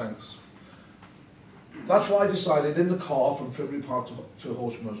 Thanks. That's why I decided in the car from Surrey Park to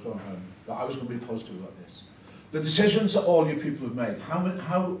Horsham when I was going home that I was going to be positive about this. The decisions that all you people have made, how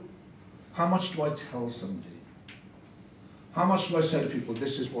much do I tell somebody? How much do I say to people,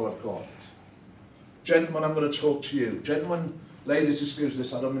 this is what I've got? Gentlemen, I'm going to talk to you. Gentlemen, ladies, excuse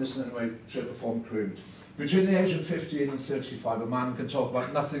this, I don't mean this in any way, shape or form crude. Between the age of 15 and 35, a man can talk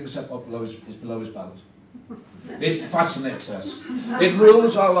about nothing except what is below his belt. It fascinates us. It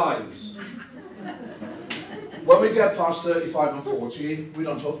rules our lives. When we get past 35 and 40, we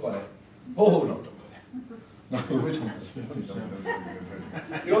don't talk about it. Oh, no, don't go there. No, we don't.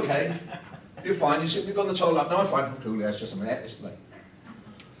 You're okay. You're fine. You sit, you've got the toilet up. No, I'm fine. I'm cool. Yeah, it's just a minute. It's today.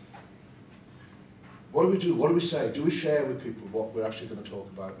 What do we do? What do we say? Do we share with people what we're actually going to talk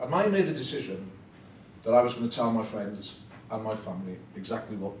about? And I made a decision that I was going to tell my friends and my family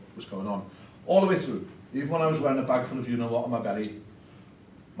exactly what was going on. All the way through. Even when I was wearing a bag full of you-know-what on my belly,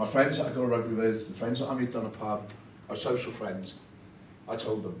 my friends that I go rugby with, the friends that I meet down a pub, our social friends, I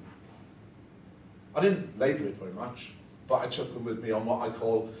told them. I didn't labour it very much, but I took them with me on what I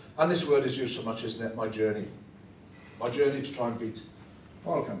call, and this word is used so much, isn't it, my journey. My journey to try and beat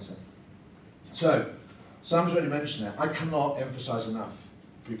bowel cancer. So, Sam's already mentioned it, I cannot emphasise enough,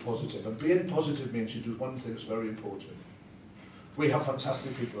 be positive. And being positive means you do one thing that's very important. We have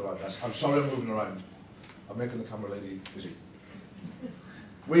fantastic people around us. I'm sorry I'm moving around. I'm making the camera lady busy.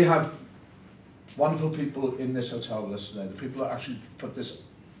 We have wonderful people in this hotel with us today, the people that actually put this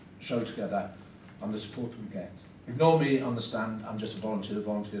show together and the support we get. Ignore me on the stand, I'm just a volunteer,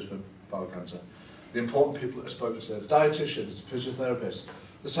 volunteers for bowel cancer. The important people that I spoke to today, the dietitians, the physiotherapists,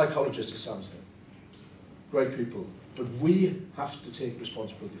 the psychologists, as Sam said. Great people. But we have to take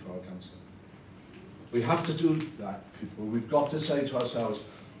responsibility for our cancer. We have to do that, people. We've got to say to ourselves,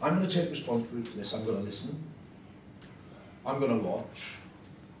 I'm going to take responsibility for this. I'm going to listen. I'm going to watch.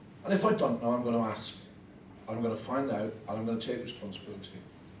 And if I don't know, I'm going to ask. I'm going to find out, and I'm going to take responsibility.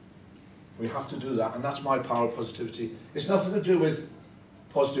 We have to do that, and that's my power of positivity. It's nothing to do with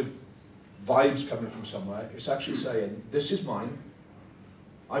positive vibes coming from somewhere. It's actually saying, this is mine.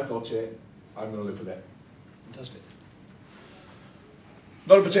 I've got it. I'm going to live with it. Fantastic.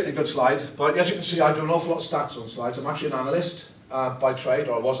 Not a particularly good slide, but as you can see, I do an awful lot of stats on slides. I'm actually an analyst by trade,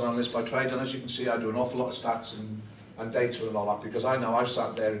 or I was an analyst by trade, and as you can see, I do an awful lot of stats and data and all that, because I know I've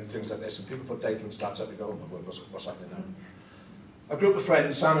sat there and things like this, and people put data and stats up and go, oh my word, what's happening now? A group of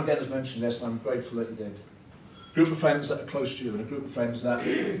friends, Sam again has mentioned this, and I'm grateful that he did. A group of friends that are close to you, and a group of friends that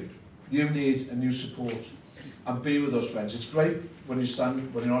you need and you support, and be with those friends. It's great when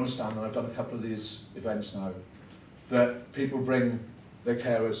you're on a stand, and I've done a couple of these events now, that people bring their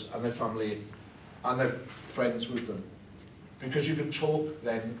carers and their family and their friends with them, because you can talk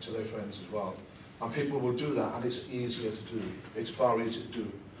then to their friends as well, and people will do that, and it's easier to do. It's far easier to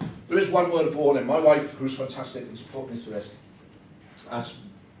do. There is one word of warning. My wife, who's fantastic and supporting me through this, as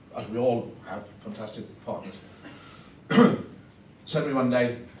we all have fantastic partners, said to me one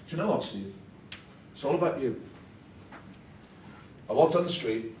day, do you know what, Steve? It's all about you. I walked down the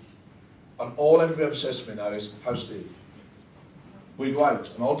street, and all everybody ever says to me now is, how's Steve? We go out,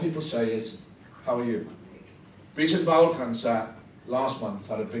 and all people say is, how are you? Beating Bowel Cancer last month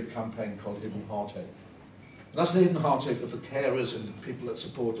had a big campaign called Hidden Heartache. And that's the hidden heartache of the carers and the people that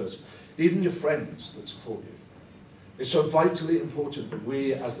support us, even your friends that support you. It's so vitally important that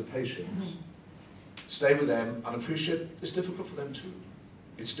we, as the patients, stay with them and appreciate it's difficult for them too.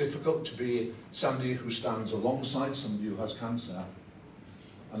 It's difficult to be somebody who stands alongside somebody who has cancer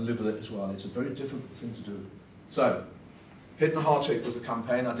and live with it as well. It's a very difficult thing to do. So, Hidden Heartache was the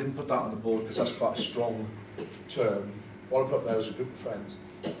campaign. I didn't put that on the board because that's quite a strong term. What I put there was a group of friends.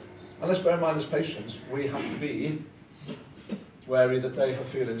 And let's bear in mind as patients, we have to be wary that they have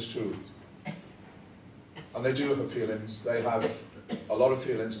feelings too. And they do have feelings. They have a lot of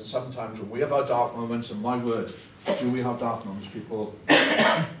feelings, and sometimes when we have our dark moments, and my word, do we have dark moments, people?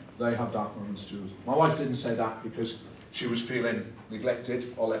 They have dark moments too. My wife didn't say that because she was feeling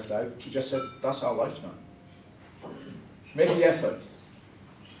neglected or left out. She just said, that's our life now. Make the effort.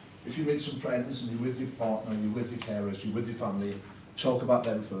 If you meet some friends and you're with your partner, you're with your carers, you're with your family, talk about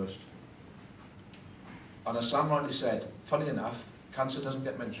them first. And as Sam rightly said, funny enough, cancer doesn't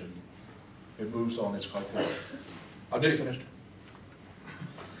get mentioned. It moves on, it's quite good. I'm nearly finished.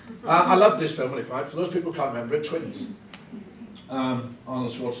 I love this film when it came out. For those people who can't remember it, Twins. Arnold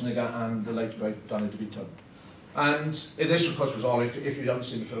Schwarzenegger and the late great Danny DeVito. And this, of course, was all, if you haven't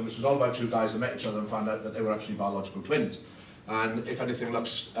seen the film, this was all about two guys that met each other and found out that they were actually biological twins. And if anything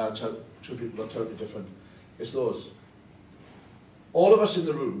looks, two people are totally different, it's those. All of us in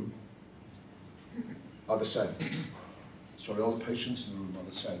the room are the same. Sorry, all the patients in the room are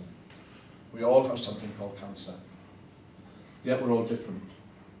the same. We all have something called cancer. Yet we're all different.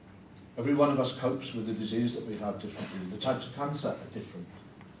 Every one of us copes with the disease that we have differently. The types of cancer are different.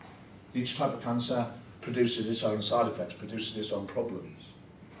 Each type of cancer produces its own side effects, produces its own problems,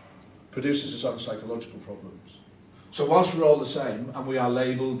 produces its own psychological problems. So whilst we're all the same, and we are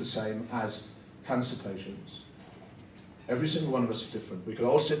labelled the same as cancer patients, every single one of us is different. We could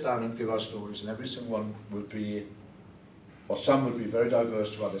all sit down and give our stories, and every single one would be, or some would be very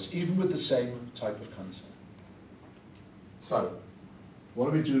diverse to others, even with the same type of cancer. So,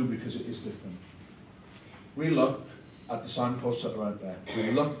 what do we do because it is different? We look at the signposts that are out there.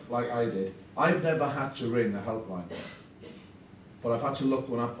 We look like I did. I've never had to ring a helpline, but I've had to look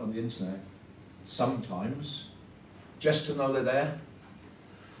one up on the internet sometimes, just to know they're there.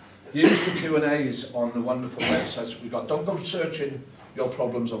 Use the Q&As on the wonderful websites we've got. Don't go searching your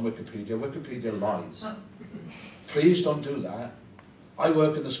problems on Wikipedia. Wikipedia lies. Please don't do that. I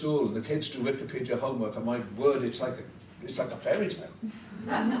work in the school and the kids do Wikipedia homework, and my word, it's like a fairy tale.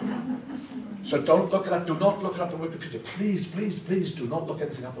 So don't look it up. Do not look it up on Wikipedia. Please, please, please do not look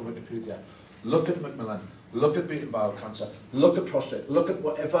anything up on Wikipedia. Look at Macmillan. Look at beaten bowel cancer. Look at prostate. Look at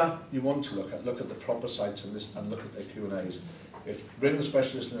whatever you want to look at. Look at the proper sites and look at their Q&As. Ring the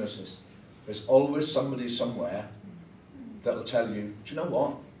specialist nurses. There's always somebody somewhere that will tell you, do you know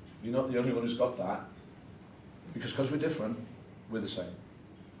what? You're not the only one who's got that. Because we're different, we're the same.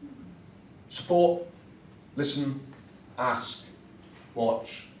 Support, listen, ask,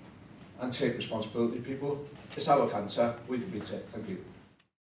 watch, and take responsibility, people. It's our cancer. We can beat it. Thank you.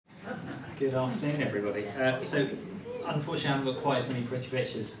 Good afternoon, everybody. So, unfortunately, I haven't got quite as many pretty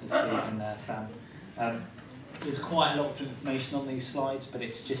pictures as Steve and Sam. There's quite a lot of information on these slides, but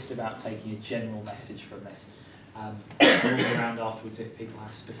it's just about taking a general message from this. We'll be around afterwards if people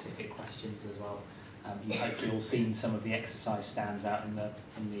have specific questions as well. You've hopefully all seen some of the exercise stands out in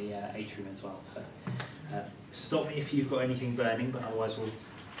the atrium as well. So, stop me if you've got anything burning, but otherwise we'll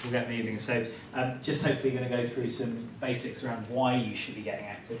get moving. So just hopefully going to go through some basics around why you should be getting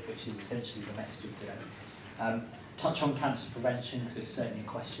active, which is essentially the message of today. Touch on cancer prevention, because it's certainly a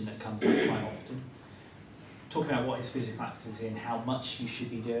question that comes up quite often. Talk about what is physical activity and how much you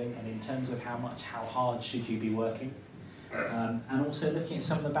should be doing, and in terms of how hard should you be working. And also looking at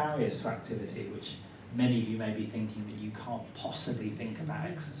some of the barriers to activity, which many of you may be thinking that you can't possibly think about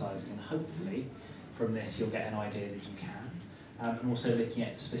exercising, and hopefully from this you'll get an idea that you can. And also looking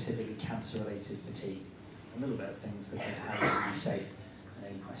at specifically cancer-related fatigue, a little bit of things that can help you be safe,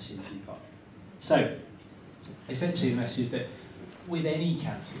 and any questions you've got. So, essentially the message is that with any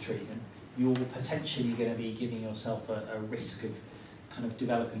cancer treatment, you're potentially going to be giving yourself a risk of kind of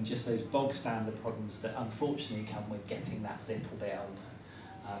developing just those bog standard problems that unfortunately come with getting that little bit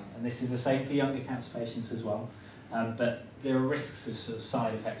older. And this is the same for younger cancer patients as well. But there are risks of sort of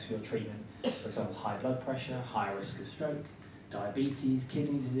side effects for your treatment. For example, high blood pressure, higher risk of stroke, diabetes,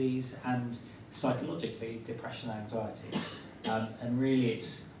 kidney disease, and psychologically, depression and anxiety. And really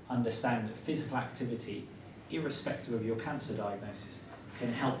it's understanding that physical activity, irrespective of your cancer diagnosis,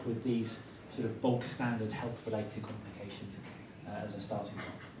 can help with these sort of bog standard health-related complications as a starting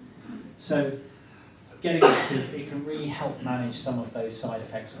point. So getting active, it can really help manage some of those side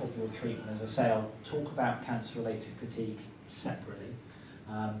effects of your treatment. As I say, I'll talk about cancer-related fatigue separately,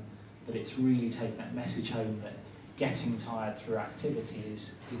 but it's really taking that message home that getting tired through activity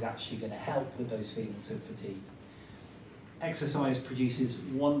is actually going to help with those feelings of fatigue. Exercise produces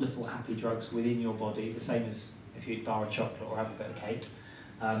wonderful happy drugs within your body, the same as if you eat a bar of chocolate or have a bit of cake.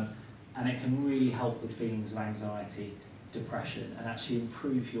 And it can really help with feelings of anxiety, depression, and actually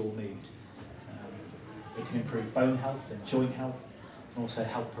improve your mood. It can improve bone health and joint health, and also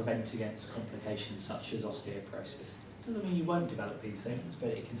help prevent against complications such as osteoporosis. Doesn't mean you won't develop these things, but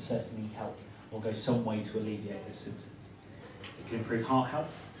it can certainly help or go some way to alleviate the symptoms. It can improve heart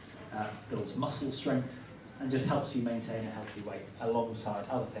health, builds muscle strength, and just helps you maintain a healthy weight, alongside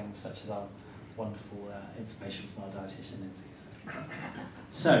other things such as our wonderful information from our dietitian, Lindsay.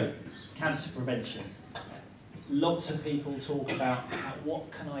 So, cancer prevention. Lots of people talk about what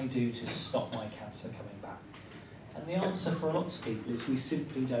can I do to stop my cancer coming back? And the answer for lots of people is we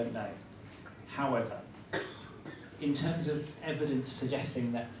simply don't know. However, in terms of evidence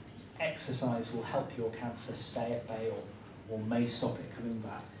suggesting that exercise will help your cancer stay at bay or may stop it coming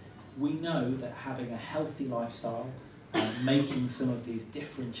back, we know that having a healthy lifestyle and making some of these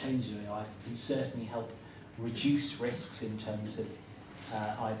different changes in your life can certainly help reduce risks in terms of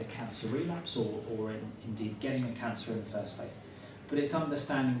either cancer relapse or indeed getting a cancer in the first place. But it's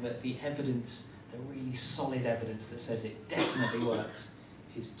understanding that the evidence, the really solid evidence that says it definitely works,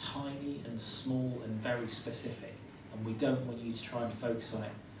 is tiny and small and very specific, and we don't want you to try and focus on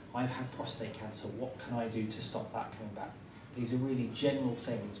it. I've had prostate cancer, what can I do to stop that coming back? These are really general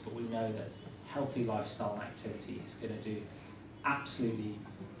things, but we know that healthy lifestyle and activity is going to do absolutely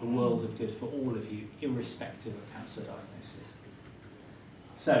a world of good for all of you, irrespective of cancer diagnosis.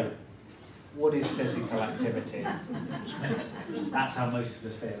 So, what is physical activity? That's how most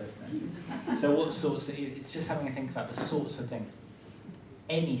of us feel, isn't it? So what sorts of, it's just having a think about the sorts of things.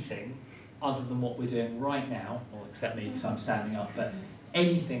 Anything other than what we're doing right now, or except me because I'm standing up, but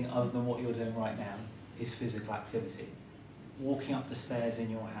anything other than what you're doing right now is physical activity. Walking up the stairs in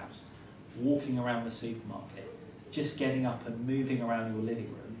your house, walking around the supermarket, just getting up and moving around your living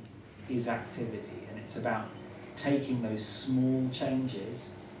room is activity, and it's about taking those small changes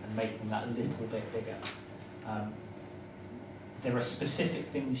and making that a little bit bigger. There are specific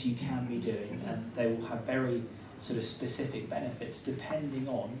things you can be doing, and they will have very sort of specific benefits depending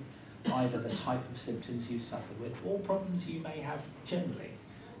on either the type of symptoms you've suffered with or problems you may have generally.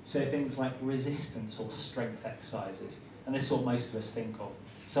 So things like resistance or strength exercises, and this is what most of us think of.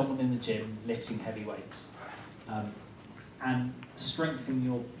 Someone in the gym lifting heavy weights. And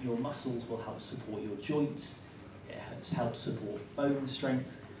strengthening your muscles will help support your joints, it helps support bone strength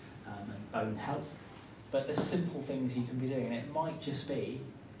and bone health. But there's simple things you can be doing, and it might just be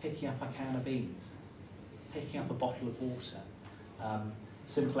picking up a can of beans, picking up a bottle of water,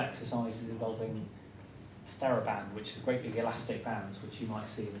 simple exercises involving TheraBand, which is great big elastic bands, which you might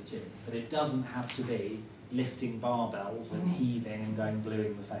see in the gym. But it doesn't have to be lifting barbells and heaving and going blue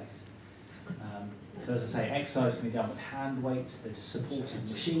in the face. So as I say, exercise can be done with hand weights, there's supportive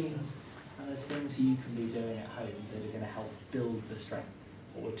machines, there's things you can be doing at home that are going to help build the strength.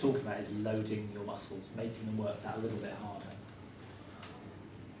 What we're talking about is loading your muscles, making them work that a little bit harder.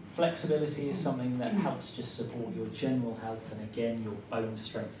 Flexibility is something that helps just support your general health and again your bone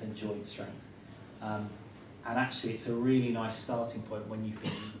strength and joint strength. And actually it's a really nice starting point when you've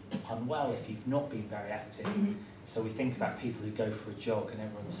been unwell, if you've not been very active. So we think about people who go for a jog and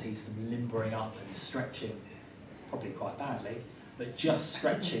everyone sees them limbering up and stretching, probably quite badly, but just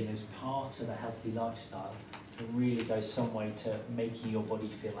stretching as part of a healthy lifestyle can really go some way to making your body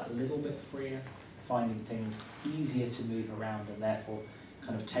feel a little bit freer, finding things easier to move around and therefore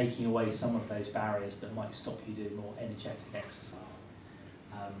kind of taking away some of those barriers that might stop you doing more energetic exercise.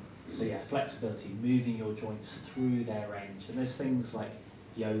 So yeah, flexibility, moving your joints through their range. And there's things like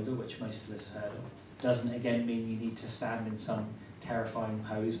yoga, which most of us heard of. Doesn't again mean you need to stand in some terrifying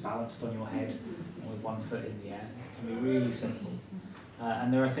pose, balanced on your head with one foot in the air. It can be really simple.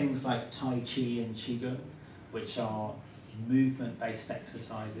 And there are things like Tai Chi and Qigong, which are movement-based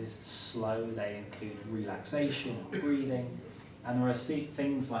exercises, slow, they include relaxation and breathing. And there are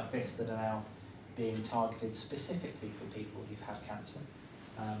things like this that are now being targeted specifically for people who've had cancer.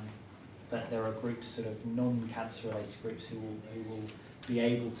 But there are groups, sort of non-cancer related groups, who will be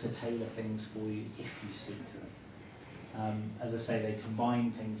able to tailor things for you if you speak to them. As I say, they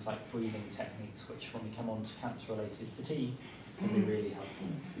combine things like breathing techniques, which when we come on to cancer related fatigue, can be really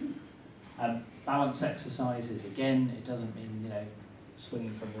helpful. Balance exercises, again, it doesn't mean, you know,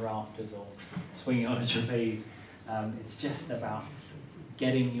 swinging from the rafters or swinging on a trapeze. It's just about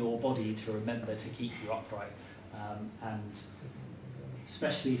getting your body to remember to keep you upright. And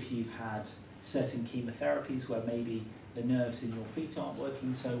especially if you've had certain chemotherapies where maybe the nerves in your feet aren't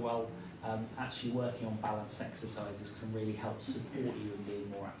working so well, actually working on balance exercises can really help support you in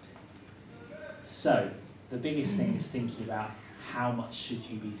being more active. So the biggest thing is thinking about how much should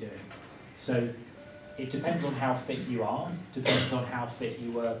you be doing. So it depends on how fit you are, depends on how fit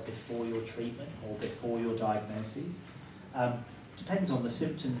you were before your treatment or before your diagnoses. Depends on the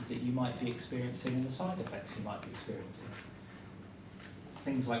symptoms that you might be experiencing and the side effects you might be experiencing.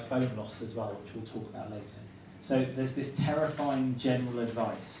 Things like bone loss as well, which we'll talk about later. So there's this terrifying general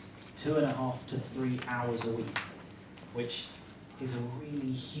advice, 2.5 to 3 hours a week, which is a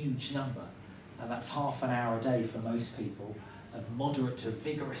really huge number. And that's half an hour a day for most people of moderate to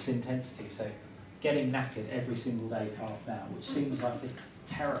vigorous intensity. So getting knackered every single day for half an hour, which seems like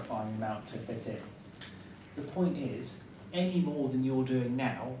a terrifying amount to fit in. The point is, any more than you're doing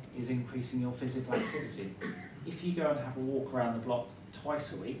now is increasing your physical activity. If you go and have a walk around the block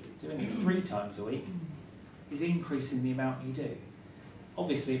twice a week, doing it 3 times a week, is increasing the amount you do.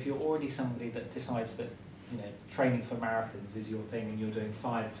 Obviously, if you're already somebody that decides that, you know, training for marathons is your thing and you're doing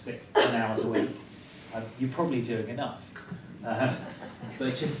 5, 6, 10 hours a week, you're probably doing enough.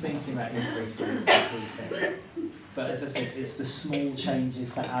 But just thinking about increasing is the key thing. But as I said, it's the small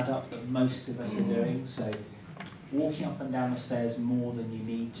changes that add up that most of us are doing. So walking up and down the stairs more than you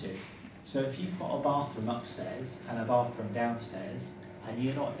need to. So if you've got a bathroom upstairs and a bathroom downstairs and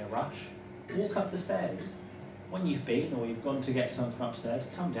you're not in a rush, walk up the stairs. When you've been or you've gone to get something from upstairs,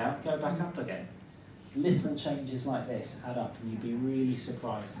 come down, go back up again. Little changes like this add up and you'd be really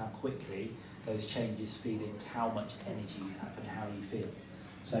surprised how quickly those changes feed into how much energy you have and how you feel.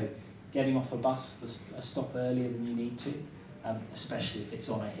 So getting off a bus, a stop earlier than you need to, especially if it's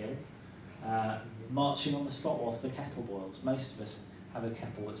on a hill. Marching on the spot whilst the kettle boils. Most of us have a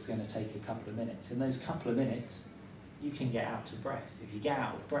kettle that's going to take a couple of minutes. In those couple of minutes, you can get out of breath. If you get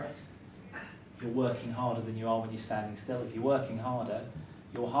out of breath, you're working harder than you are when you're standing still. If you're working harder,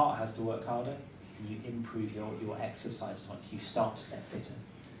 your heart has to work harder, and you improve your exercise once you start to get fitter.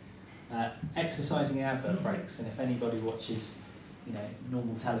 Exercising in advert breaks, and if anybody watches, you know,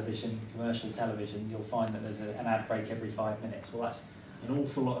 normal television, commercial television, you'll find that there's an ad break every 5 minutes. Well, that's an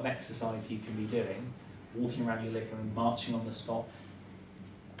awful lot of exercise you can be doing, walking around your living room, marching on the spot,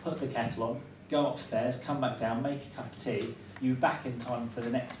 put the kettle on, go upstairs, come back down, make a cup of tea, you're back in time for the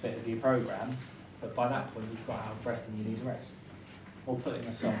next bit of your programme, but by that point you've got out of breath and you need a rest. Or putting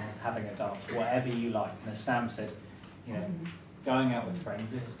a song on, having a dance, whatever you like. And as Sam said, you know, going out with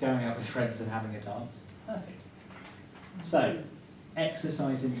friends, if it's going out with friends and having a dance, perfect. So,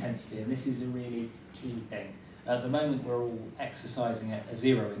 exercise intensity, and this is a really key thing. At the moment we're all exercising at a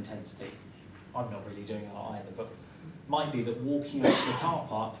 0 intensity. I'm not really doing it either, but might be that walking out to the car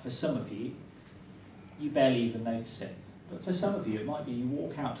park, for some of you, you barely even notice it. But for some of you, it might be you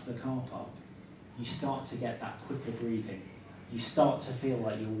walk out to the car park, you start to get that quicker breathing. You start to feel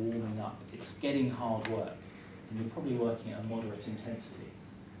like you're warming up. It's getting hard work, and you're probably working at a moderate intensity.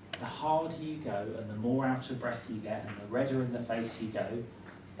 The harder you go, and the more out of breath you get, and the redder in the face you go,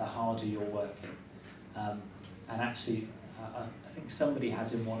 the harder you're working. And actually, I think somebody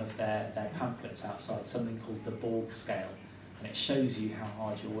has in one of their pamphlets outside something called the Borg scale, and it shows you how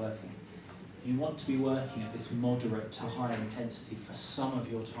hard you're working. You want to be working at this moderate to high intensity for some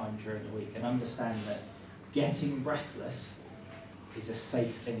of your time during the week, and understand that getting breathless is a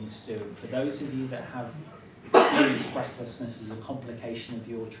safe thing to do. And for those of you that have experienced breathlessness as a complication of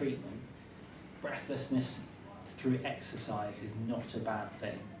your treatment, breathlessness through exercise is not a bad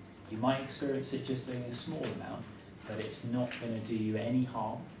thing. You might experience it just doing a small amount, but it's not going to do you any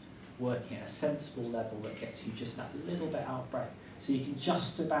harm. Working at a sensible level that gets you just that little bit out of breath, so you can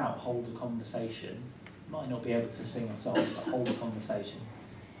just about hold a conversation. You might not be able to sing a song, but hold a conversation.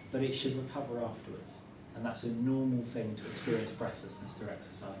 But it should recover afterwards, and that's a normal thing to experience breathlessness through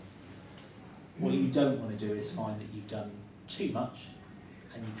exercise. What you don't want to do is find that you've done too much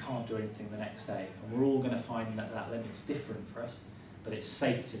and you can't do anything the next day. And we're all going to find that that limit's different for us, but it's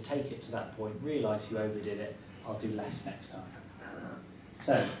safe to take it to that point, realise you overdid it, I'll do less next time.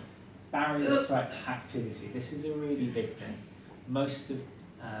 So, barriers to activity. This is a really big thing. Most of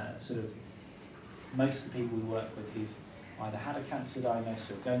the people we work with who've either had a cancer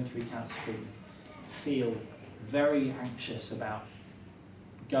diagnosis or going through cancer treatment feel very anxious about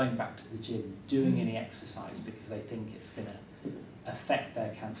going back to the gym, doing any exercise, because they think it's going to affect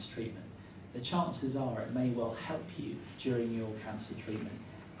their cancer treatment. The chances are it may well help you during your cancer treatment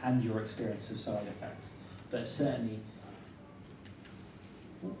and your experience of side effects, but certainly,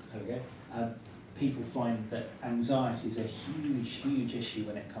 there we go, people find that anxiety is a huge, huge issue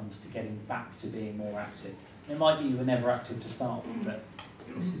when it comes to getting back to being more active. It might be you were never active to start with, but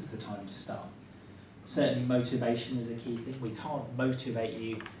this is the time to start. Certainly motivation is a key thing. We can't motivate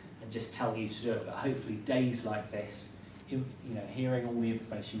you and just tell you to do it, but hopefully days like this, hearing all the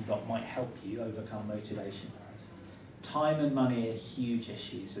information you've got might help you overcome motivation. Time and money are huge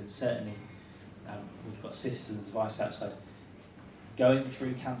issues, and certainly we've got citizens' advice outside. Going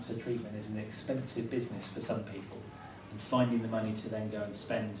through cancer treatment is an expensive business for some people, and finding the money to then go and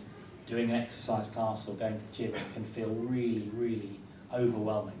spend doing an exercise class or going to the gym can feel really, really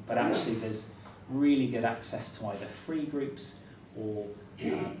overwhelming. But actually there's really good access to either free groups or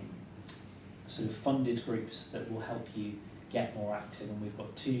sort of funded groups that will help you get more active. And we've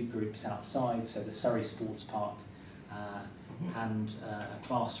got 2 groups outside, so the Surrey Sports Park and a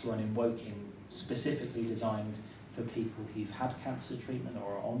class run in Woking specifically designed for people who've had cancer treatment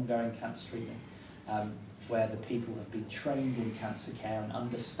or are ongoing cancer treatment, where the people have been trained in cancer care and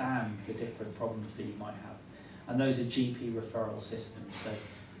understand the different problems that you might have. And those are GP referral systems, so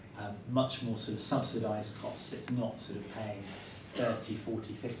much more sort of subsidised costs. It's not sort of paying 30,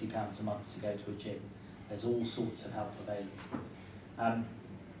 40, 50 pounds a month to go to a gym. There's all sorts of help available.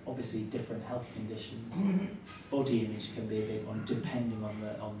 Obviously different health conditions. Body image can be a big one depending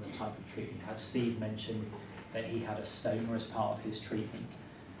on the type of treatment. As Steve mentioned, that he had a stoma as part of his treatment.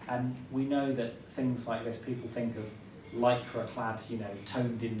 And we know that things like this, people think of lycra-clad,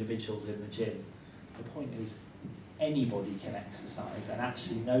 toned individuals in the gym. The point is, anybody can exercise, and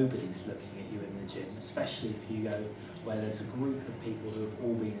actually nobody's looking at you in the gym, especially if you go where there's a group of people who have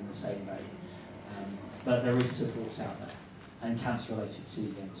all been in the same boat. But there is support out there, and cancer-related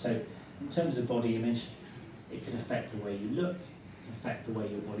fatigue. So in terms of body image, it can affect the way you look, it can affect the way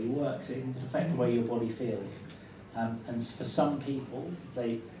your body works, it can affect the way your body feels. And for some people,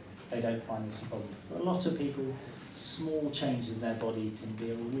 they don't find this a problem. For a lot of people, small changes in their body can be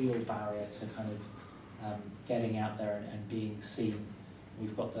a real barrier to kind of getting out there and being seen.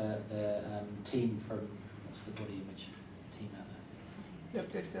 We've got the team from, what's the body image team out there?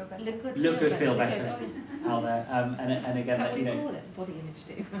 Look good, feel better. Look good, feel better out there. And again, Is that what you call it, body image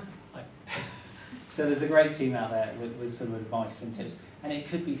team? So there's a great team out there with some advice and tips. And it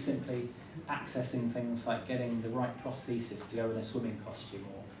could be simply accessing things like getting the right prosthesis to go in a swimming costume,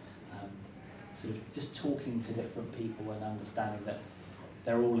 or sort of just talking to different people and understanding that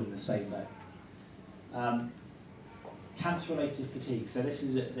they're all in the same boat. Cancer-related fatigue. So this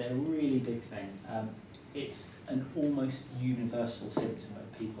is a really big thing. It's an almost universal symptom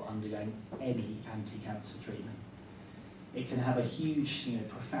of people undergoing any anti-cancer treatment. It can have a huge,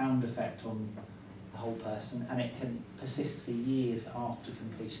 profound effect on the whole person, and it can persist for years after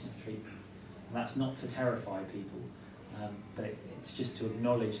completion of treatment. And that's not to terrify people, but it's just to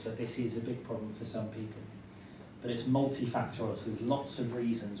acknowledge that this is a big problem for some people. But it's multifactorial, so there's lots of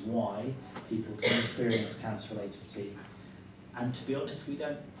reasons why people can experience cancer-related fatigue. And to be honest, we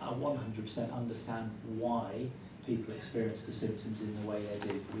don't 100% understand why people experience the symptoms in the way they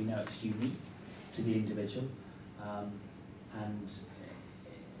do. We know it's unique to the individual, and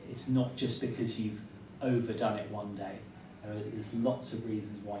it's not just because you've overdone it one day. There's lots of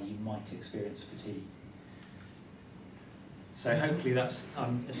reasons why you might experience fatigue. So hopefully that's,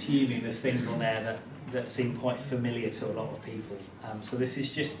 I'm assuming there's things on there that seem quite familiar to a lot of people. So this is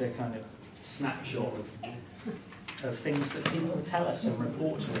just a kind of snapshot of things that people tell us and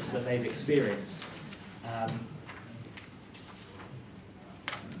report to us that they've experienced.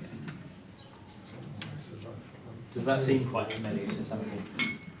 Does that seem quite familiar to some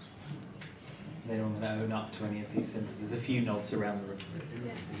people? They don't want to own up to any of these symptoms. There's a few nods around the room.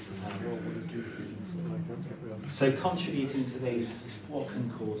 So contributing to these, what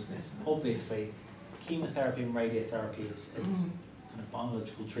can cause this? Obviously, chemotherapy and radiotherapy is kind of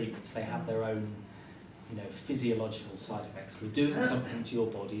biological treatments. They have their own, physiological side effects. We're doing something to your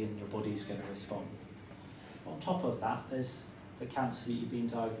body and your body's going to respond. On top of that, there's the cancer that you've been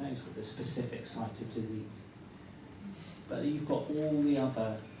diagnosed with, a specific site of disease. But you've got all the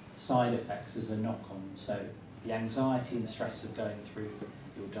other side effects as a knock-on. So the anxiety and stress of going through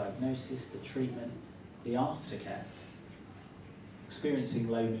your diagnosis, the treatment, the aftercare, experiencing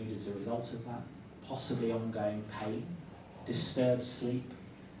low mood as a result of that, possibly ongoing pain, disturbed sleep,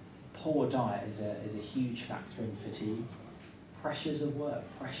 poor diet is a huge factor in fatigue, pressures of work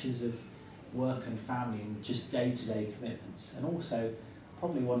and family and just day-to-day commitments, and also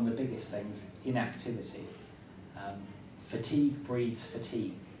probably one of the biggest things, inactivity. Fatigue breeds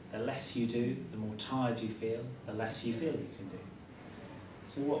fatigue. The less you do, the more tired you feel, the less you feel you can do.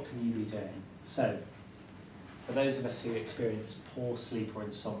 So what can you be doing? So, for those of us who experience poor sleep or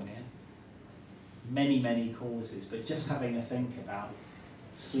insomnia, many causes, but just having a think about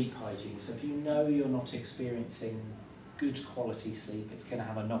sleep hygiene. So if you know you're not experiencing good quality sleep, it's going to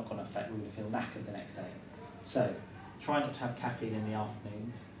have a knock-on effect. We're going to feel knackered the next day. So try not to have caffeine in the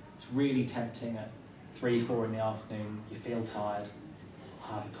afternoons. It's really tempting at 3, 4 in the afternoon, you feel tired,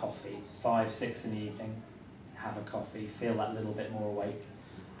 have a coffee. 5, 6 in the evening, have a coffee, feel that little bit more awake.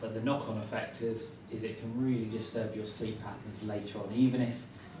 But the knock-on effect is it can really disturb your sleep patterns later on, even if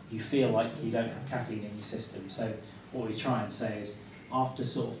you feel like you don't have caffeine in your system. So what we try and say is, after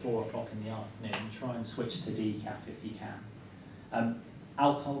sort of 4 o'clock in the afternoon, try and switch to decaf if you can.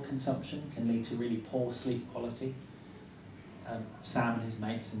 Alcohol consumption can lead to really poor sleep quality. Sam and his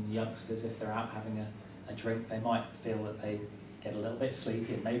mates and the youngsters, if they're out having a drink, they might feel that they get a little bit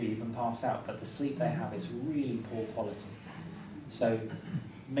sleepy and maybe even pass out, but the sleep they have is really poor quality. So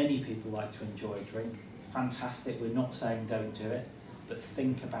many people like to enjoy a drink. Fantastic, we're not saying don't do it, but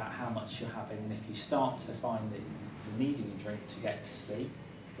think about how much you're having, and if you start to find that you're needing a drink to get to sleep,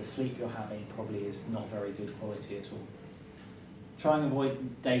 the sleep you're having probably is not very good quality at all. Try and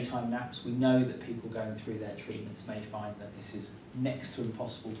avoid daytime naps. We know that people going through their treatments may find that this is next to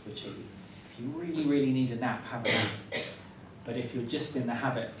impossible to achieve. If you really need a nap, have a nap. But if you're just in the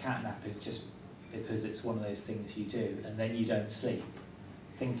habit of catnapping just because it's one of those things you do and then you don't sleep,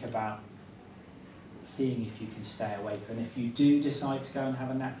 think about seeing if you can stay awake. And if you do decide to go and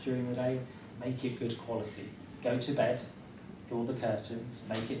have a nap during the day, make it good quality. Go to bed, draw the curtains,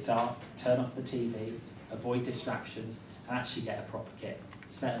 make it dark, turn off the TV, avoid distractions, and actually get a proper kit.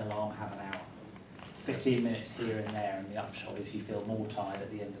 Set an alarm, have an hour. 15 minutes here and there, and the upshot is you feel more tired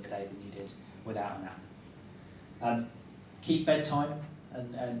at the end of the day than you did without a nap. Keep bedtime,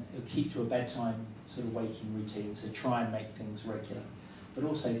 and keep to a bedtime sort of waking routine, so try and make things regular. But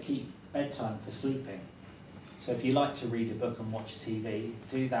also keep bedtime for sleeping. So if you like to read a book and watch TV,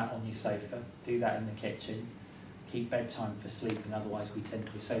 do that on your sofa, do that in the kitchen. Keep bedtime for sleeping, otherwise we tend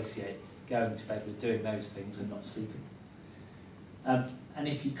to associate going to bed with doing those things and not sleeping. And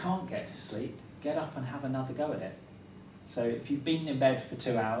if you can't get to sleep, get up and have another go at it. So if you've been in bed for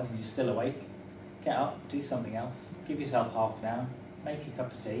 2 hours and you're still awake, get up, do something else, give yourself half an hour, make a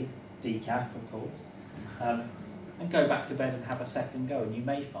cup of tea, decaf of course, and go back to bed and have a second go, and you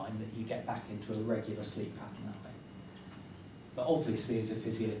may find that you get back into a regular sleep pattern that way. But obviously as a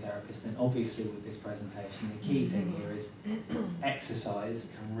physiotherapist, and obviously with this presentation, the key thing here is exercise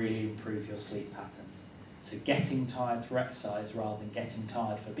can really improve your sleep patterns. So getting tired through exercise rather than getting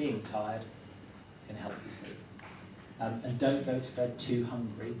tired for being tired can help you sleep. And don't go to bed too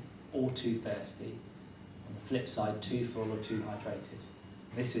hungry or too thirsty. On the flip side, too full or too hydrated.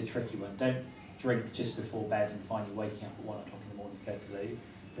 This is a tricky one. Don't drink just before bed and find you waking up at 1 o'clock in the morning to go to the loo.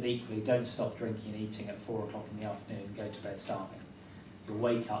 But equally, don't stop drinking and eating at 4 o'clock in the afternoon and go to bed starving. You'll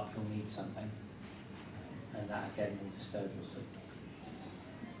wake up, you'll need something, and that again will disturb your sleep.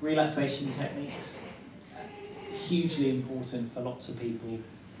 Relaxation techniques, hugely important for lots of people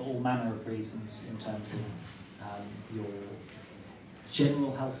for all manner of reasons in terms of your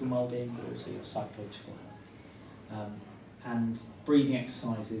general health and well-being, but also your psychological health. And breathing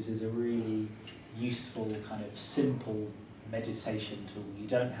exercises is a really useful kind of simple meditation tool. You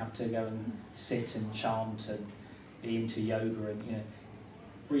don't have to go and sit and chant and be into yoga, and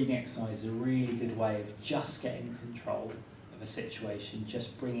breathing exercise is a really good way of just getting control of a situation,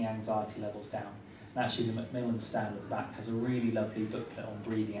 just bringing anxiety levels down. And actually the Macmillan stand at the back has a really lovely booklet on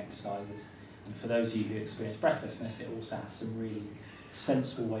breathing exercises, and for those of you who experience breathlessness, it also has some really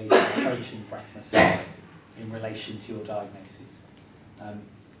sensible ways of approaching breathlessness in relation to your diagnoses.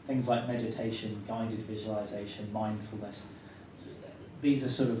 Things like meditation, guided visualization, mindfulness. These are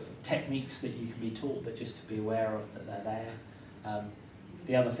sort of techniques that you can be taught, but just to be aware of that they're there.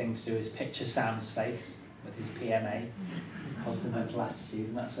 The other thing to do is picture Sam's face with his PMA, positive mental attitude,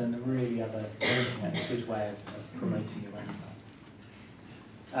 and that's a really other good way of promoting your mental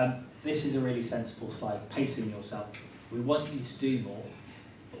health. This is a really sensible slide, pacing yourself. We want you to do more,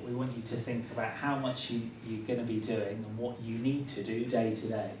 but we want you to think about how much you're going to be doing and what you need to do day to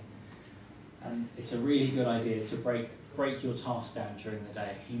day. And it's a really good idea to break your tasks down during the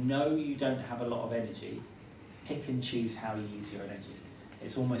day. If you know you don't have a lot of energy, pick and choose how you use your energy.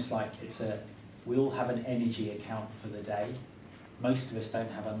 It's almost like we all have an energy account for the day. Most of us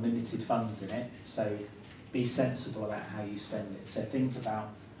don't have unlimited funds in it, so be sensible about how you spend it. So think about,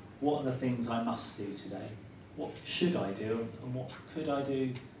 what are the things I must do today? What should I do, and what could I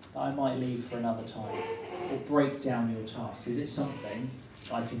do that I might leave for another time? Or break down your tasks. Is it something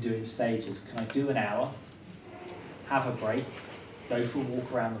I can do in stages? Can I do an hour, have a break, go for a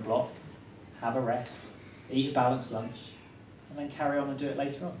walk around the block, have a rest, eat a balanced lunch, and then carry on and do it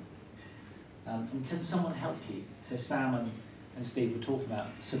later on? And can someone help you? So Sam and Steve were talking about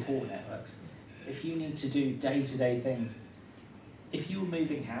support networks. If you need to do day-to-day things, if you were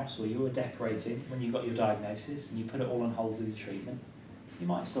moving house or you were decorating when you got your diagnosis and you put it all on hold with your treatment, you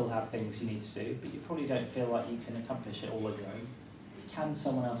might still have things you need to do, but you probably don't feel like you can accomplish it all on your own. Can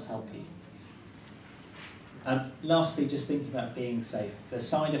someone else help you? Lastly, just thinking about being safe. The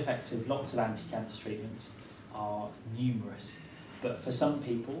side effects of lots of anti-cancer treatments are numerous, but for some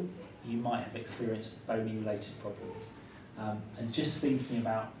people, you might have experienced bony-related problems. And just thinking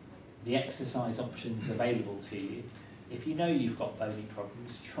about the exercise options available to you, if you know you've got bony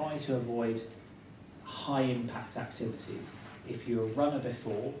problems, try to avoid high-impact activities. If you're a runner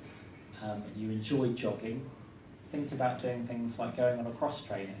before and you enjoy jogging, think about doing things like going on a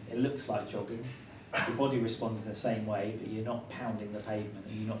cross-trainer. It looks like jogging. Your body responds in the same way, but you're not pounding the pavement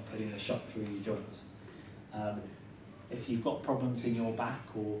and you're not putting the shock through your joints. If you've got problems in your back,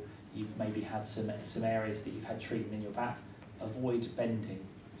 or you've maybe had some areas that you've had treatment in your back, avoid bending.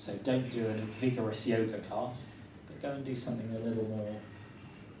 So don't do a vigorous yoga class, but go and do something a little more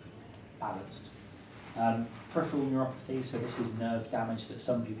balanced. Peripheral neuropathy, so this is nerve damage that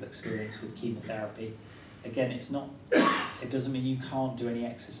some people experience with chemotherapy. Again, it doesn't mean you can't do any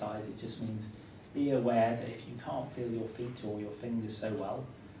exercise, it just means be aware that if you can't feel your feet or your fingers so well,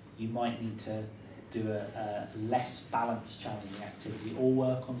 you might need to do a less balanced challenging activity, or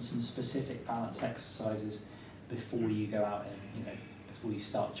work on some specific balance exercises before you go out and, before you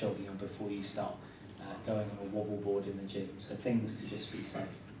start jogging or before you start going on a wobble board in the gym. So things to just be safe.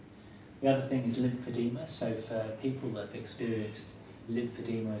 The other thing is lymphedema. So for people that have experienced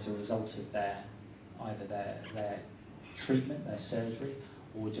lymphedema as a result of either their treatment, their surgery,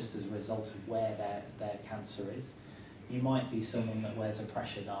 or just as a result of where their cancer is, you might be someone that wears a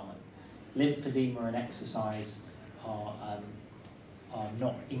pressure garment. Lymphedema and exercise are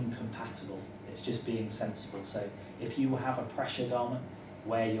not incompatible. It's just being sensible. So if you have a pressure garment,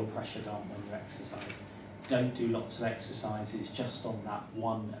 wear your pressure garment when you exercise. Don't do lots of exercises just on that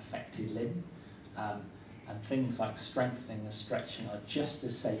one affected limb. And things like strengthening and stretching are just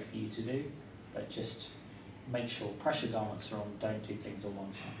as safe for you to do, but just make sure pressure garments are on, don't do things on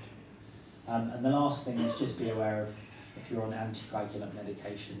one side. And the last thing is just be aware of if you're on anticoagulant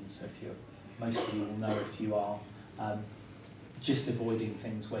medications. So most of you will know if you are, just avoiding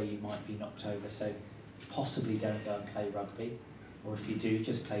things where you might be knocked over. So possibly don't go and play rugby, or if you do,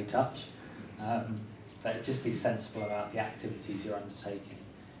 just play touch. But just be sensible about the activities you're undertaking.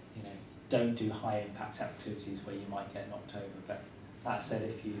 Don't do high impact activities where you might get knocked over. But that said,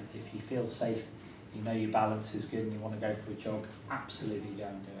 if you feel safe, you know your balance is good and you want to go for a jog, absolutely go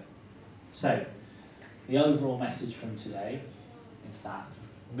and do it. So, the overall message from today is that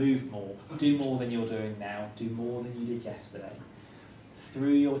move more, do more than you're doing now, do more than you did yesterday.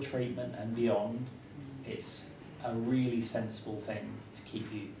 Through your treatment and beyond, it's a really sensible thing to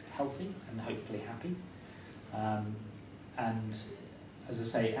keep you healthy and hopefully happy. And as I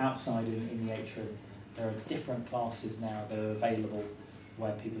say, outside in the atrium, there are different classes now that are available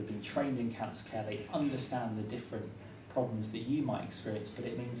where people have been trained in cancer care. They understand the different problems that you might experience, but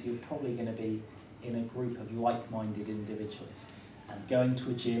it means you're probably going to be in a group of like-minded individuals. And going to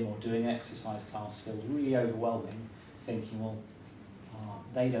a gym or doing an exercise class feels really overwhelming, thinking, well,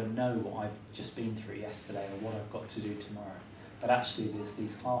 they don't know what I've just been through yesterday or what I've got to do tomorrow. But actually there's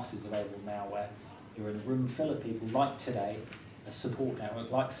these classes available now where you're in a room full of people like today, a support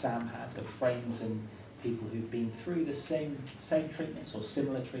network like Sam had, of friends and people who've been through the same treatments or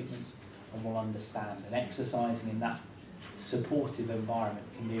similar treatments and will understand. And exercising in that supportive environment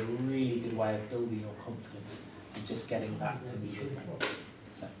can be a really good way of building your confidence and just getting back to meet your friends.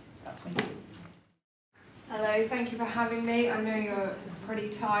 So that's me. Hello, thank you for having me. I know you're pretty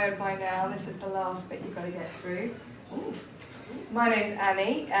tired by now. This is the last bit you've got to get through. My name's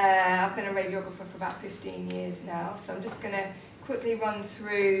Annie. I've been a radiographer for about 15 years now, so I'm just going to quickly run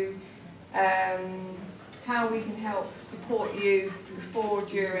through how we can help support you before,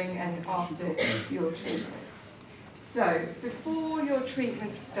 during and after your treatment. So, before your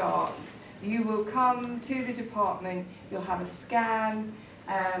treatment starts, you will come to the department, you'll have a scan,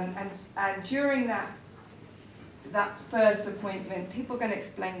 and during that first appointment, people are going to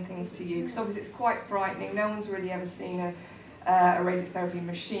explain things to you, because obviously it's quite frightening. No one's really ever seen a radiotherapy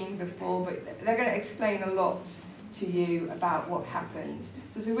machine before, but they're going to explain a lot to you about what happens.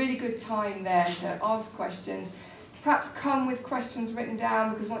 So it's a really good time there to ask questions. Perhaps come with questions written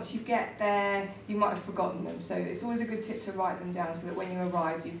down, because once you get there, you might have forgotten them. So it's always a good tip to write them down so that when you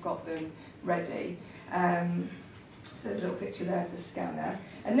arrive, you've got them ready. So there's a little picture there of the scanner.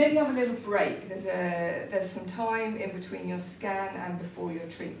 And then you have a little break. There's some time in between your scan and before your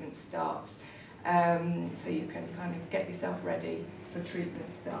treatment starts. So you can kind of get yourself ready for treatment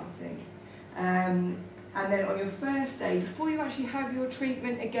starting. And then on your first day, before you actually have your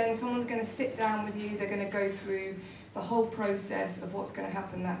treatment, again, someone's going to sit down with you. They're going to go through the whole process of what's going to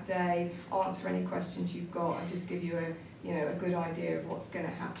happen that day, answer any questions you've got, and just give you a good idea of what's going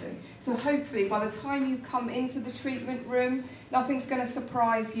to happen. So hopefully by the time you come into the treatment room, nothing's going to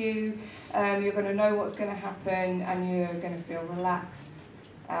surprise you. You're going to know what's going to happen, and you're going to feel relaxed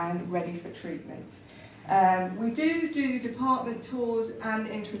and ready for treatment. We do department tours and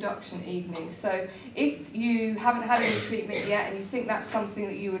introduction evenings. So if you haven't had any treatment yet and you think that's something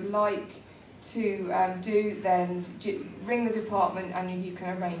that you would like to do, then ring the department and you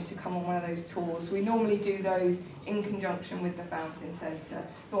can arrange to come on one of those tours. We normally do those in conjunction with the Fountain Centre,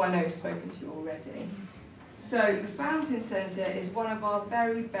 who I know have spoken to you already. So the Fountain Centre is one of our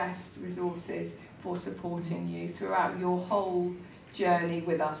very best resources for supporting you throughout your whole journey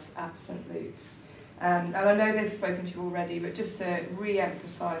with us at St Luke's. And I know they've spoken to you already, but just to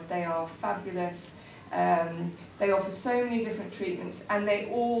re-emphasise, they are fabulous. They offer so many different treatments, and they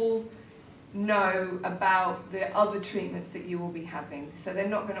all know about the other treatments that you will be having. So they're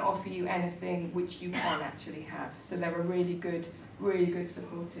not going to offer you anything which you can't actually have. So they're a really good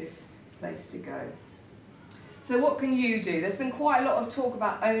supportive place to go. So what can you do? There's been quite a lot of talk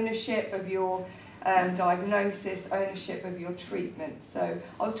about ownership of your diagnosis, ownership of your treatment. So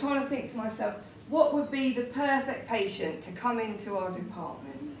I was trying to think to myself, what would be the perfect patient to come into our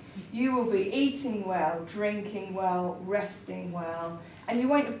department? You will be eating well, drinking well, resting well, and you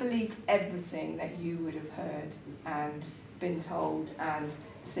won't have believed everything that you would have heard and been told and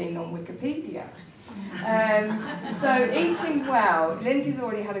seen on Wikipedia. So eating well, Lindsay's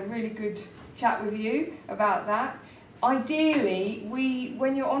already had a really good chat with you about that. Ideally,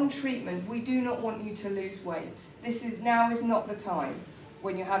 when you're on treatment, we do not want you to lose weight. Now is not the time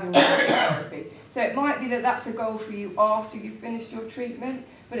when you're having radiotherapy. So it might be that that's a goal for you after you've finished your treatment,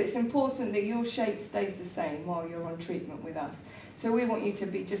 but it's important that your shape stays the same while you're on treatment with us. So we want you to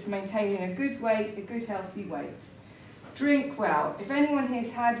be just maintaining a good weight, a good healthy weight. Drink well. If anyone here's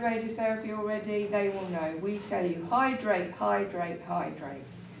had radiotherapy already, they will know. We tell you, hydrate, hydrate, hydrate.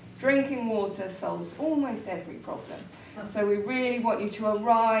 Drinking water solves almost every problem. So we really want you to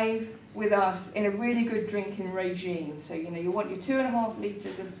arrive with us in a really good drinking regime. So, you want your 2.5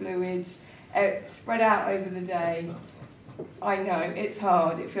 litres of fluids spread out over the day. I know, it's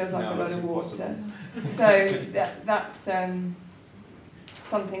hard. It feels like a lot of water. So that's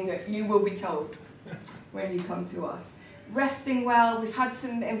something that you will be told when you come to us. Resting well, we've had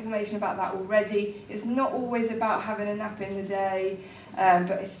some information about that already. It's not always about having a nap in the day,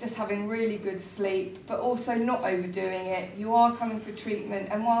 but it's just having really good sleep, but also not overdoing it. You are coming for treatment,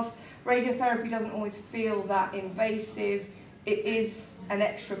 and whilst radiotherapy doesn't always feel that invasive, it is an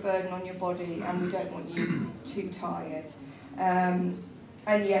extra burden on your body, and we don't want you too tired. And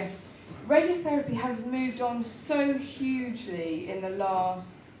yes, radiotherapy has moved on so hugely in the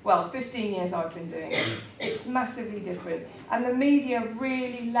last 15 years I've been doing it. It's massively different. And the media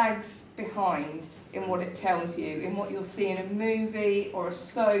really lags behind in what it tells you, in what you'll see in a movie or a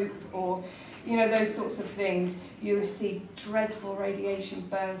soap, or you know, those sorts of things. You receive dreadful radiation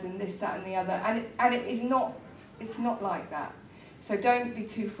burns and this, that and the other, and it is not, it's not like that. So don't be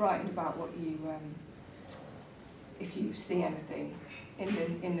too frightened about what you, if you see anything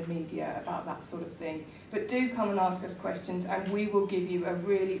in the media about that sort of thing. But do come and ask us questions and we will give you a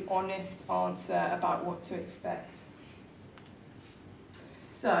really honest answer about what to expect.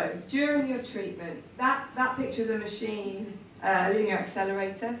 So, during your treatment, that picture is a machine, a linear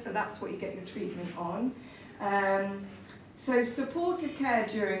accelerator, so that's what you get your treatment on. So supportive care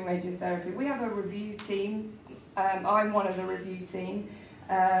during radiotherapy, we have a review team. I'm one of the review team.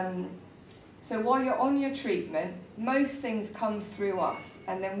 So while you're on your treatment, most things come through us,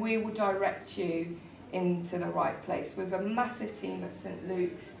 and then we will direct you into the right place. We have a massive team at St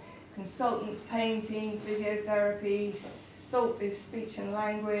Luke's, consultants, painting, physiotherapy, SALT is speech and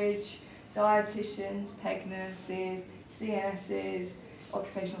language, dietitians, PEG nurses, CNSs,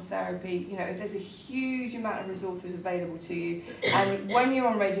 occupational therapy. You know, there's a huge amount of resources available to you. And when you're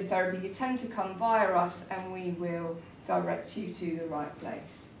on radiotherapy, you tend to come via us and we will direct you to the right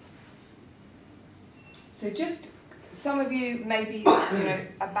place. So just, some of you may be, you know,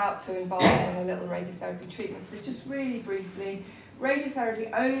 about to embark on a little radiotherapy treatment. So just really briefly, radiotherapy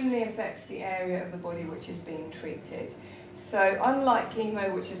only affects the area of the body which is being treated. So unlike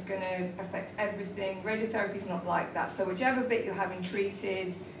chemo, which is going to affect everything, radiotherapy is not like that. So whichever bit you're having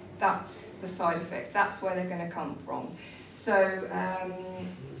treated, that's the side effects. That's where they're going to come from. So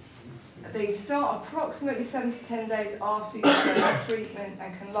they start approximately 7 to 10 days after you finish treatment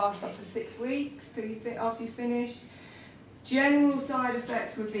and can last up to 6 weeks after you finish. General side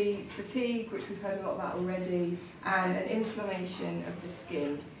effects would be fatigue, which we've heard a lot about already, and an inflammation of the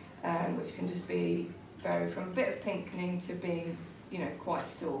skin, which can just vary from a bit of pinkening to being, you know, quite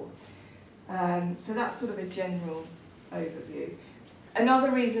sore. So that's sort of a general overview.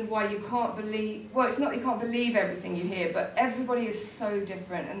 Another reason why you can't believe, well, it's not you can't believe everything you hear, but everybody is so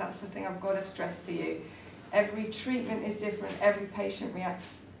different, and that's the thing I've got to stress to you. Every treatment is different, every patient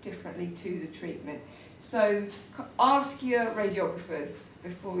reacts differently to the treatment. So ask your radiographers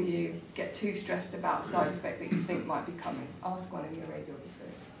before you get too stressed about a side effect that you think might be coming. Ask one of your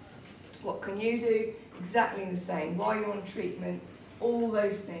radiographers. What can you do? Exactly the same. While you're on treatment, all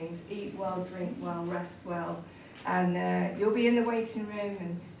those things, eat well, drink well, rest well, and you'll be in the waiting room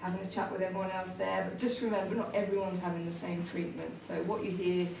and having a chat with everyone else there, but just remember, not everyone's having the same treatment, so what you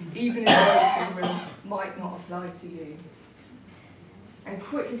hear, even in the waiting room, might not apply to you. And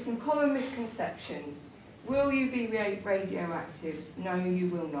quickly, some common misconceptions. Will you be radioactive? No, you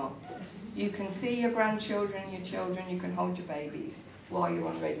will not. You can see your grandchildren, your children, you can hold your babies while you're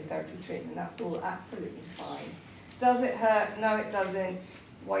on radiotherapy treatment. That's all absolutely fine. Does it hurt? No, it doesn't.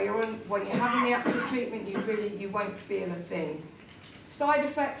 When you're having the actual treatment, you won't feel a thing. Side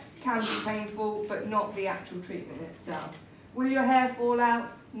effects can be painful, but not the actual treatment itself. Will your hair fall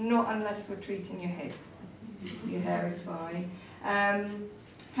out? Not unless we're treating your head. Your hair is fine.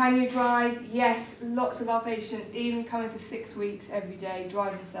 Can you drive? Yes, lots of our patients, even coming for 6 weeks every day,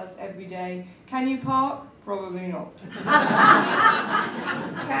 drive themselves every day. Can you park? Probably not.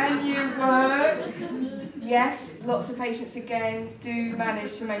 Can you work? Yes, lots of patients again do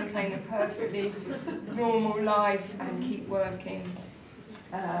manage to maintain a perfectly normal life and keep working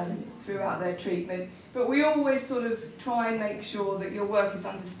throughout their treatment. But we always sort of try and make sure that your work is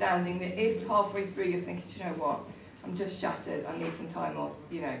understanding that if halfway through you're thinking, you know what, I'm just shattered, I need some time off,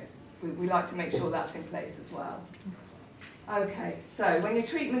 you know, we like to make sure that's in place as well. Okay, so when your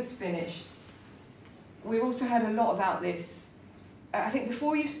treatment's finished, we've also heard a lot about this. I think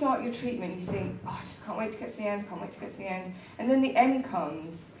before you start your treatment, you think, oh, I just can't wait to get to the end, can't wait to get to the end. And then the end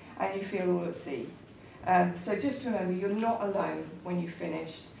comes and you feel all at sea. So just remember, you're not alone when you've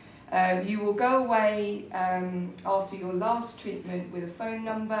finished. You will go away after your last treatment with a phone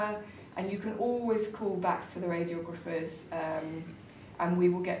number, and you can always call back to the radiographers, and we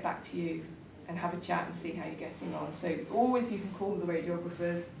will get back to you and have a chat and see how you're getting on. So always you can call the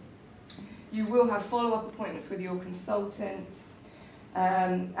radiographers. You will have follow-up appointments with your consultants.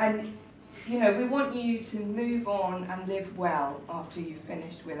 And you know, we want you to move on and live well after you've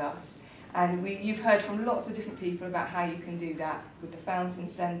finished with us. And you've heard from lots of different people about how you can do that with the Fountain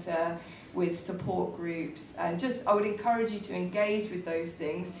Centre, with support groups, and just I would encourage you to engage with those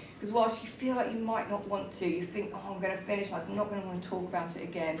things, because whilst you feel like you might not want to, you think, oh, I'm going to finish, I'm not going to want to talk about it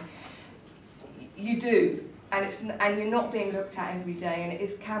again. You do, and you're not being looked at every day, and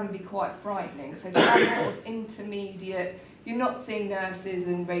it can be quite frightening. So that sort of intermediate, you're not seeing nurses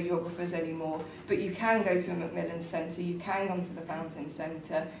and radiographers anymore, but you can go to a Macmillan Centre, you can come to the Fountain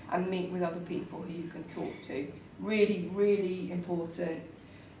Centre and meet with other people who you can talk to. Really, really important.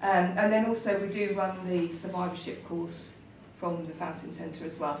 And then also we do run the survivorship course from the Fountain Centre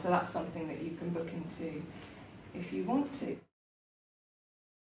as well, so that's something that you can book into if you want to.